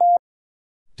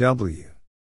 W.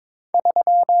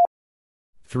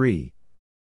 3.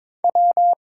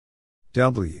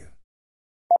 W.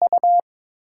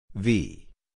 V.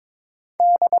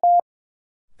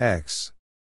 X.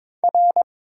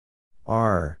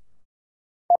 R.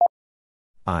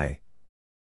 I.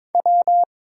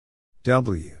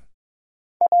 W.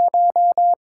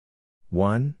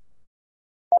 1.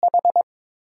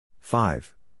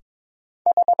 5.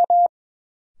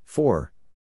 4.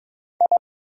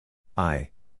 I.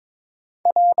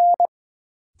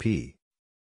 P.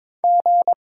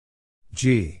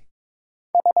 G.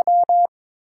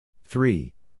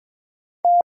 3.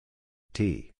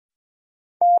 T.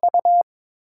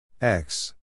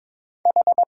 X.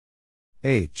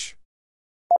 H.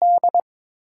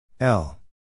 L.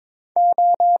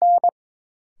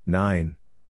 9.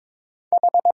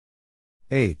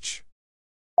 H.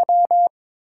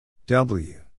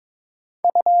 W.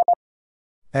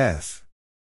 F.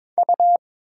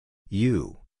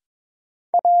 U.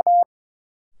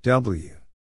 W.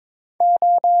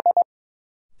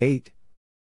 8.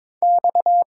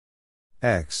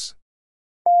 X.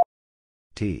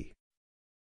 T.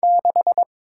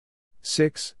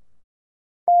 6.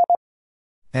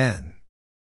 N.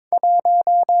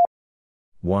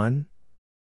 1.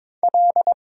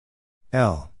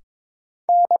 L.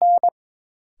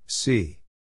 C.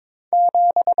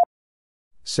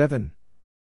 7.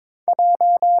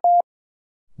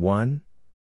 1.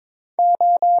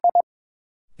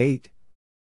 8.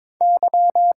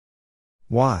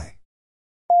 Y.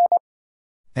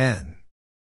 N.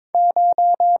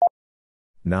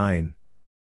 9.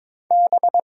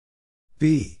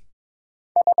 B.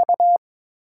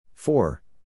 4.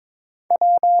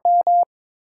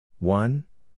 1.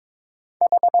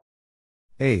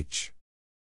 H.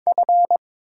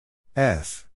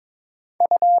 F.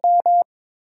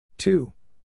 2.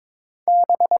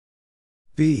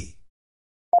 B.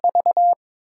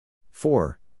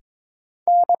 4.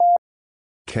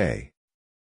 K.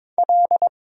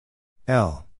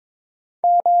 L.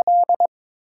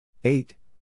 8.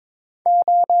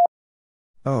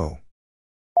 O.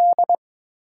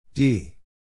 D.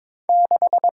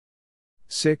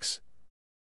 6.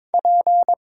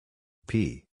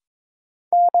 P.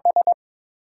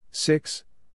 6.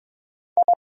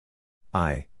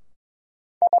 I.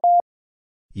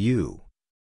 U.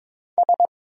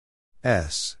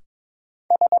 S.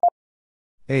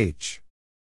 H.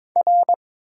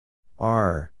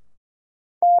 R.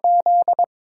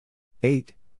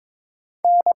 8.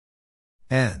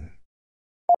 N.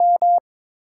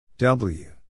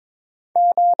 W.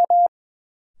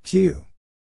 Q.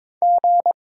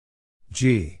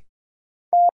 G.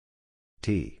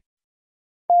 T.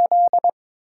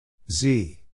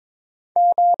 Z.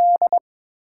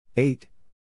 8.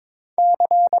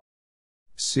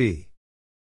 C.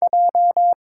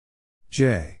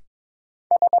 J.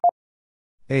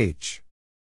 H.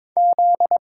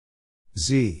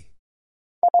 Z.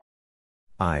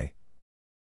 I.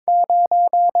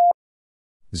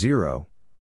 0.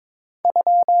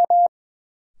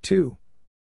 2.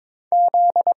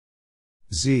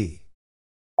 Z.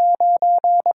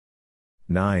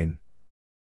 9.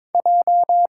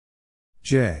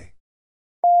 J.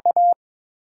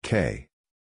 K.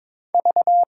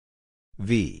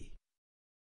 V.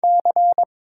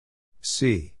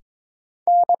 C.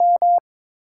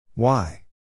 Y.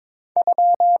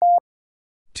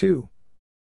 2.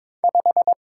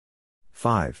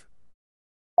 5.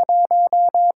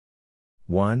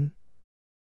 1.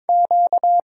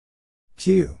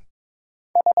 Q.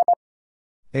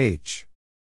 H.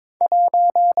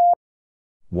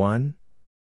 1.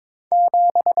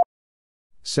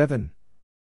 7.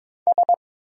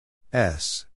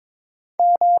 S.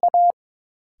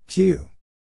 Q.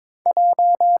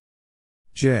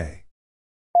 J.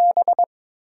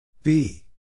 B.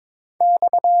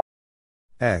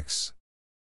 X.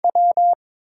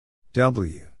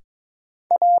 W.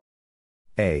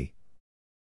 A.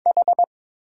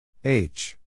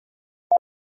 H.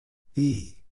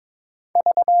 E.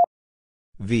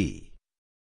 V.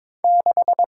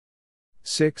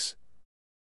 6.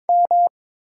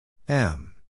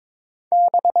 M.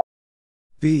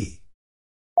 B.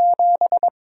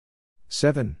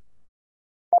 7.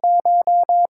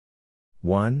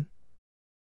 1.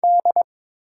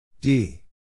 D.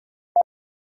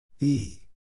 E.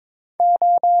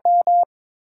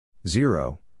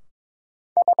 0.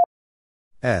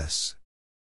 S.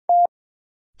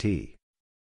 T.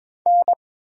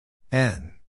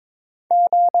 N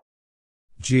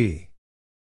G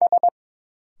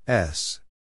S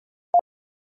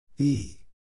E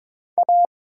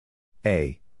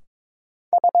A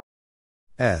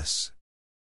S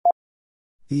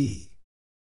E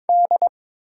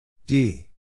D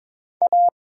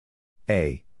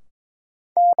A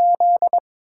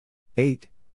 8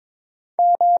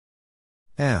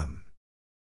 M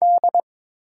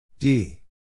D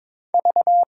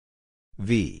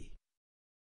V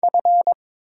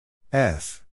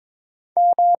F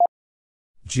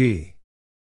G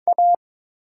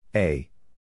A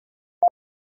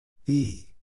E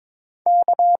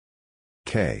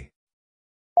K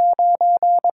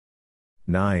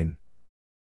 9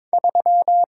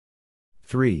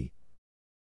 3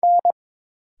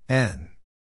 N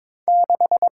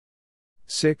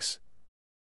 6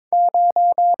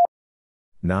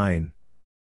 9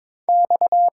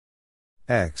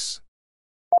 X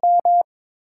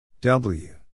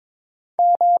W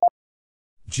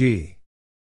G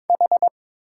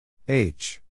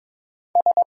H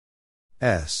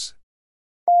S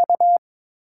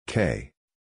K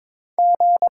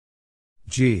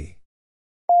G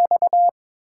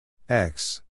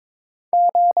X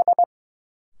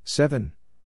 7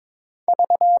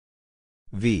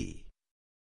 V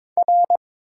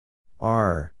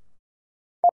R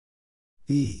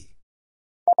E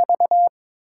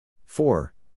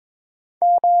 4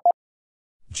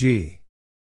 G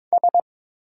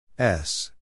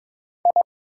S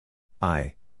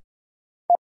I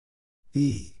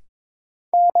E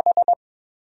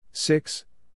 6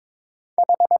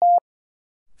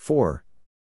 4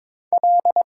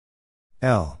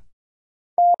 L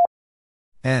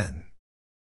N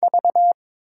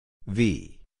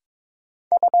V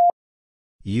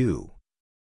U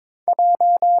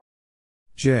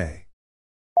J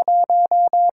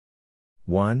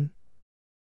 1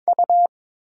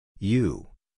 U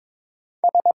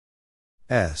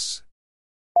S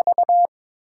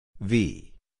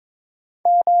V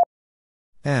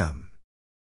M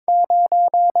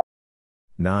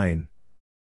 9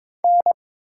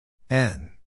 N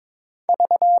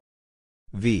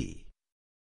V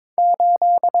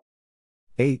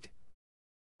 8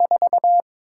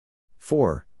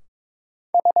 4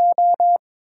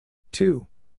 2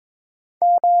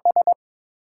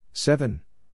 7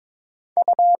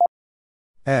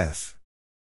 F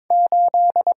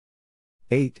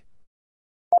 8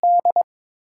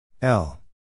 L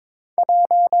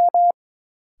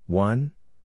 1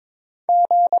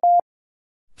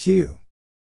 Q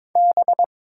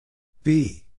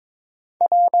B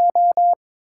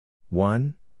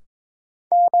 1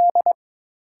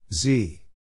 Z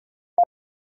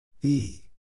E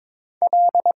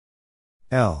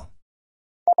L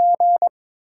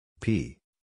P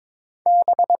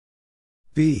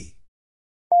B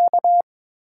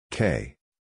K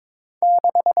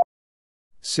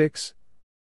 6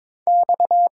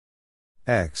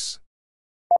 X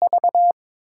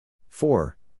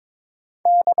 4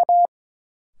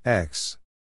 X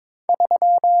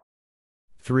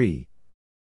 3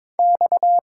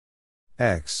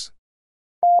 X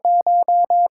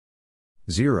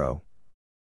 0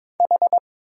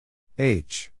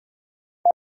 H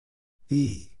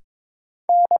E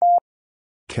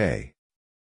K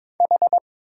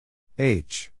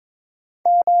H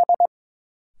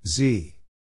Z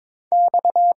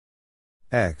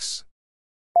X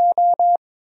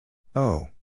O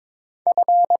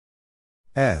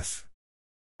F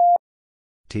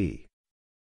T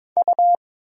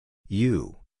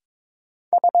U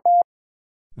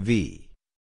V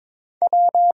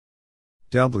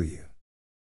W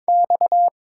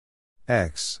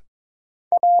X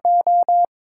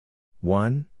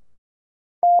 1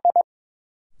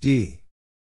 D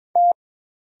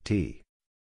T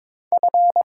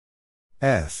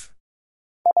F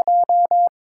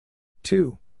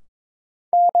 2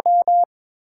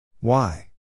 Y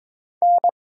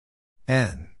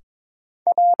N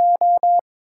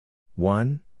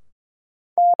 1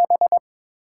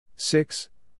 6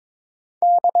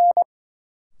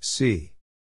 C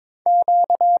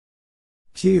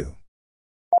Q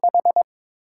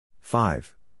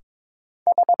 5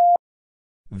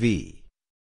 V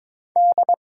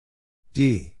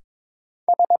D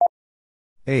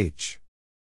H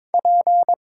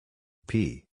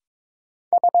P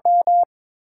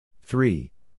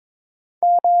 3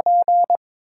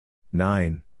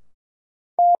 9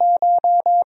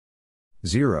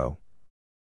 0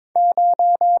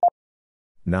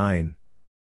 9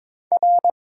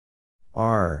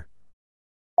 R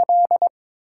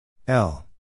L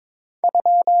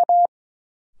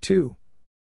 2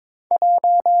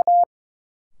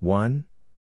 1,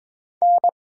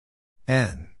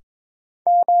 N,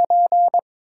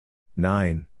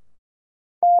 9,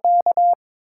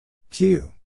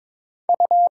 Q,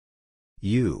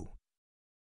 U,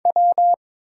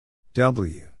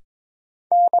 W,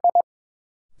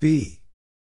 B,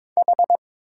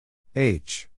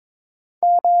 H,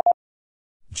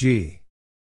 G,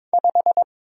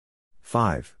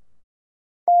 5,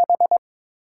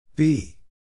 B,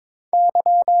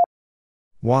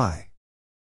 Y,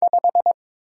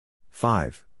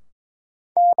 5,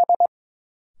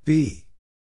 B,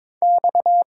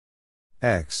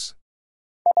 X,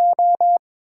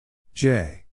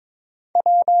 J,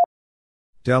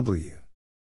 W,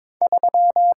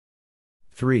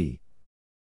 3,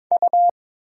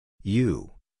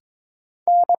 U,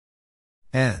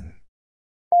 N,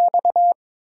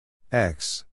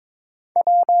 X,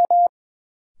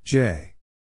 J,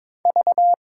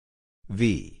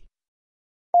 V,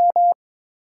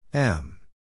 M,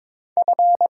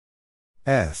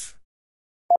 F,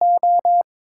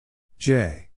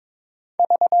 J,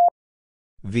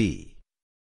 V,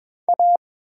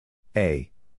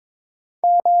 A,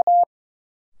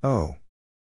 O,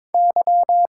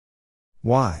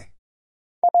 Y,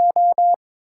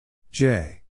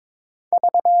 J,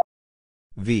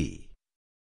 V,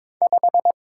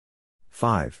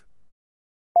 5,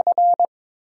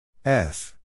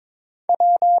 F,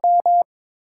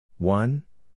 1,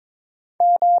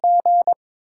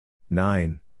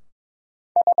 9,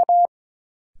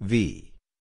 V,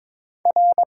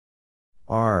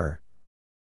 R,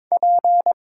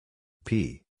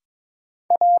 P,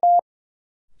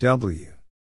 W,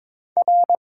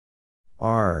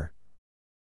 R,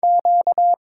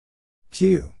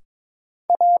 Q,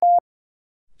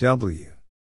 W,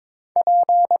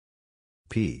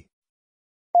 P,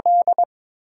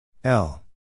 L,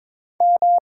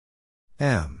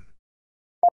 M,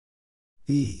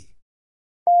 E,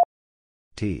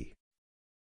 T,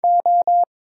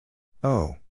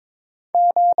 O,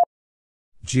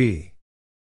 G,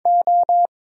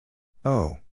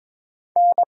 O,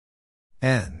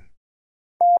 N,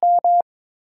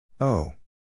 O,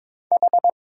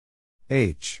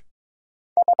 H,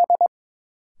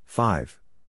 5,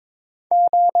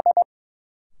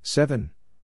 7,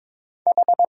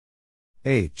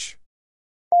 H,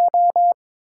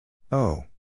 O,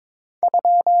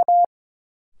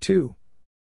 2,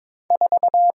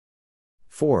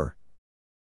 4,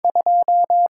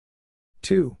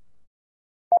 2,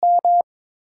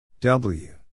 W,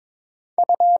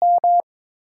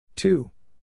 2,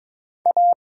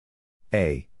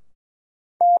 A,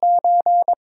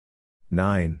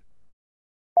 9,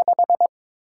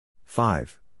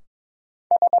 5,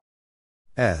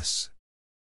 S,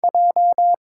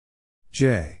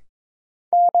 J,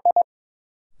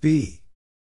 B,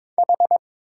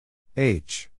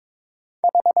 H,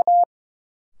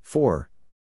 4,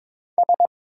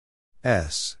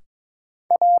 S,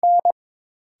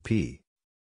 P,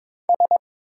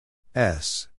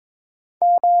 S,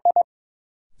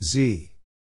 Z,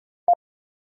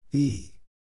 E,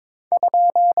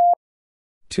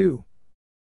 2,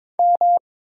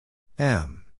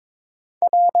 M,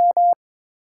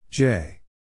 J,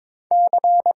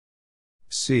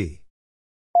 C,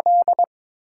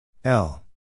 L,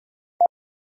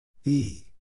 E,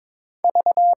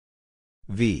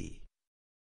 V,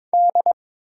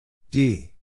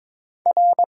 D,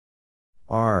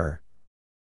 R,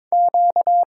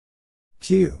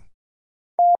 Q,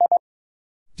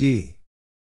 D,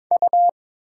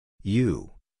 U,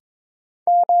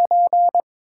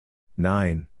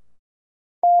 9,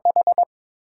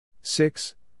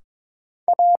 6,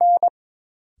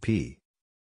 P,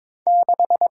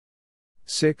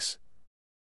 6,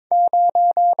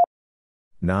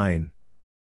 9,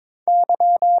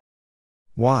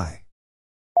 Y,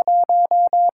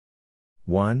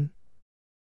 1,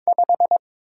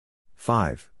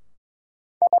 5,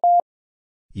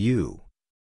 U,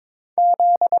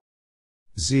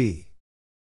 Z,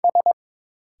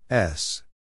 S,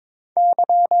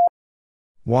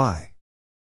 Y,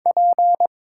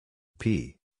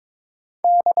 P,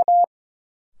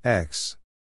 X,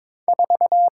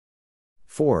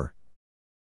 4,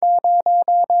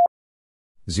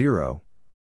 0,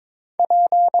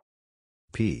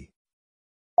 P,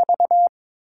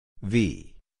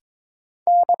 V,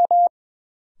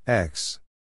 X,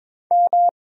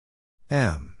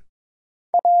 M,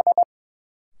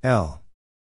 L,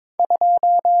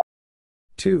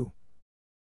 2,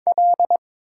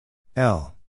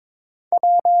 L,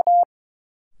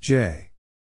 J,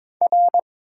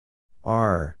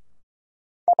 R,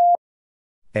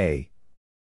 A,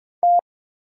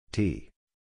 T,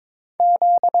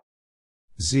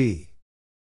 Z.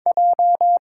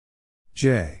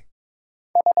 J.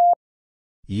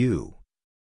 U.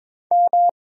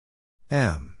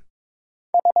 M.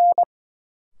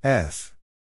 F.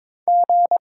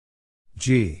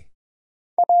 G.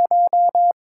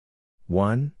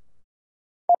 1.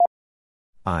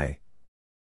 I.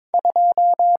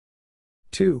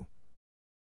 2.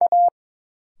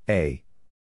 A.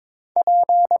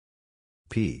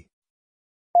 P.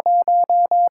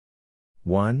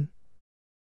 1.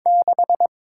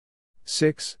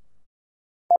 6.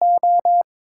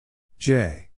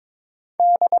 J.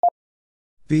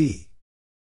 B.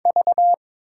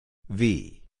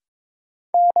 V.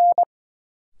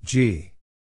 G.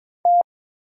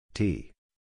 T.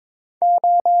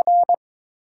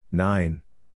 9.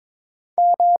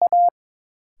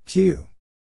 Q.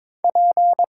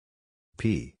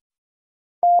 P.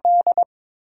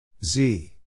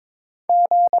 Z.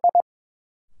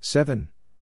 7.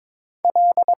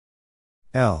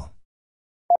 L.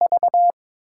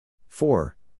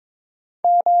 4.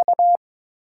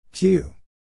 Q.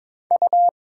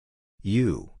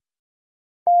 U.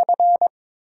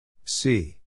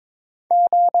 C.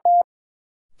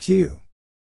 Q.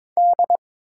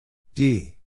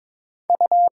 D.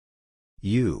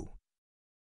 U.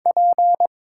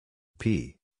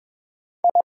 P.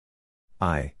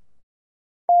 I.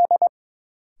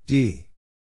 D.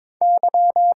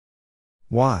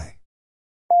 Y.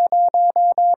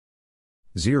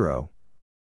 0.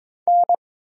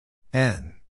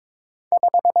 N.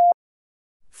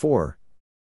 4.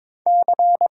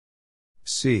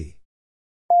 C.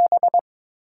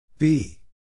 B.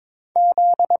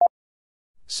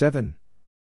 7.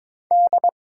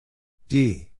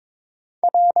 D.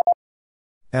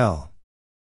 L.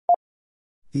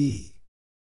 E.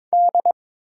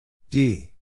 D.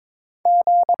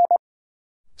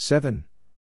 7.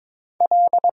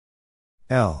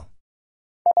 L.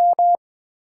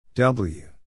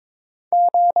 W.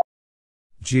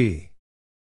 G.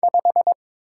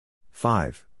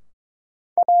 5.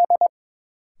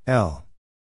 L.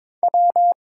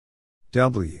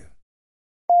 W.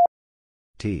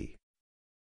 T.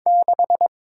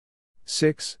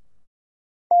 6.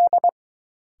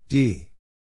 D.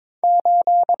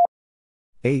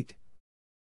 8.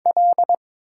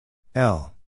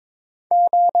 L.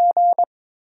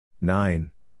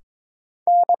 9.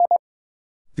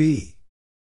 B.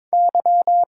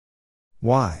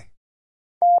 Y.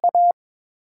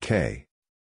 K.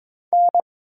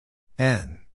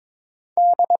 N.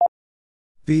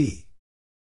 B.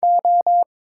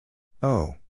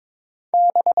 O.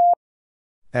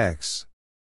 X.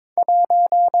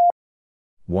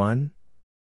 1.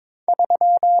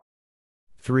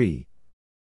 3.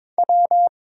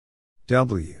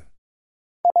 W.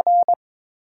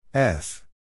 F.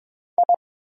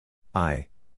 I.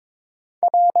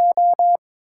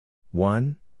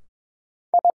 1.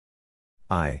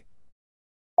 I.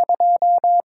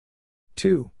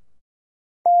 2.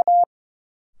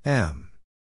 M.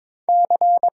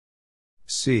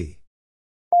 C.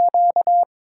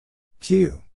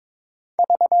 Q.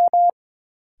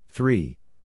 3.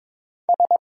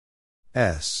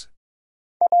 S.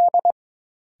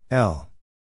 L.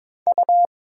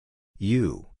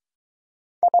 U.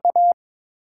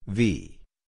 V.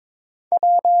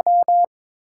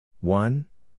 1.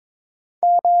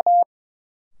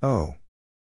 O.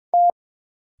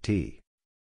 T.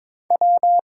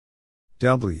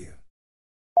 W.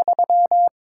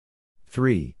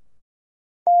 3.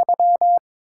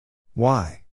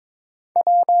 Y.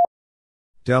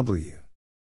 W.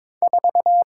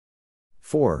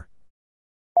 4.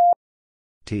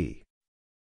 T.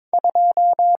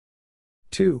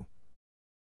 2.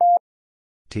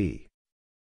 T.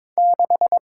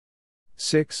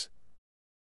 6.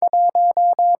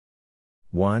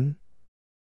 1.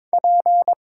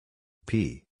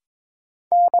 P.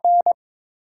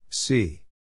 C.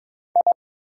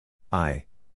 I.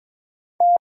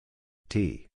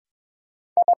 T.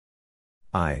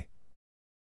 I.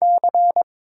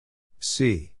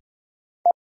 C.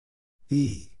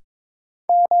 E.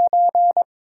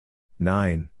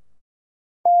 9.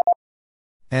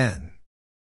 N.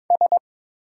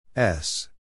 S.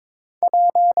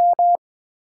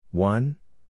 1.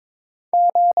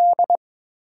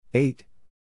 8.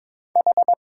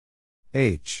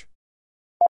 H.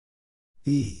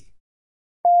 E.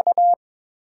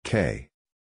 K.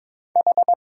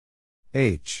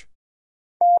 H.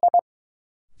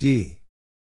 D.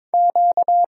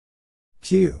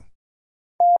 Q.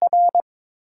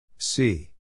 C.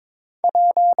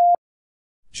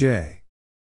 J.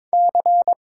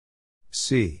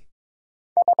 C.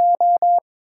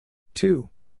 2.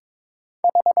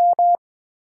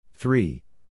 3.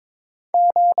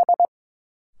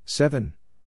 7.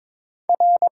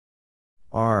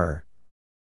 R.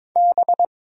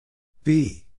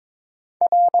 B.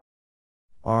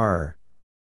 R.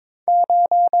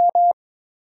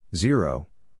 0.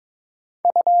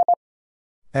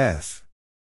 F.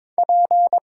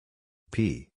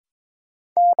 P.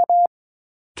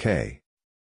 K.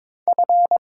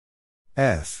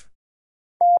 F.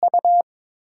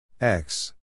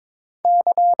 X.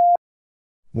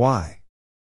 Y.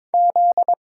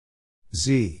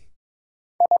 Z.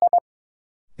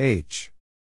 H.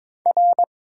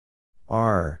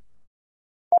 R.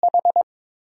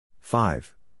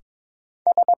 5.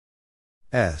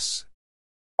 S.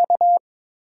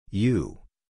 U.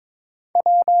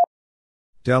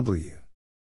 W.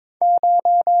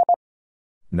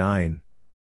 9.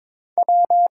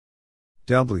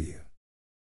 W.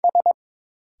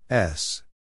 S.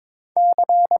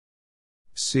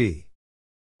 C.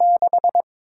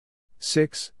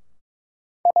 6.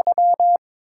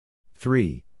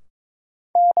 3.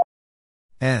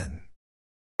 N.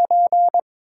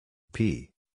 P.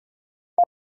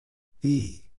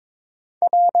 E.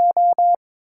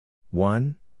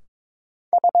 1.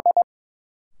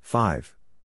 5.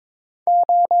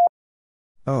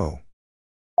 O.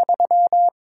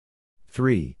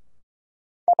 3.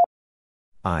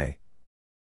 I.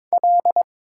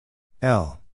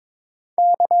 L.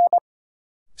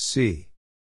 C.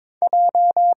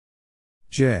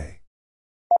 J.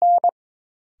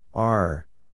 R.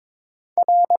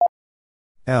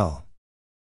 L.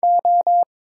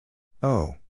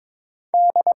 O.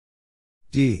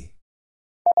 D.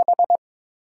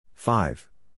 5.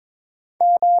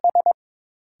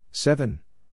 7.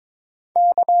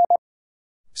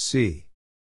 C.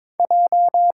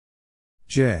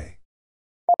 J.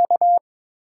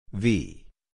 V.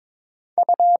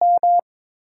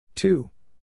 2.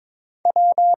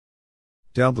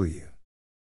 W.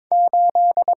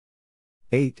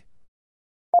 8.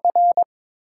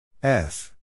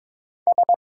 F.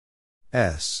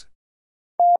 S.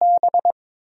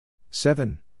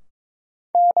 7.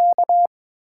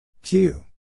 Q.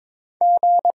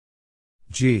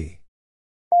 G.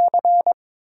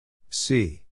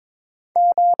 C.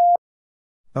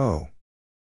 O.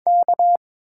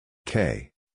 K.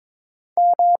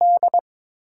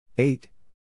 8.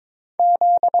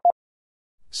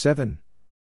 7.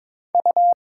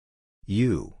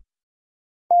 U.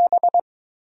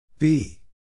 B.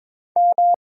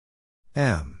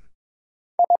 M.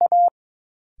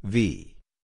 V.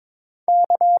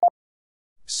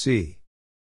 C.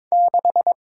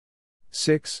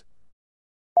 6.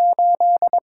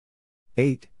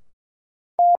 8.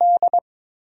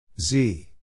 Z.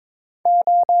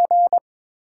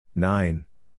 9.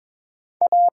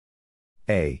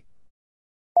 A.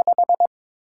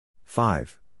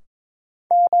 5.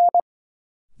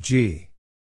 G.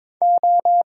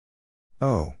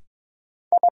 O.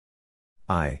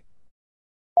 I.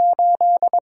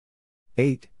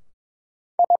 8.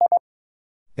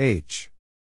 H.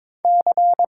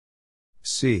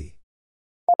 C.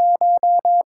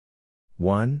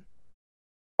 1.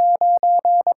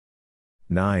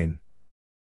 9.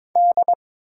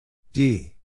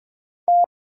 D.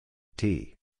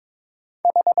 T.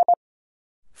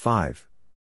 5.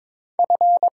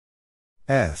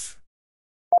 F.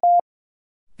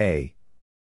 A.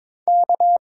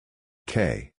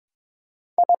 K.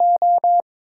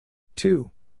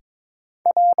 2.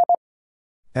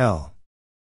 L.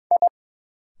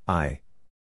 I.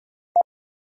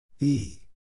 E.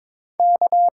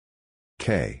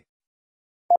 K.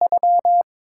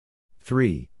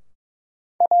 3.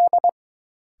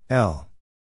 L.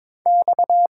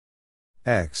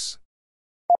 X.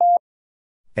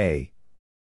 A.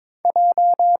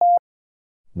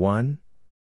 1.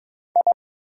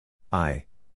 I.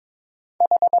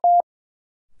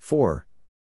 4.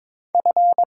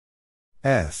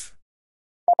 F.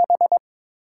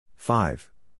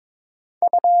 5.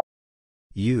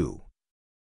 U.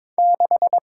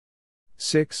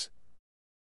 6.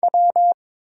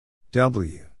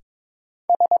 W.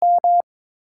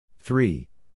 3.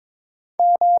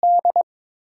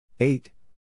 8.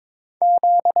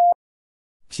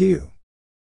 Q.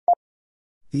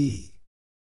 E.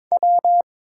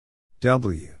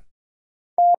 W.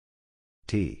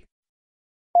 T.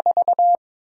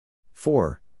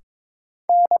 4.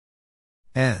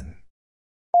 N.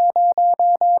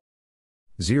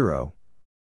 0.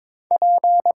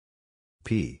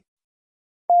 P.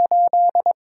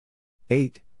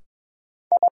 8.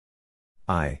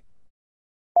 I.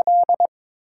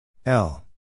 L.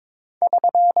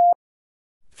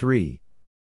 3.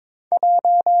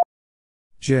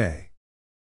 J.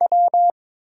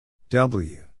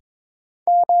 W.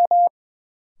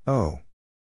 O.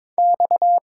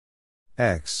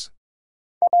 X.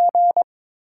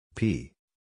 P.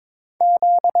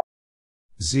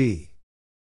 Z.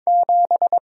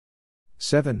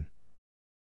 7.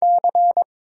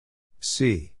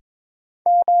 C.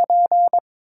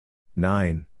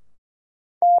 9.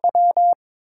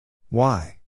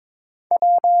 Y.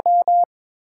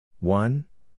 1.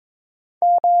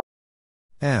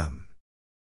 M.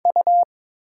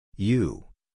 U.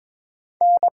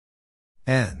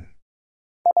 N.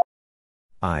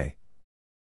 I.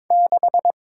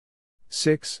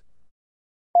 6.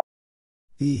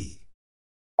 E.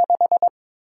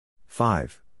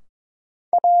 5.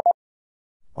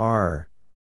 R.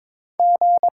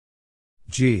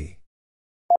 G.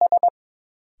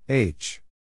 H.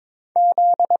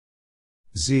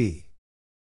 Z.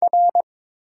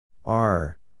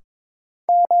 R.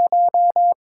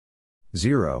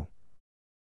 0.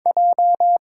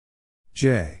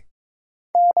 J.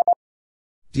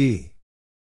 D.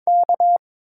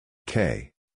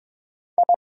 K.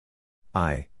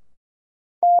 I.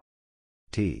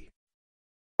 T.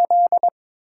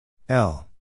 L.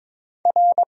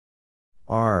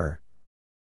 R.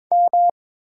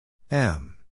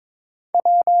 M.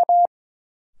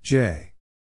 J.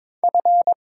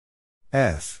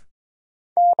 F.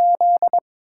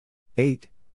 8.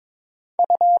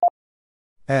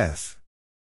 F.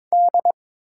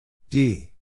 D.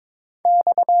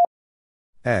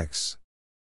 X.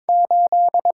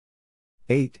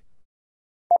 8.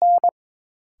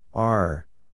 R.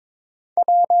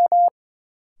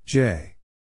 J.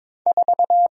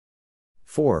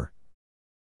 4.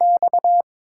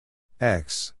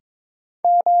 X.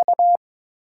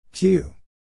 Q.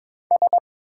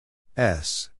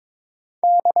 S.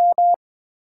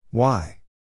 Y.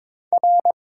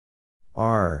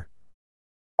 R.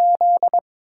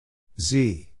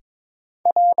 Z.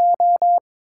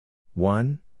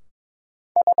 1.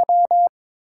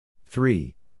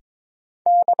 3.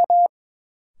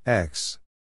 X.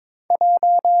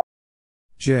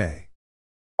 J.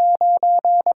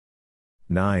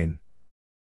 9.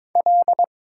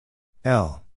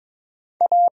 L.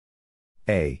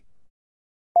 A.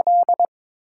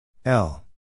 L.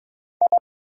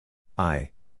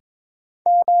 I.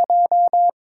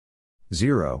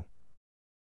 0.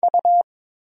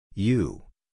 U.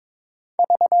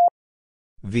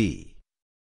 V.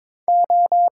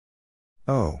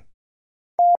 O.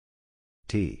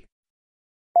 T.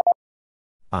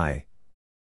 I.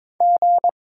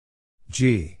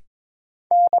 G.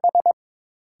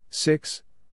 6.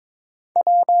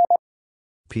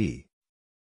 P.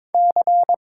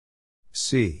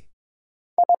 C.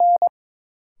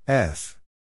 F.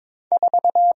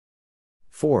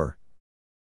 4.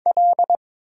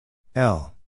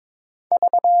 L.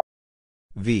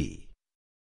 V.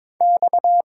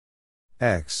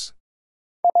 X.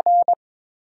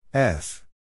 F.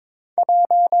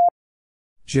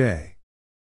 J.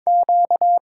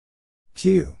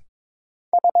 Q.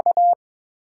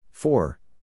 4.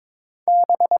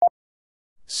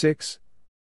 6.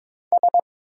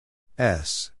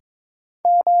 S.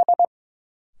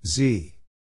 Z.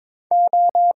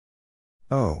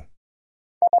 O.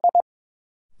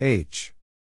 H.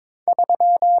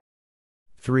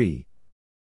 3.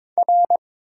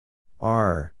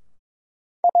 R.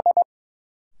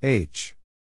 H.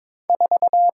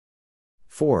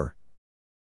 4.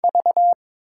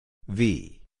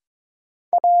 V.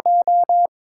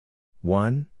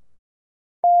 1.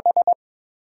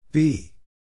 B.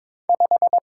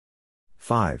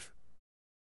 5.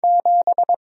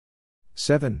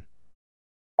 7.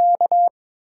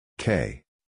 K.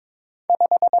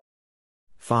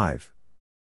 5.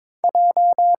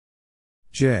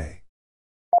 J.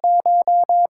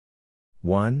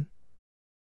 1.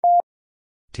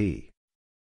 T.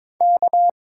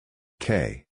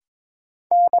 K.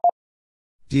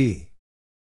 D.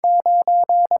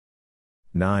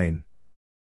 9.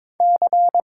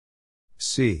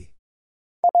 C.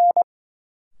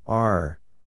 R.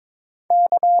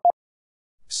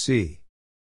 C.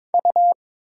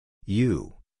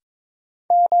 U.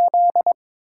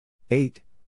 8.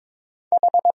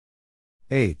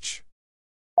 H.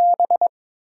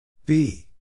 B.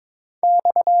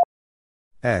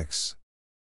 X.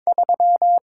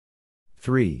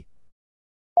 3.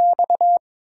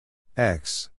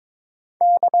 X.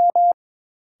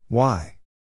 Y.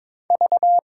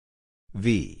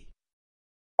 V.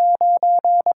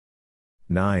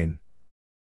 9.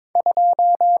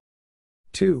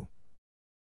 2.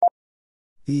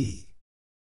 E.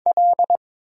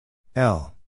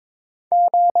 L.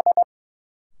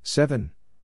 7.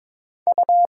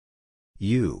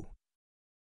 U.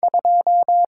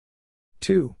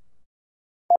 2.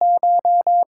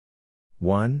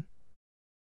 1.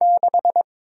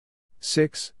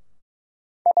 6.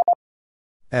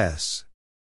 S.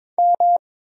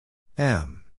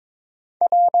 M.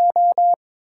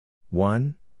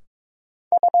 1.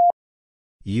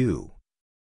 U.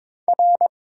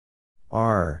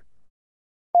 R.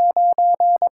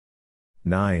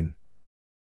 9.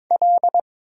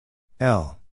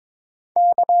 L.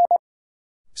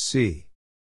 C.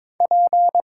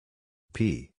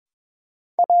 P.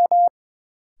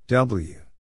 W.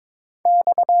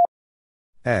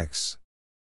 X.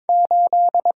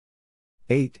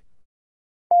 8.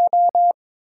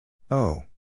 O.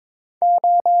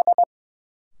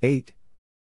 8.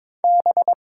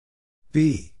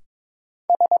 V.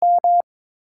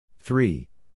 3.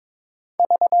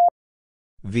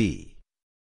 V.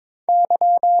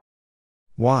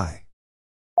 Y.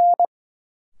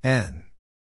 N.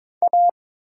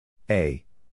 A.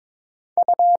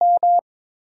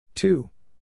 2.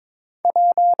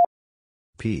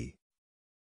 P.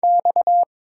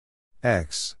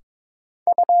 X.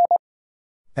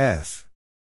 F.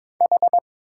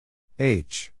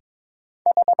 H.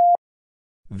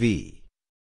 V.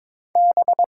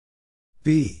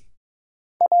 B.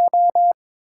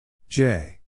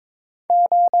 J.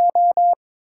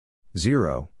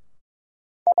 0.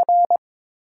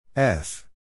 F.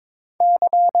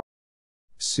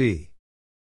 C.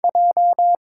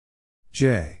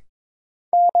 J.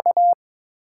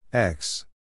 X.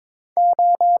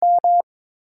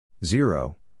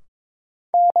 0.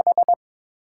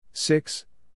 6.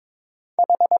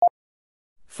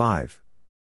 5.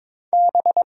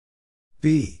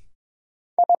 B.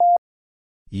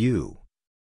 U.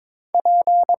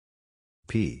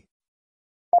 P.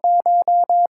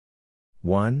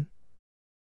 1.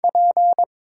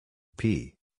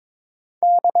 P.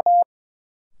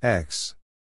 X.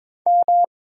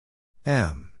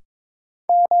 M.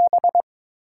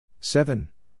 7.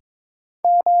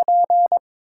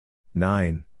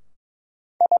 9.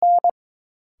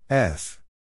 F.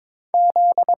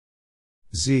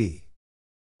 Z.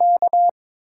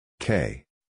 K.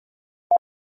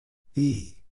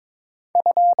 E.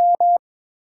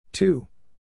 2.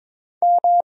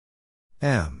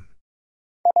 M.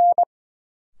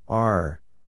 R.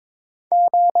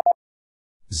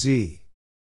 Z.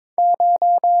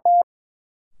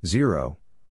 0.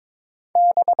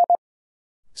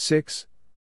 6.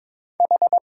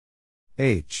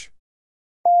 H.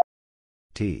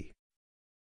 T.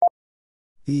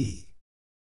 E.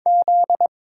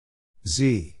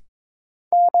 Z.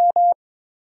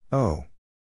 O.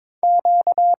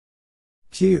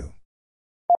 Q.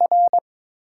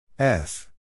 F.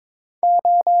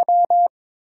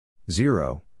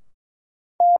 0.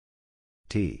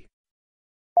 T.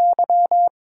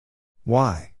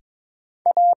 Y.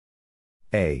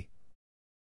 A.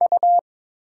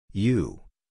 U.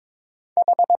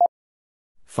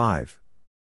 5.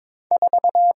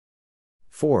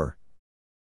 4.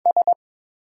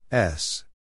 S.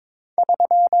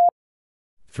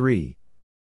 3.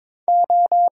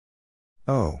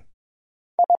 O.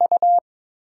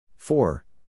 4.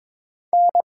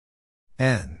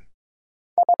 N.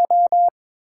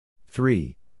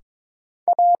 3.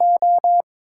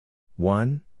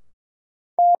 1.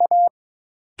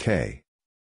 K.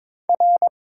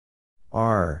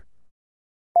 R.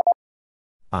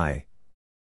 I.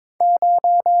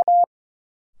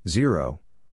 0.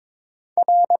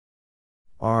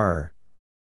 R.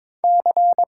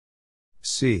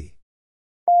 C.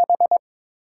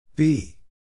 B.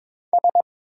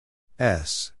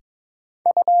 S.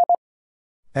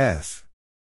 F.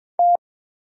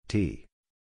 T.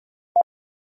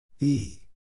 E.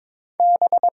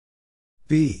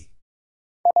 B.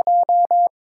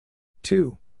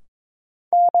 2.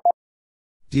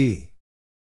 D.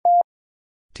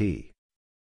 T.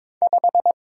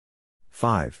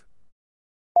 5.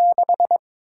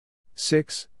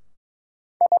 6.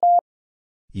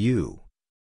 U.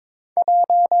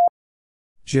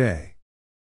 J.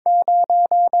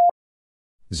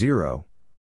 0.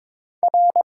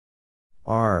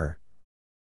 R.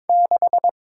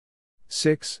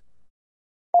 6.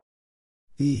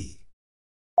 E.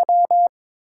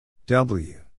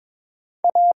 W.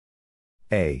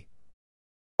 A.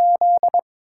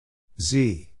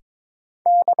 Z.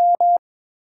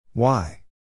 Y.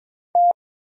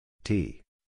 T.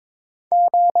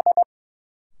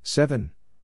 7.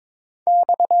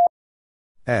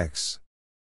 X.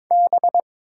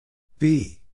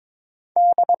 B.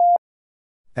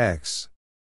 X.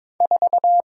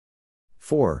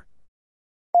 4.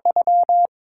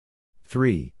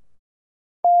 3.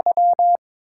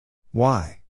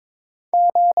 Y.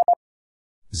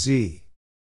 Z.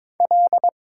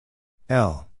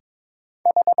 L.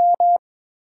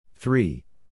 3.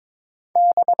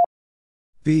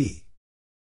 B.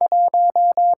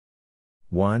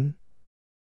 1.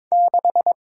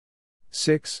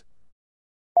 6.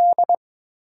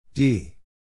 D.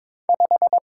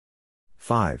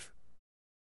 5.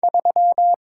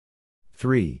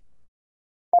 3.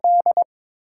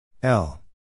 L.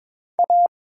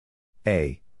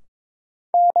 A.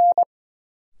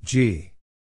 G.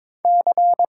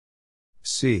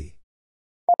 C.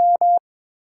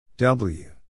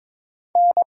 W.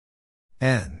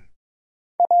 N.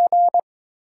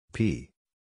 P.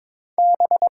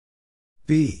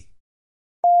 B.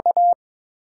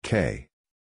 K.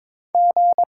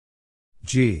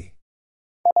 G.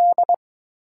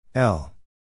 L.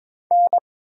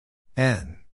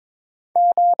 N.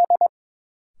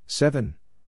 7.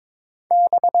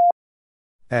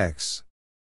 X.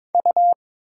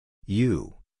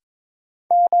 U.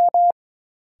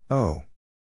 O.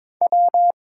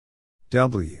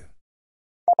 W.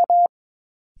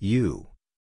 U.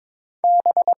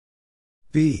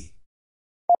 B.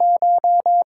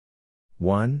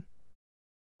 1.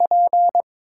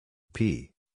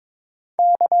 P.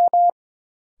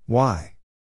 Y.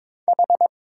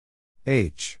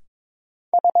 H.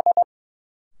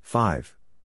 5.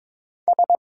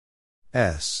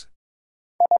 S.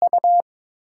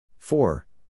 4.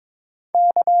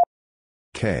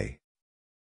 K.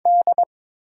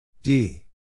 D.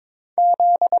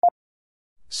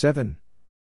 7.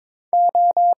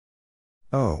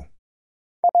 O.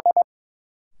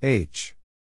 H.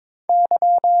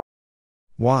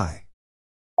 Y.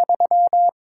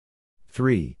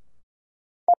 3.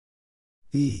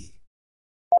 E.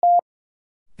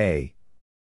 A.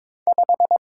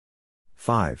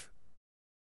 5.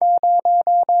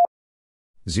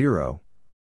 0.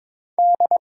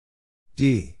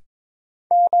 D.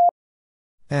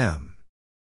 M.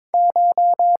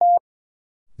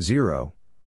 0.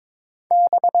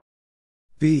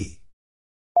 B.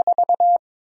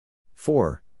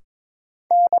 4.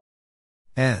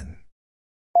 N.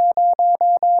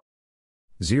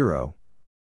 0.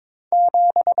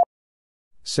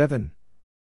 7.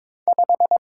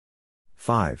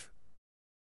 5.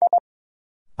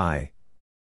 I.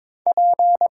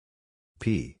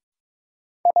 P.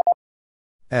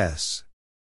 S.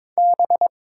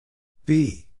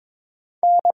 B.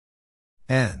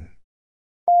 N.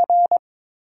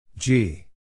 G.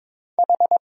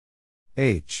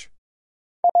 H.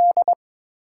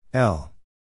 L.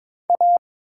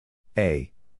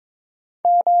 A.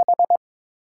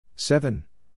 7.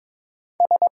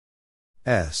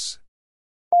 S.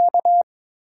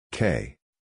 K.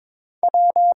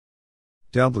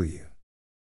 W.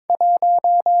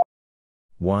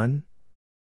 1.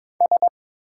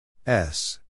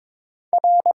 S.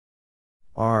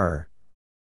 R.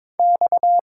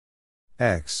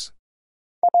 X.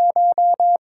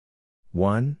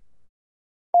 1.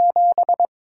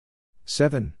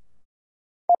 7.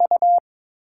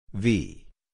 V.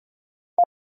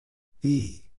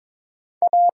 E.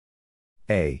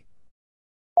 A.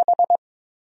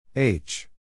 H.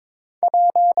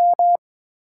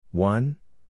 1.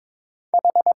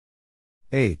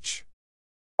 H.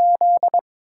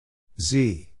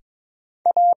 Z.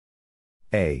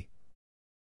 A.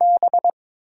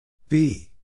 B.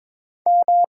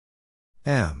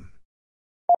 M.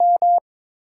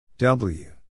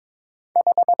 W.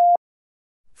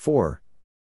 4.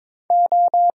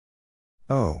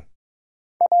 O.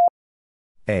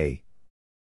 A.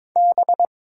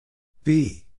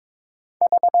 B.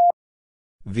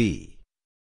 V.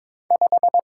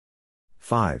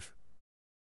 5.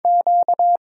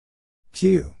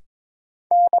 Q.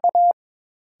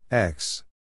 X.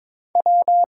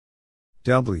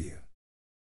 W.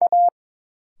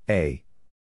 A.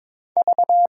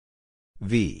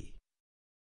 V.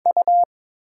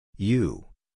 U.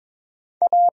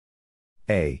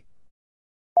 A.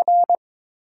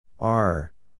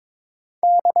 R.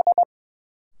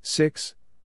 6.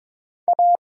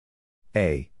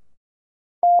 A.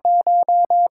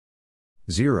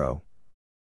 0.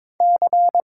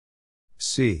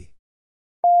 C.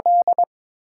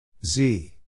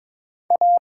 Z.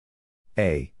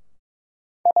 A.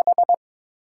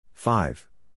 5.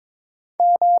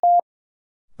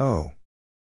 O.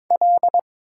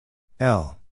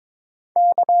 L.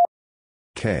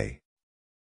 K.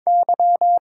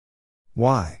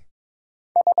 Y.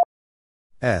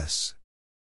 S.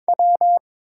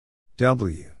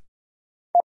 W.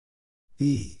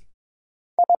 E.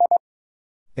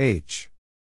 H.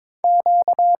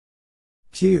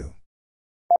 Q.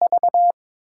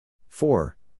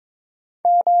 4.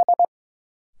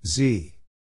 Z.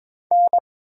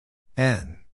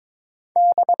 N.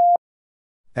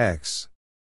 X.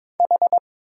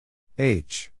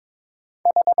 H.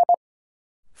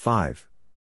 5.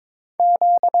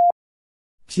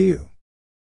 Q.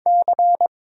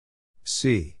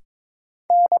 C.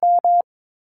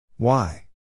 Y.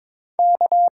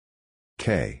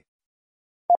 K.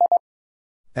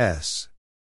 S.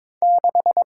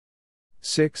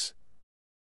 6.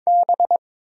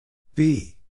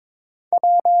 B.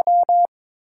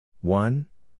 1.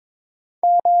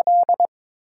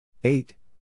 8.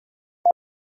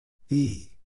 E.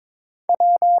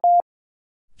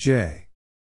 J.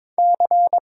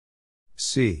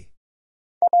 C.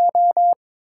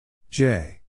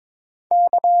 J.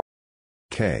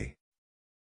 K.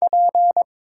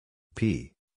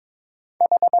 P.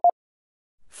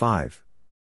 5.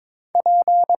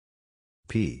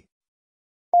 P.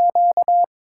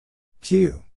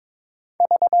 Q.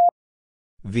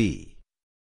 V.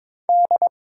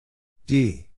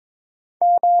 D.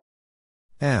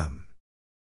 M.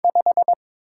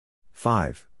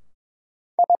 5.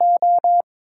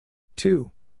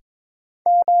 2.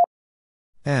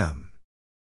 M.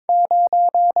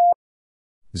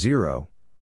 0.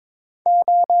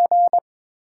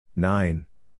 9.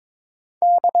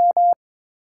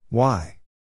 Y.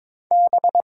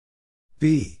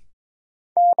 B.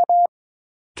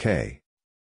 K.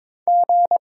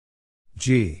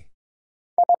 G.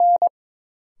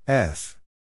 F.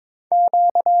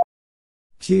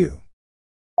 Q.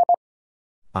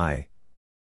 I.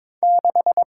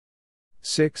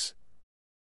 6.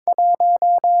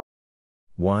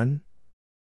 1.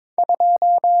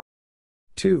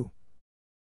 2.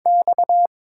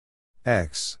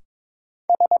 X.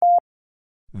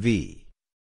 V.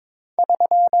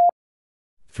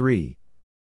 3.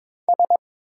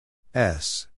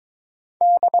 S.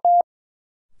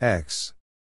 X.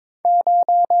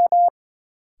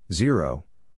 0.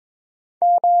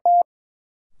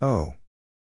 O.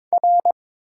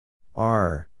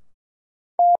 R.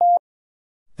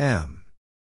 M.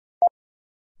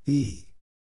 E.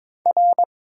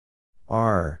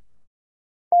 R.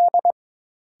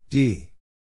 D.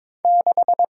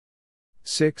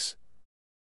 6.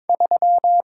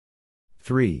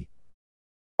 3.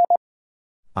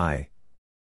 I.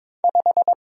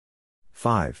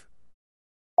 5.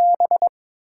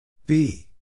 B.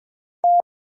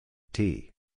 T.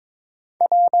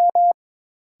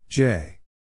 J.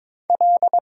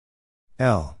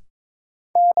 L.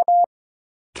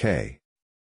 K.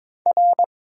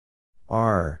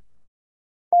 R.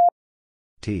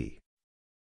 T.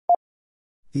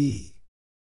 E.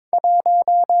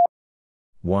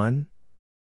 1.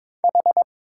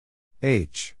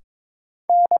 H.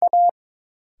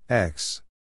 X.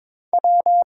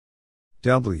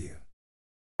 W.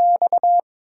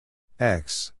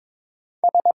 X.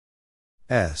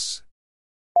 S.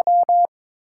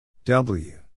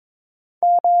 W.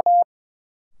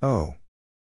 O.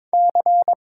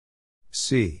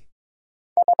 C.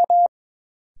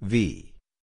 V.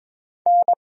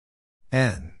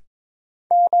 N.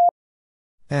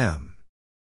 M.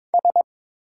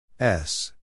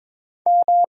 S.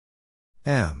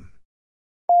 M.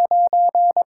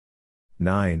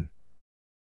 9.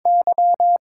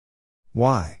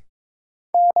 Y.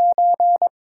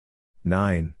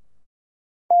 9.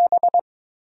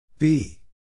 B.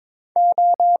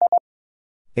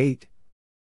 8.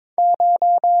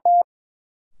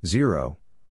 0.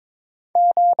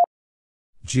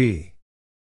 G.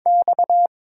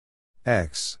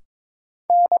 X.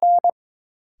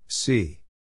 C.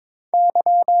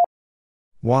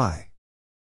 Y.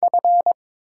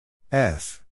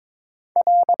 F.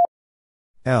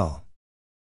 L.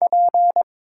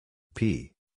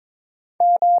 P.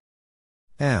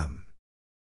 M.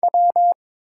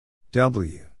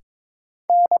 W.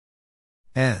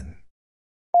 N.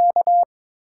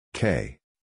 K.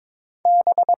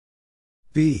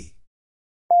 B.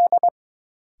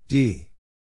 D.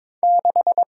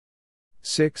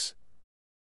 6.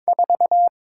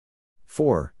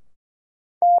 4.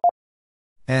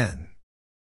 N.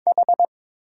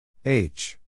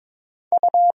 H.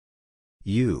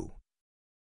 U.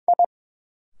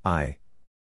 I.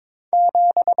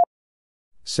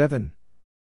 7.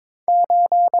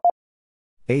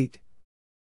 8.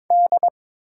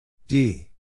 D.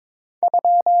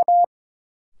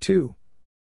 2.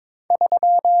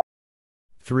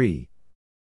 3.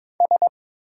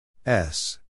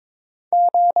 S.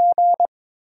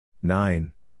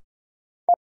 9.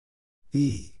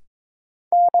 E.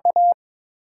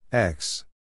 X.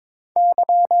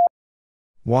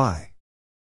 Y.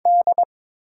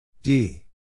 D.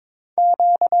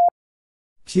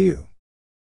 Q.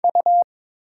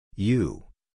 U.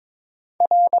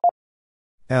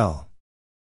 L.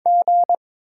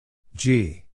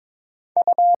 G.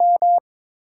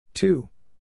 2.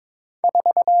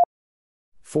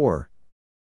 4.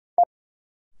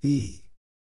 E.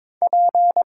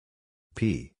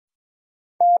 P.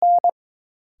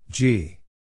 G.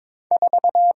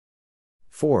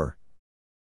 4.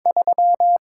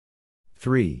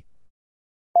 3.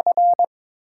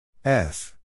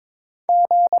 F.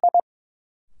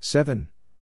 7.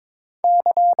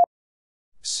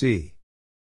 C.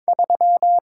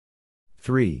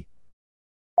 3.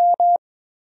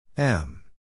 M.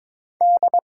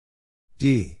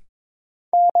 D.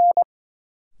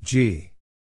 G.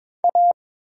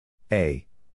 A.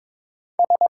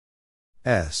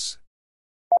 S.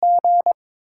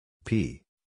 P.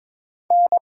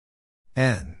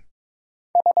 N.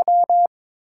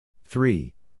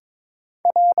 3.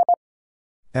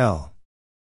 L.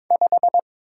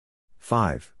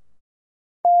 5.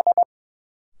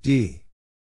 D.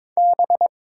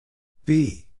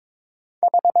 B.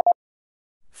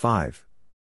 5.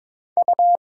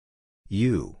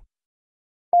 U.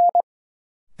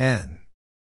 N.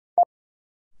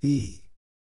 E.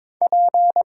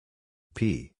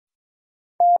 P.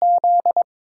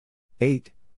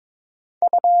 8.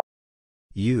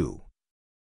 U.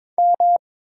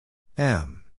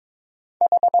 M.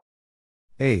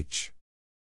 H.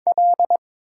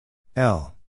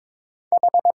 L.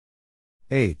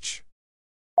 H.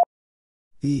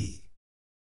 E.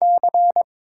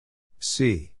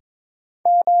 C.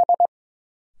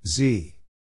 Z.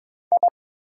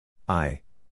 I.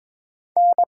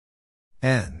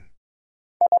 N.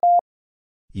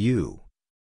 U.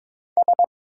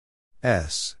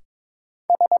 S.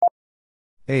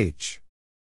 H.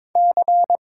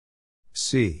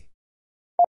 C.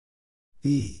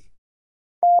 E.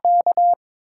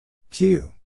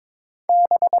 Q.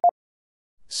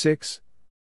 6.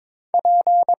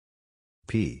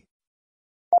 P.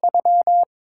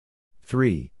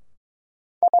 3.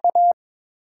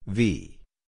 V.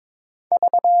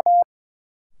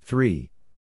 3.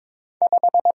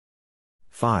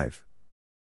 5.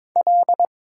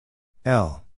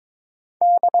 L.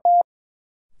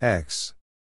 X.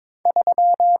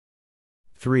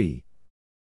 3.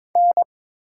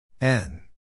 N.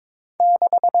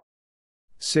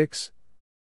 6.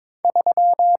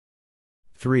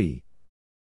 3.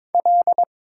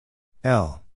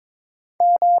 L.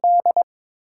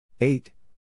 8.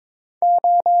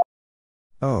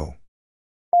 O.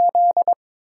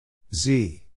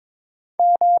 Z.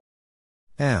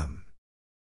 M.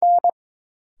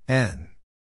 N.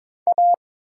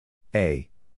 A.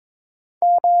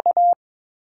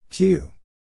 Q.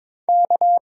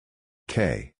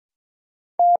 K.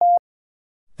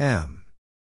 M.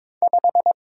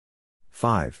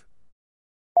 5.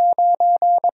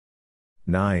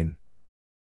 9.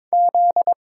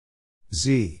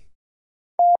 Z.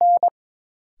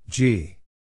 G.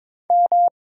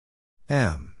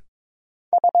 M.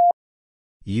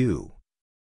 U.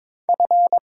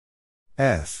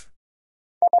 F.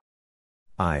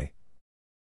 I.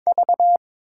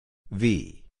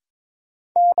 V.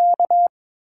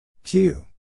 Q.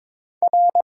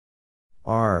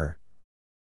 R.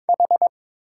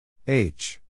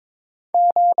 H.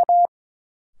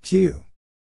 Q.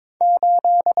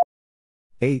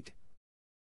 8.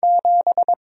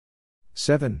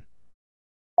 7.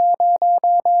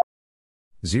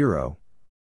 0.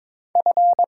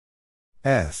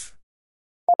 F.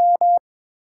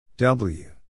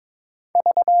 W.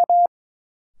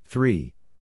 3.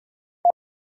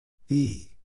 E.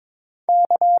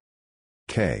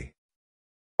 K.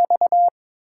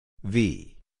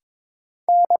 V.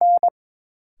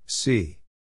 C.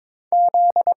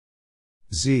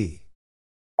 Z.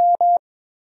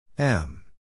 M.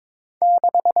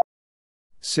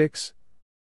 6.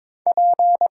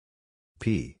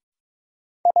 P.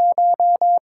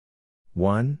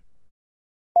 1.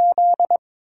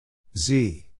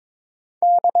 Z.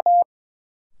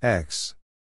 X.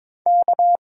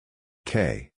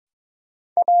 K.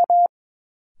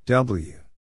 W.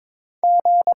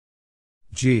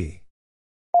 G.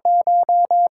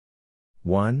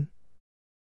 1.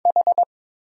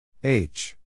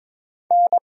 H.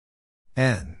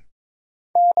 N.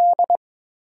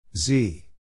 Z.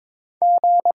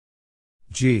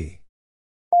 G.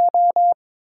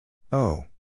 O.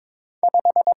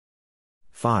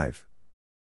 5.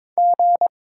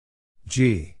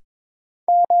 G.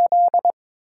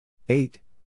 8.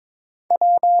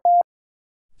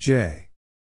 J.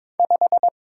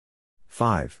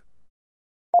 5.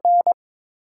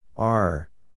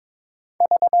 R.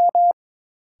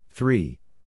 3.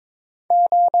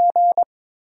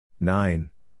 9.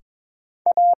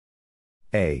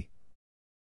 A.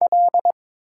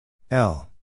 L.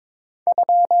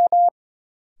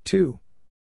 2.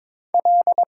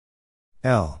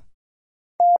 L.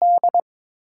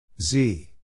 Z.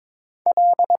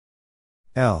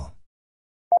 L.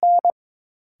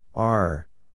 R.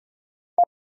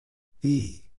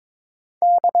 E.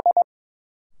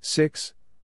 6.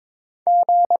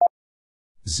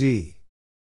 Z.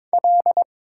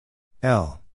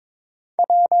 L.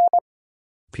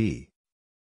 P.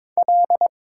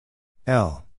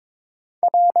 L.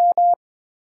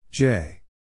 J.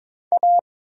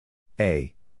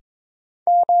 A.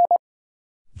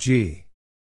 G.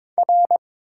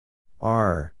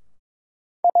 R.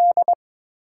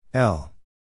 L.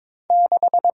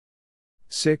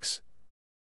 6.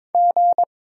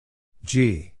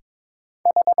 G.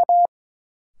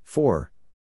 4.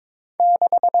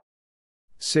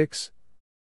 6.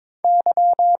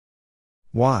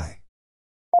 Y.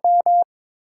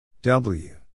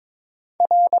 W.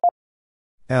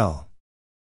 L.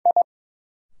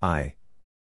 I.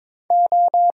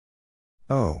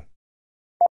 O.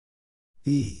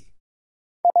 E.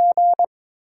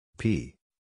 P.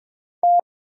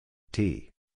 T.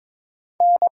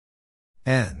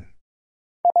 N.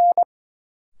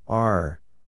 R.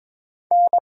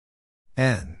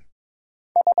 N.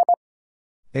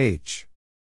 H.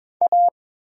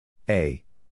 A.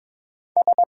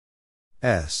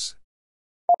 S.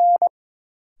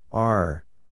 R.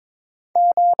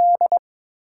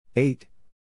 8.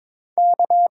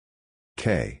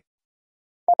 K.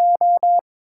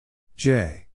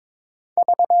 J.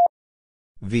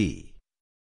 V.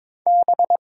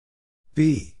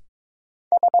 B.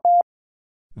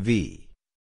 V.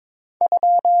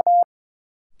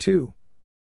 2.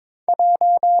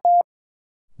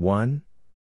 1.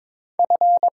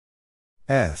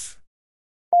 F.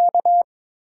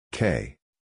 K.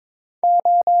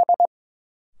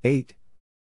 8.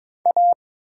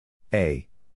 A.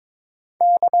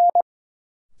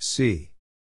 C.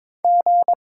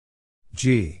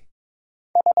 G.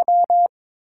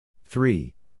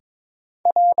 3.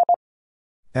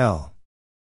 L.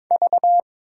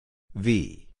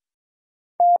 V.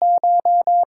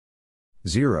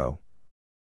 0.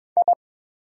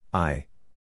 I.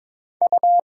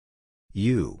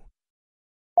 U.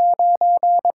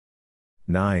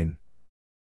 9.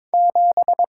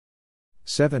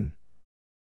 7.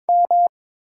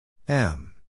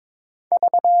 M.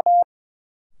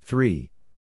 3.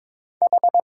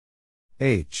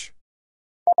 H.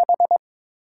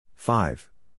 5.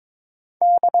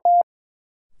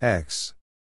 X.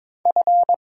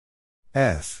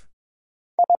 F.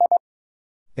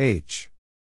 H.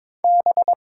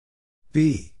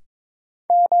 B.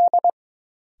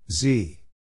 Z.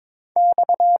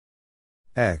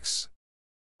 X.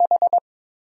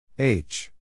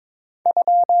 H.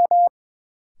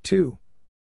 2.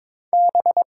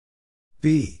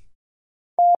 B.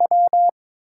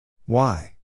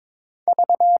 Y.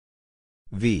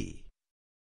 V.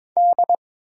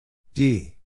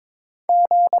 D.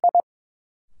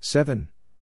 7.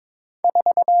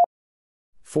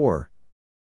 4.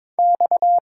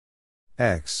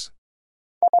 X.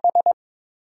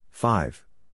 5.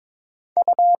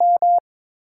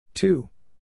 2.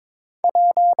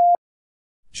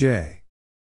 J.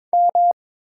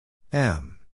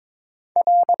 M.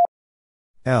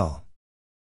 L.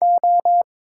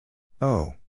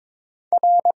 O.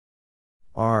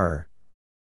 R.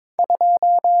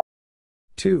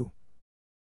 2.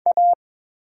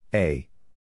 A.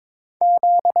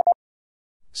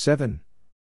 7.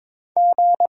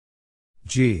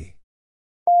 G.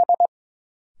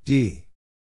 D.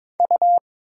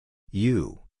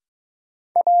 U.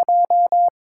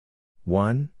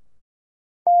 1.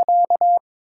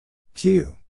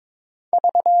 Q.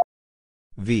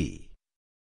 V.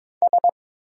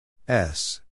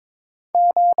 S.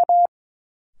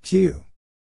 Q.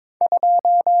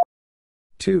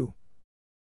 2.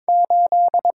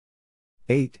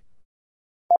 8.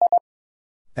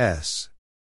 S.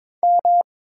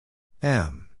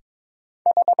 M.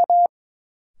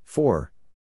 4.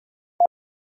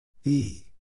 E.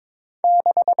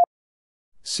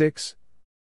 6.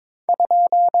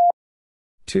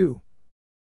 2.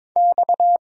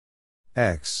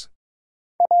 X.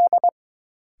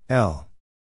 L.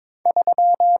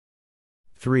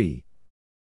 3.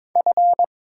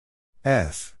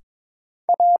 F.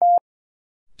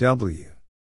 W.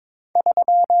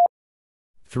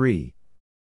 3.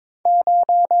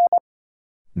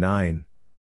 9.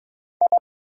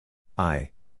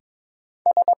 I,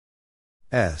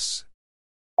 S,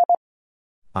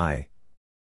 I,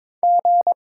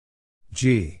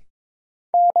 G,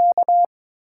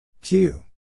 Q,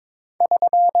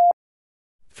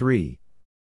 3,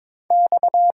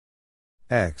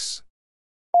 X,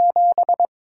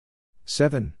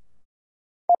 7,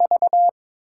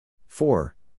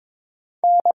 4,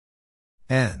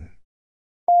 N,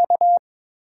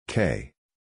 K,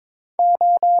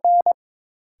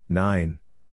 9,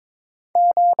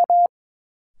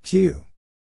 Q,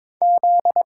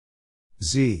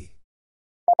 Z,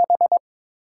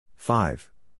 5,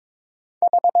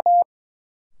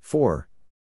 4,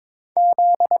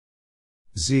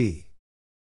 Z,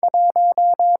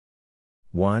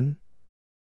 1,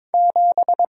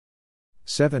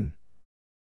 7,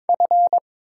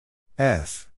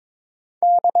 F,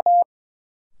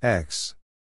 X,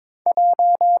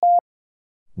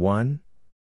 1,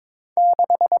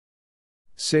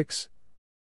 6,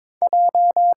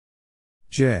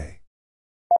 J,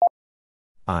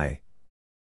 I,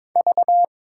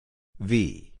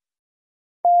 V,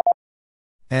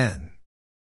 N,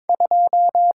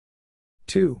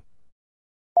 2,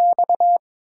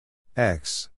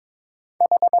 X,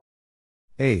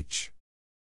 H,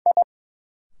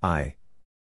 I,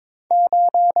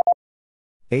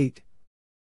 8,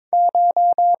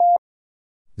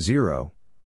 0,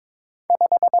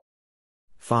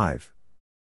 5,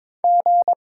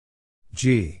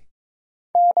 G,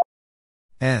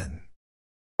 N,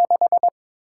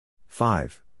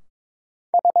 5,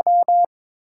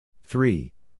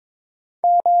 3,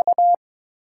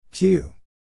 Q,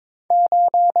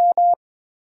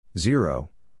 0,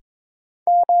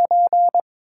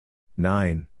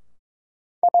 9,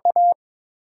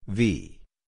 V,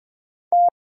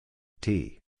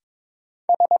 T,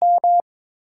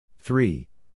 3,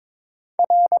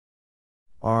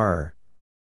 R,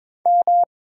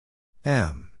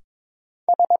 M,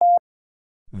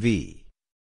 V,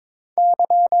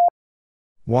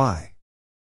 Y,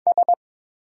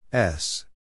 S,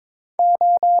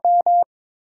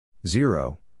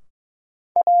 0,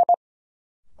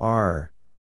 R,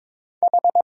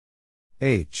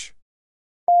 H,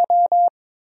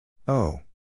 O,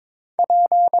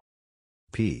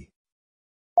 P,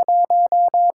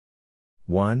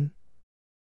 1,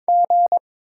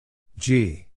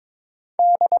 G,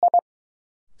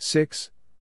 6,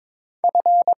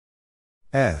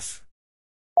 F,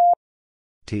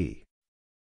 T,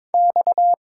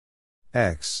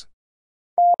 X,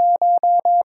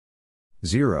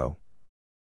 0,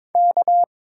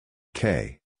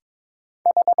 K,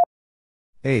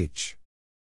 H,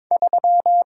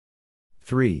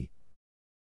 3,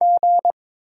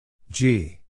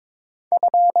 G,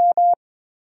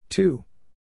 2,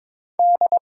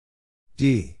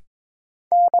 D,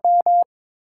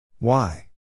 Y,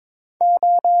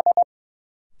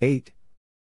 8,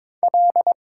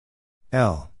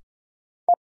 L,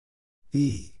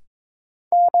 E,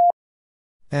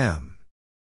 M,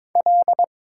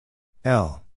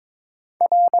 L,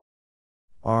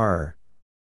 R,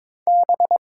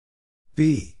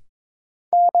 B,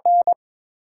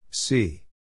 C,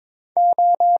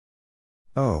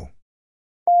 O,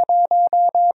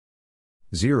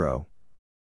 0,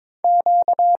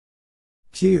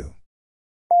 Q,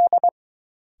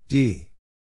 D,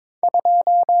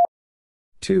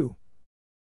 2,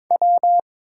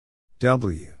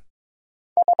 W,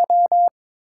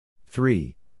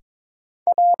 3,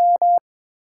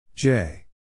 J,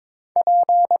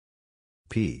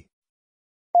 P,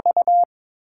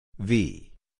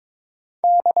 V,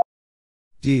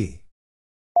 D,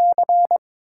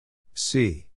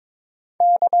 C,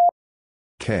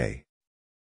 K,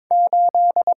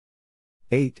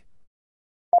 8,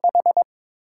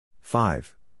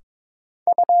 5,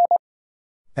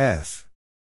 F,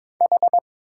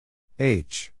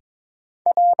 H,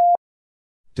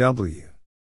 W,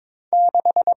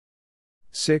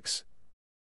 6,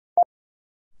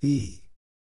 E,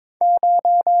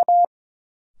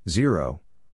 0,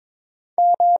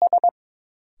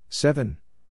 7,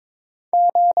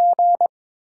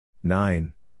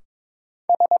 9,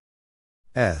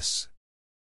 S,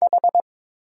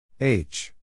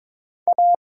 H,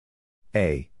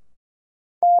 A,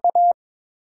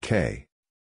 K,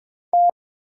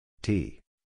 T,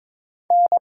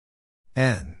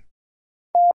 N,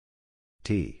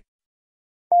 T,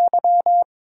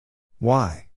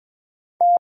 Y,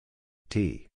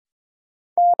 T,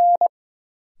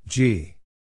 G,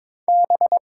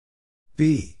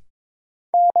 B,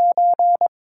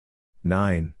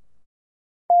 9,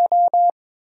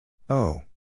 O,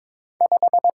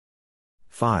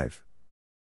 5,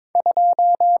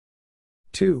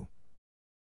 2,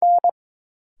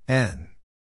 N.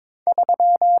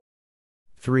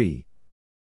 3,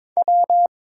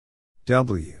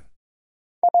 W.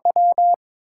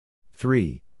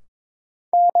 3,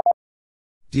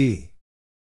 D.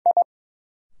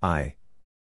 I,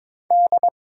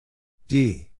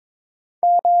 D.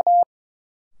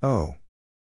 O.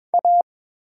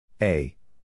 A,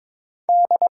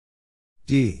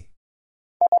 D.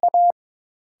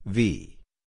 V,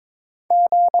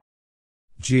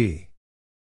 G.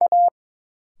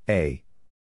 A,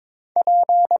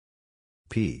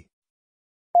 P,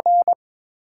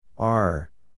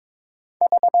 R.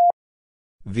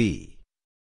 V,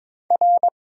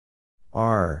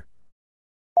 R.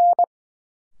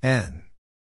 N.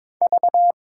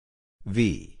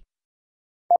 V,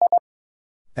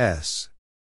 S.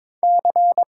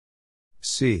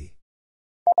 C.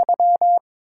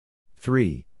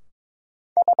 3,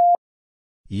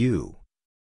 U,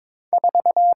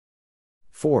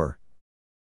 4,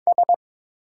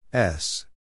 S.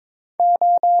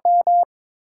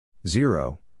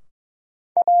 0,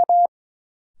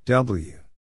 W.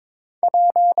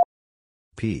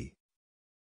 P,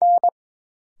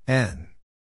 N.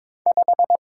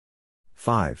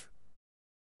 5,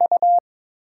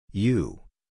 U,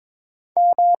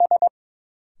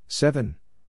 7,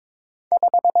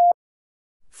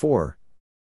 4,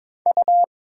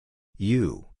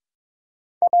 U,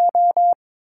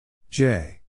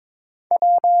 J.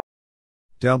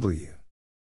 W.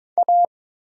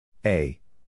 A,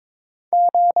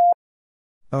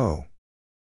 O.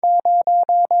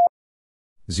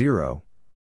 0,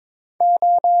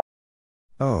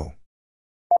 O.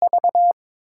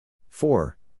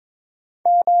 4,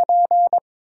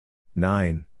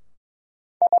 9,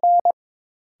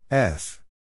 F.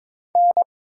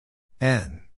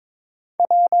 N.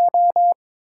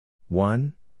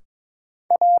 1,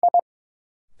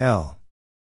 L.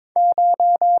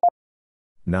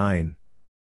 9,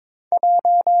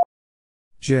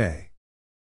 J.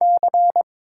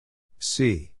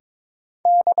 C.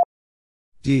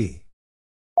 D.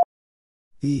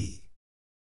 E.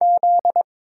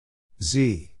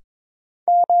 Z.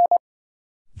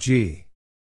 G.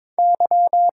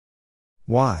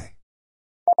 Y.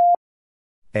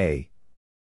 A,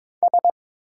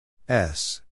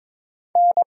 S.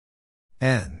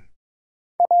 N.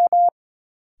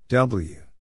 W.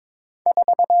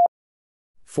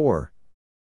 4,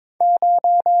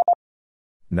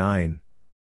 9,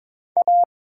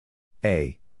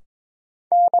 A,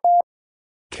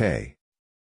 K,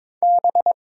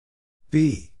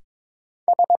 B.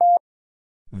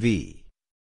 V,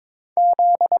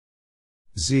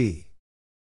 Z.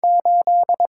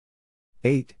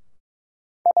 8,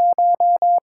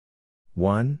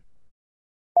 1,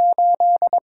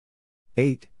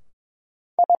 8,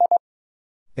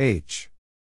 H.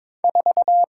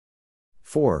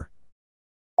 4,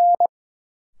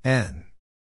 N.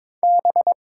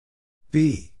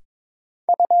 B.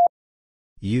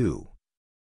 U,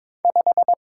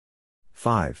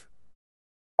 5,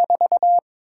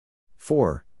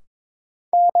 4,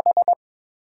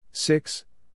 6,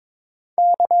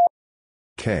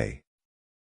 K,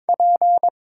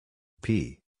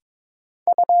 P,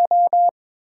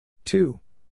 2,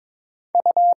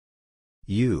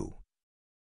 U,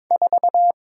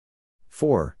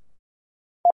 4,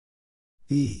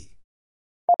 E.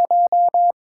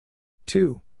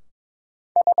 2,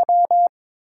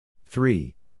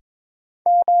 3,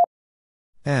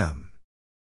 M.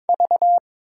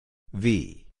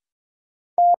 V,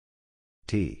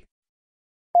 T,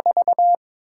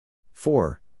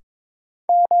 4,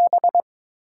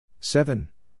 7,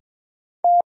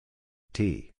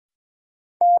 T,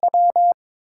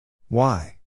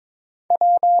 Y.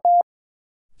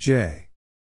 J.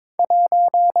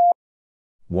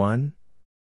 1,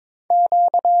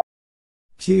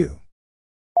 Q.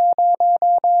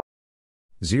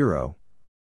 0,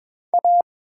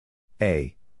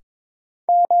 A,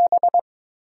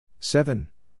 7,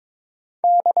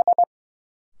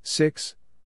 6,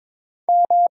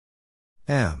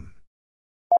 M.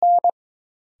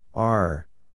 R.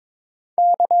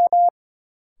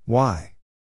 Y.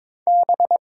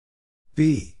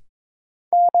 B.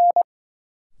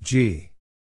 G.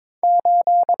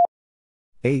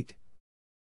 8,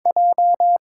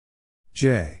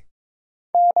 J.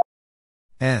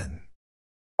 N.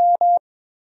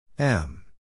 M.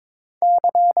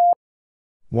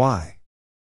 Y.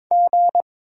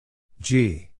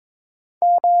 G.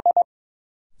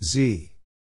 Z.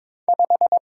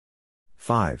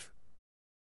 5,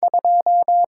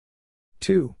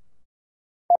 2,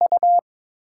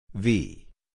 V,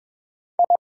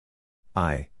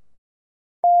 I,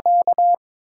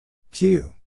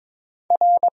 Q.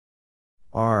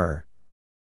 R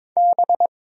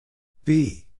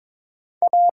B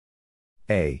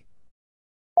A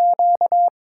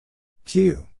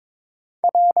Q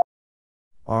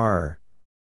R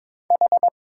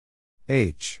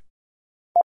H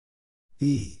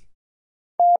E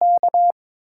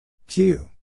Q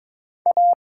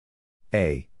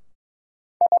A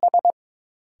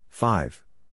 5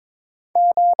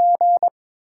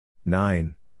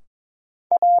 9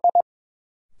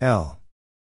 L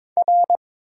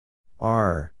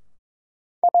R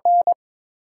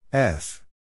F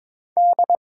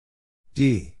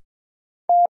D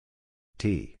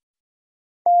T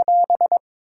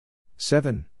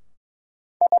 7.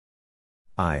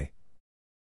 I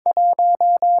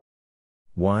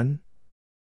 1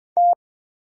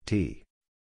 T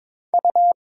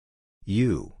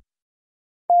U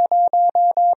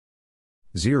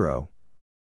 0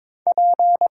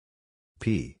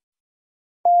 P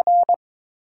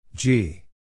G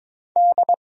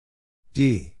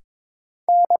D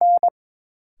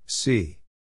C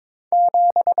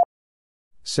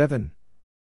 7.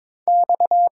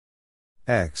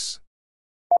 X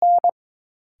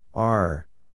R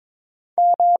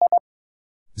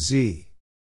Z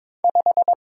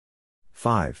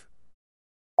 5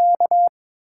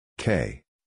 K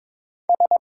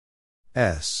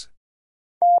S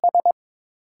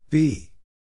B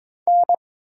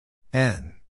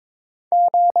N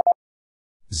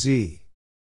Z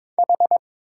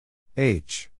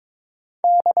H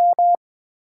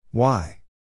Y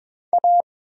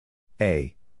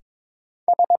A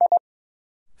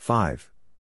 5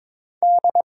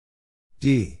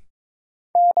 D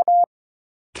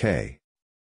K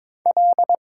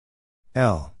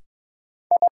L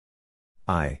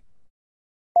I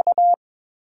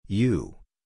U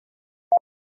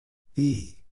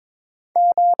E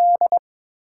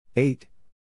 8.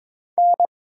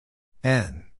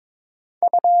 N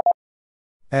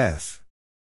F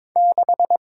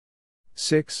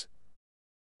 6.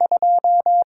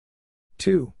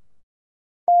 2.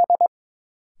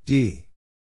 D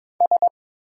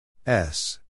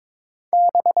S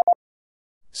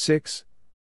 6.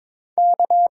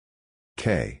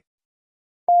 K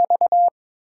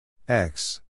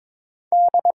X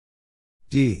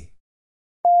D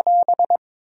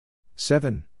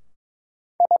 7.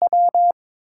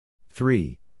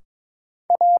 3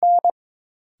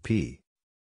 P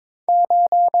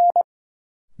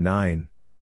 9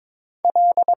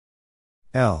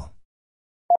 L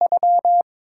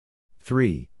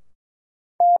 3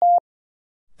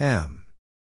 M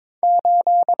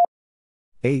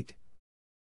 8.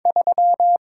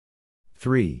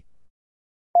 3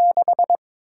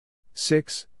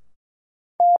 6.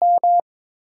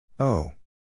 O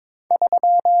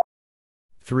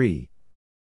 3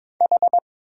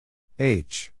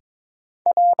 H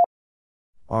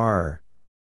R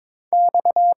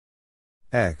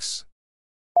X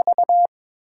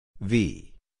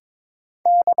V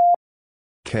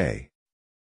K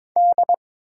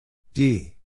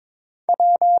D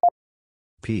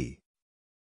P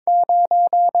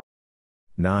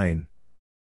 9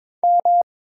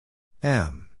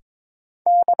 M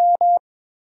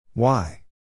Y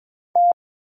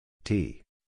T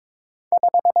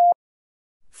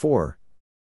 4.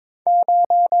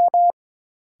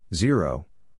 0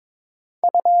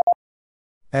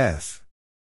 F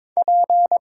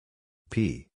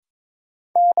P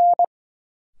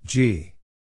G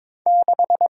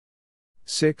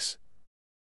 6.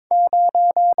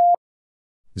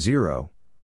 0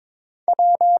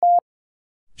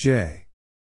 J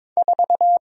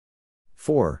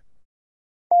 4.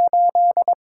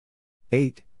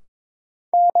 8.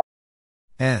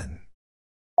 N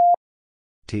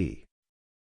T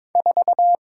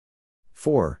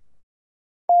 4.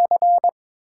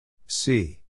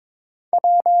 C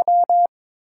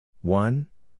 1.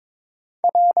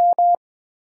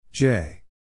 J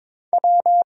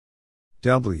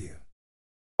W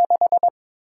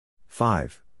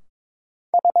 5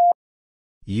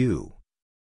 U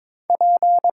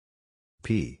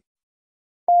P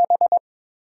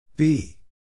B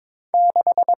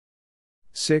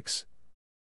 6.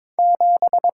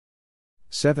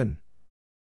 7.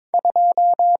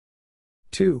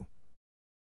 2.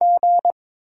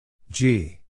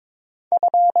 G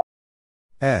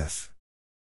F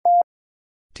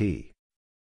T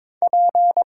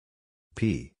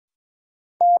P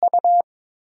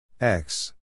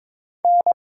X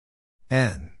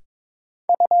N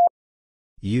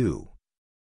U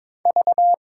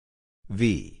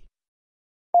V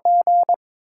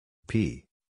P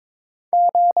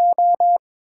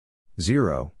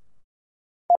 0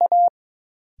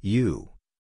 U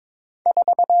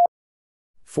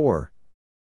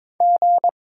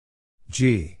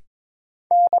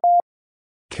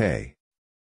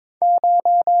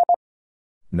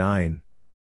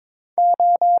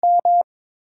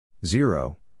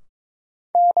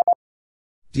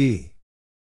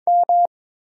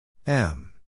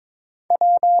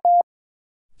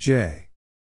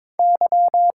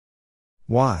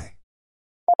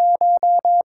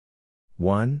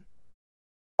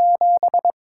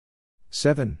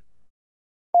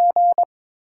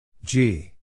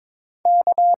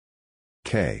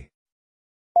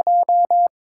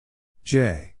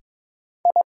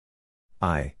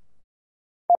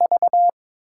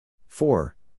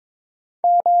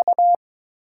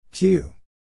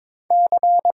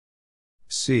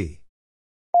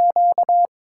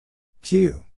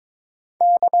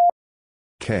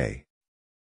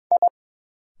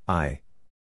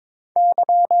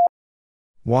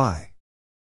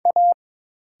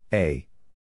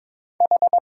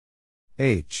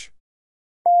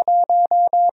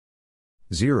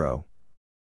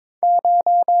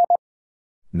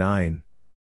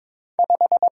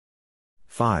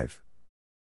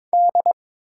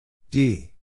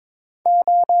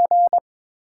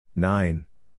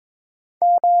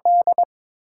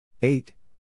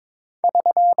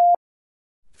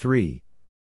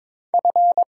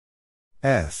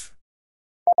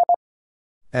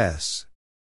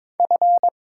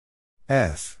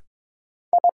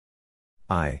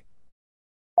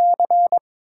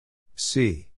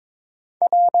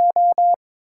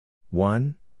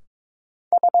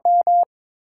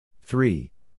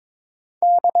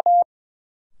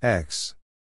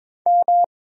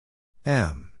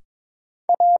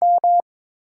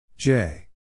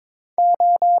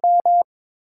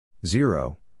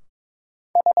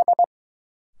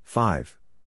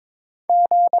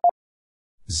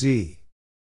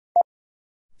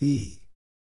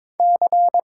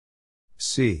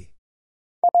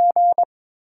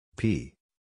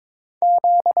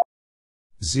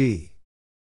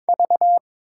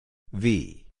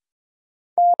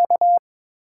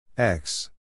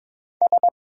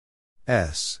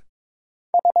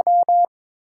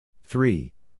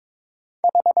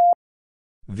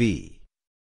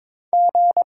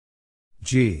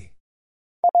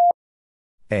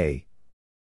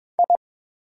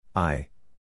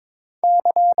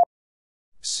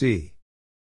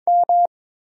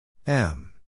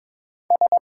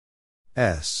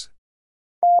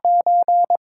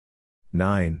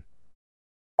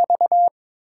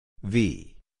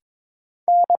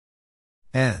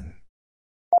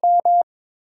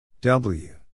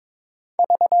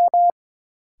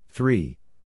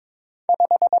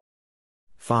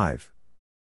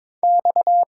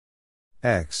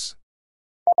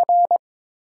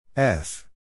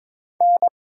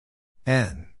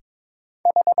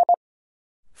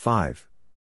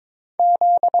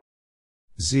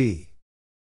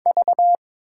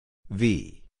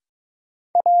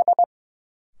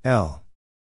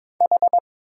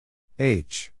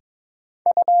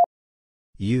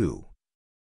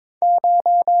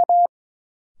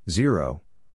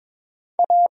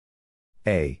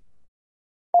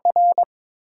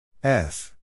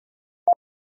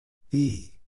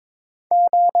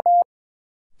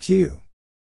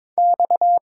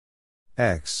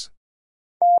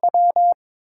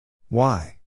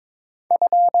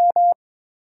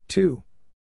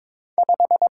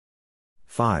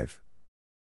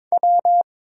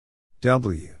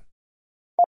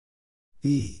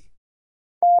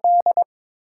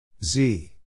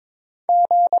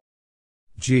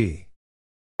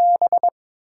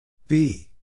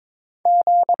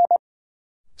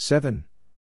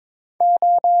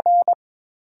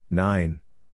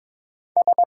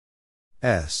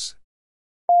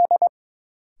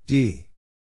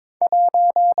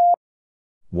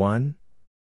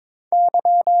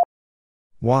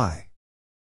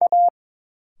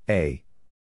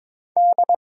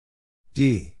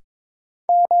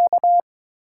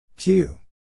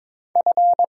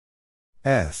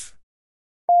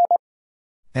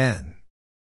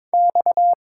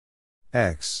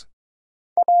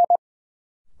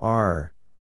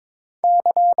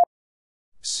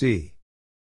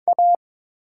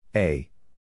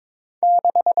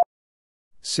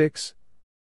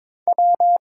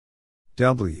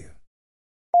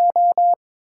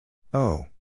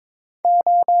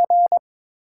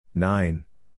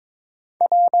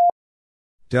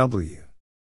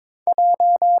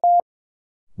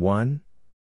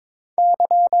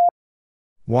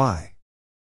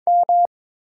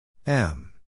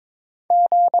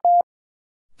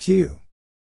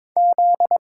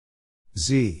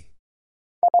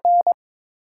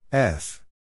F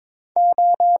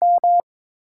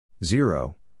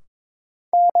 0,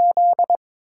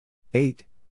 8,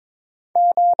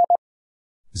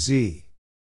 Z,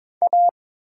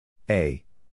 A,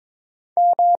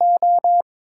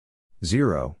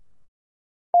 0,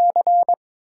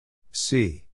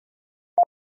 C,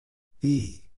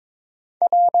 E,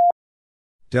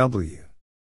 W,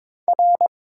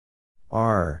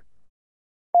 R,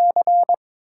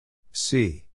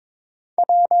 C,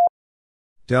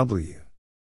 W,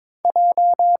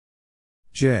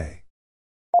 J,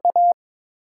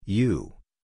 U,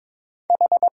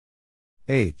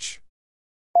 H,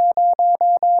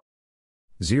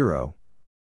 0,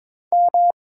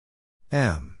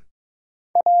 M,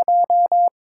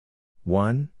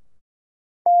 1,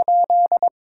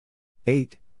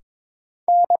 8,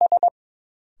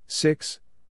 6,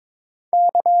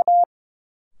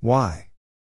 Y,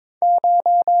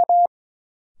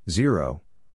 0,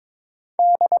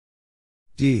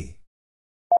 D,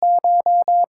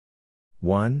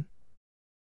 1,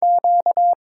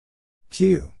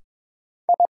 Q,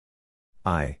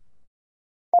 I,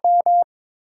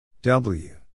 W,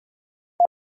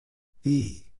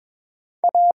 E,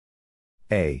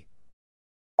 A,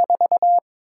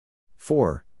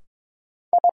 4,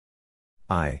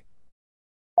 I,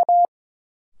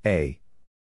 A,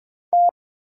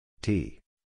 T,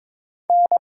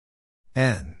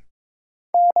 N,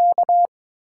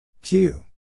 Q,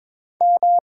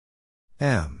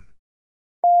 M,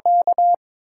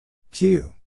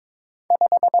 Q,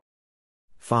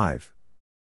 5,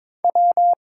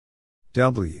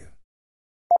 W,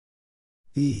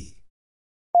 E,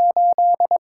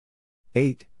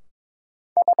 8,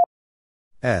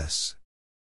 S,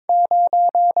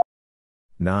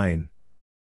 9,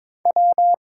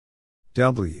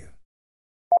 W,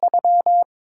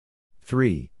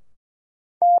 3,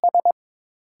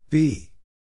 B,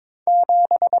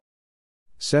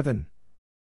 7,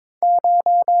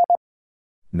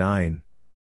 9,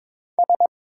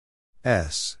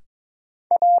 S,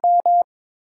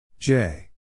 J,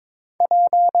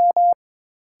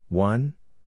 1,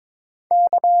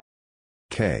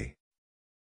 K,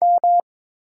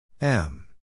 M,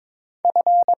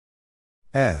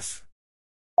 F,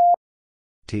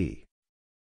 T,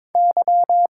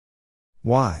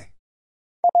 Y,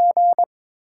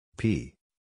 P,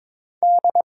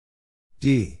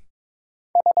 D,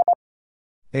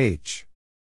 H,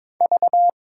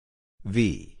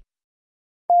 V,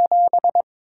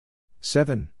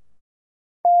 7,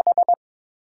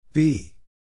 B,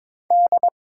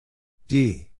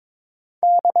 D,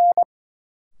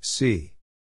 C,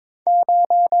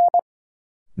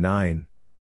 9,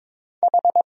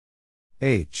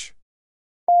 H,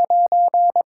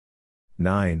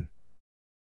 9,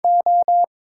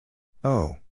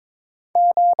 O,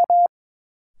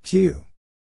 Q,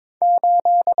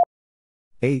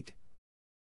 8,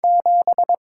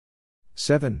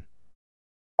 7,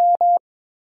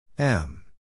 M,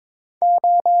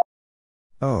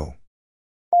 O,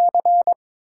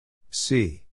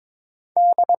 C,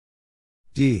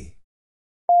 D,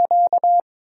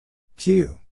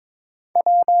 Q,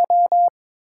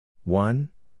 1,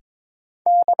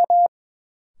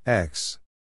 X,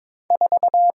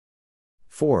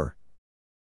 4,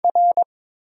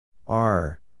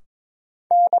 R,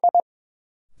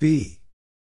 B,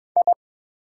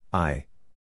 I,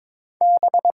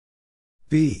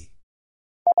 B,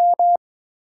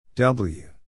 W,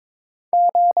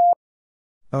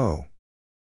 O,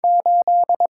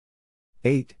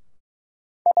 8,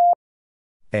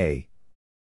 A,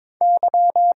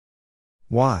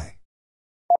 Y,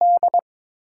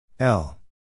 L,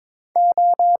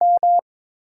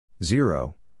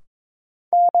 0,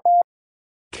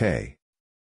 K,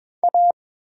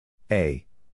 A,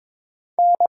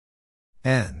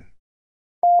 N,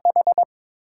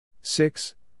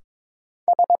 6,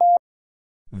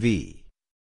 V,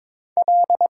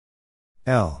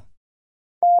 L,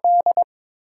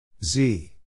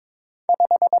 Z,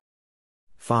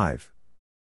 5,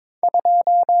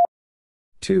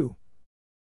 2,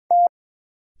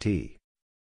 T,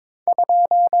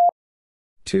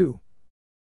 2,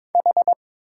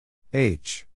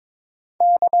 H,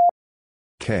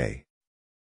 K,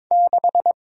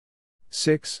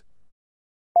 6,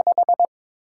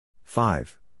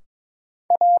 5,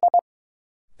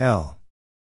 L,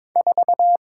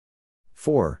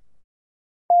 4,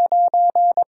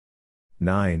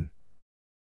 9,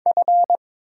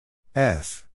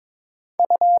 F,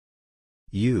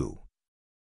 U,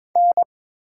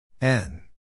 N,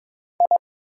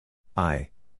 I,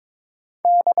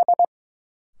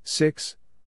 6,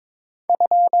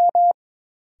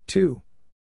 2,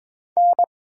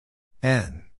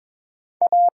 N,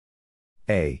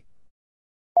 A,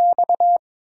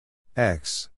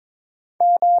 X,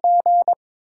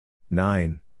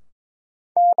 9,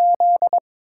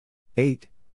 8,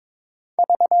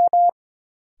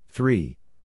 3,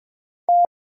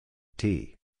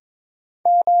 T,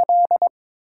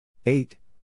 8,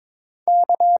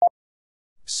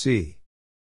 C,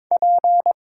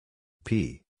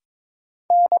 P,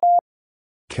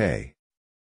 K,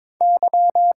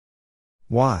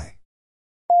 Y,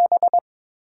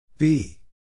 B,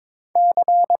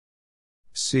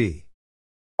 C,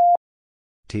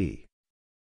 T,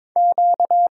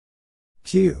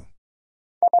 Q,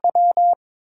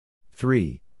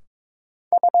 3,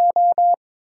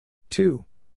 2,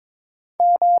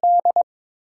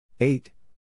 8,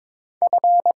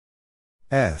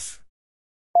 F,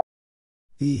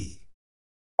 E,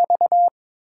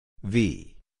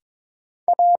 V,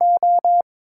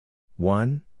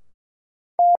 1,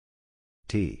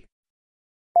 T,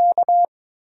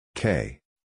 K,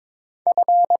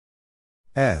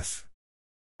 F,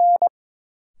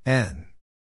 N,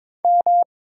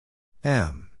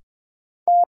 M,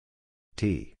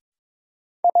 T,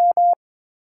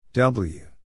 W,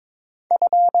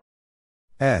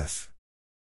 F,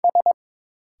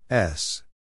 S,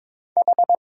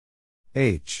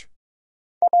 H,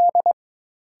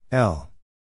 L,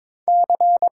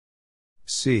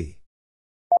 C,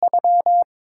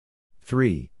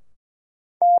 3,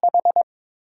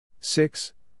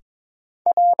 6,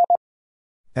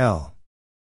 L,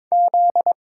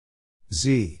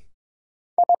 Z,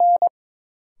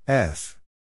 F,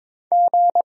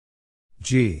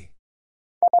 G,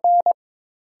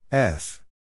 F,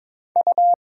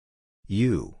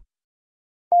 U,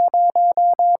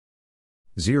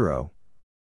 0,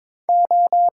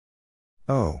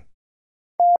 O,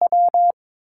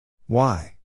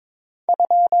 Y,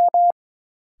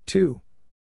 2,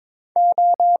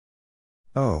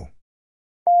 O,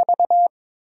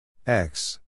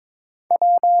 X,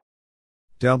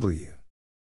 W,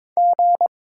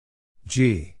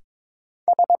 G,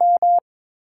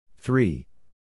 3,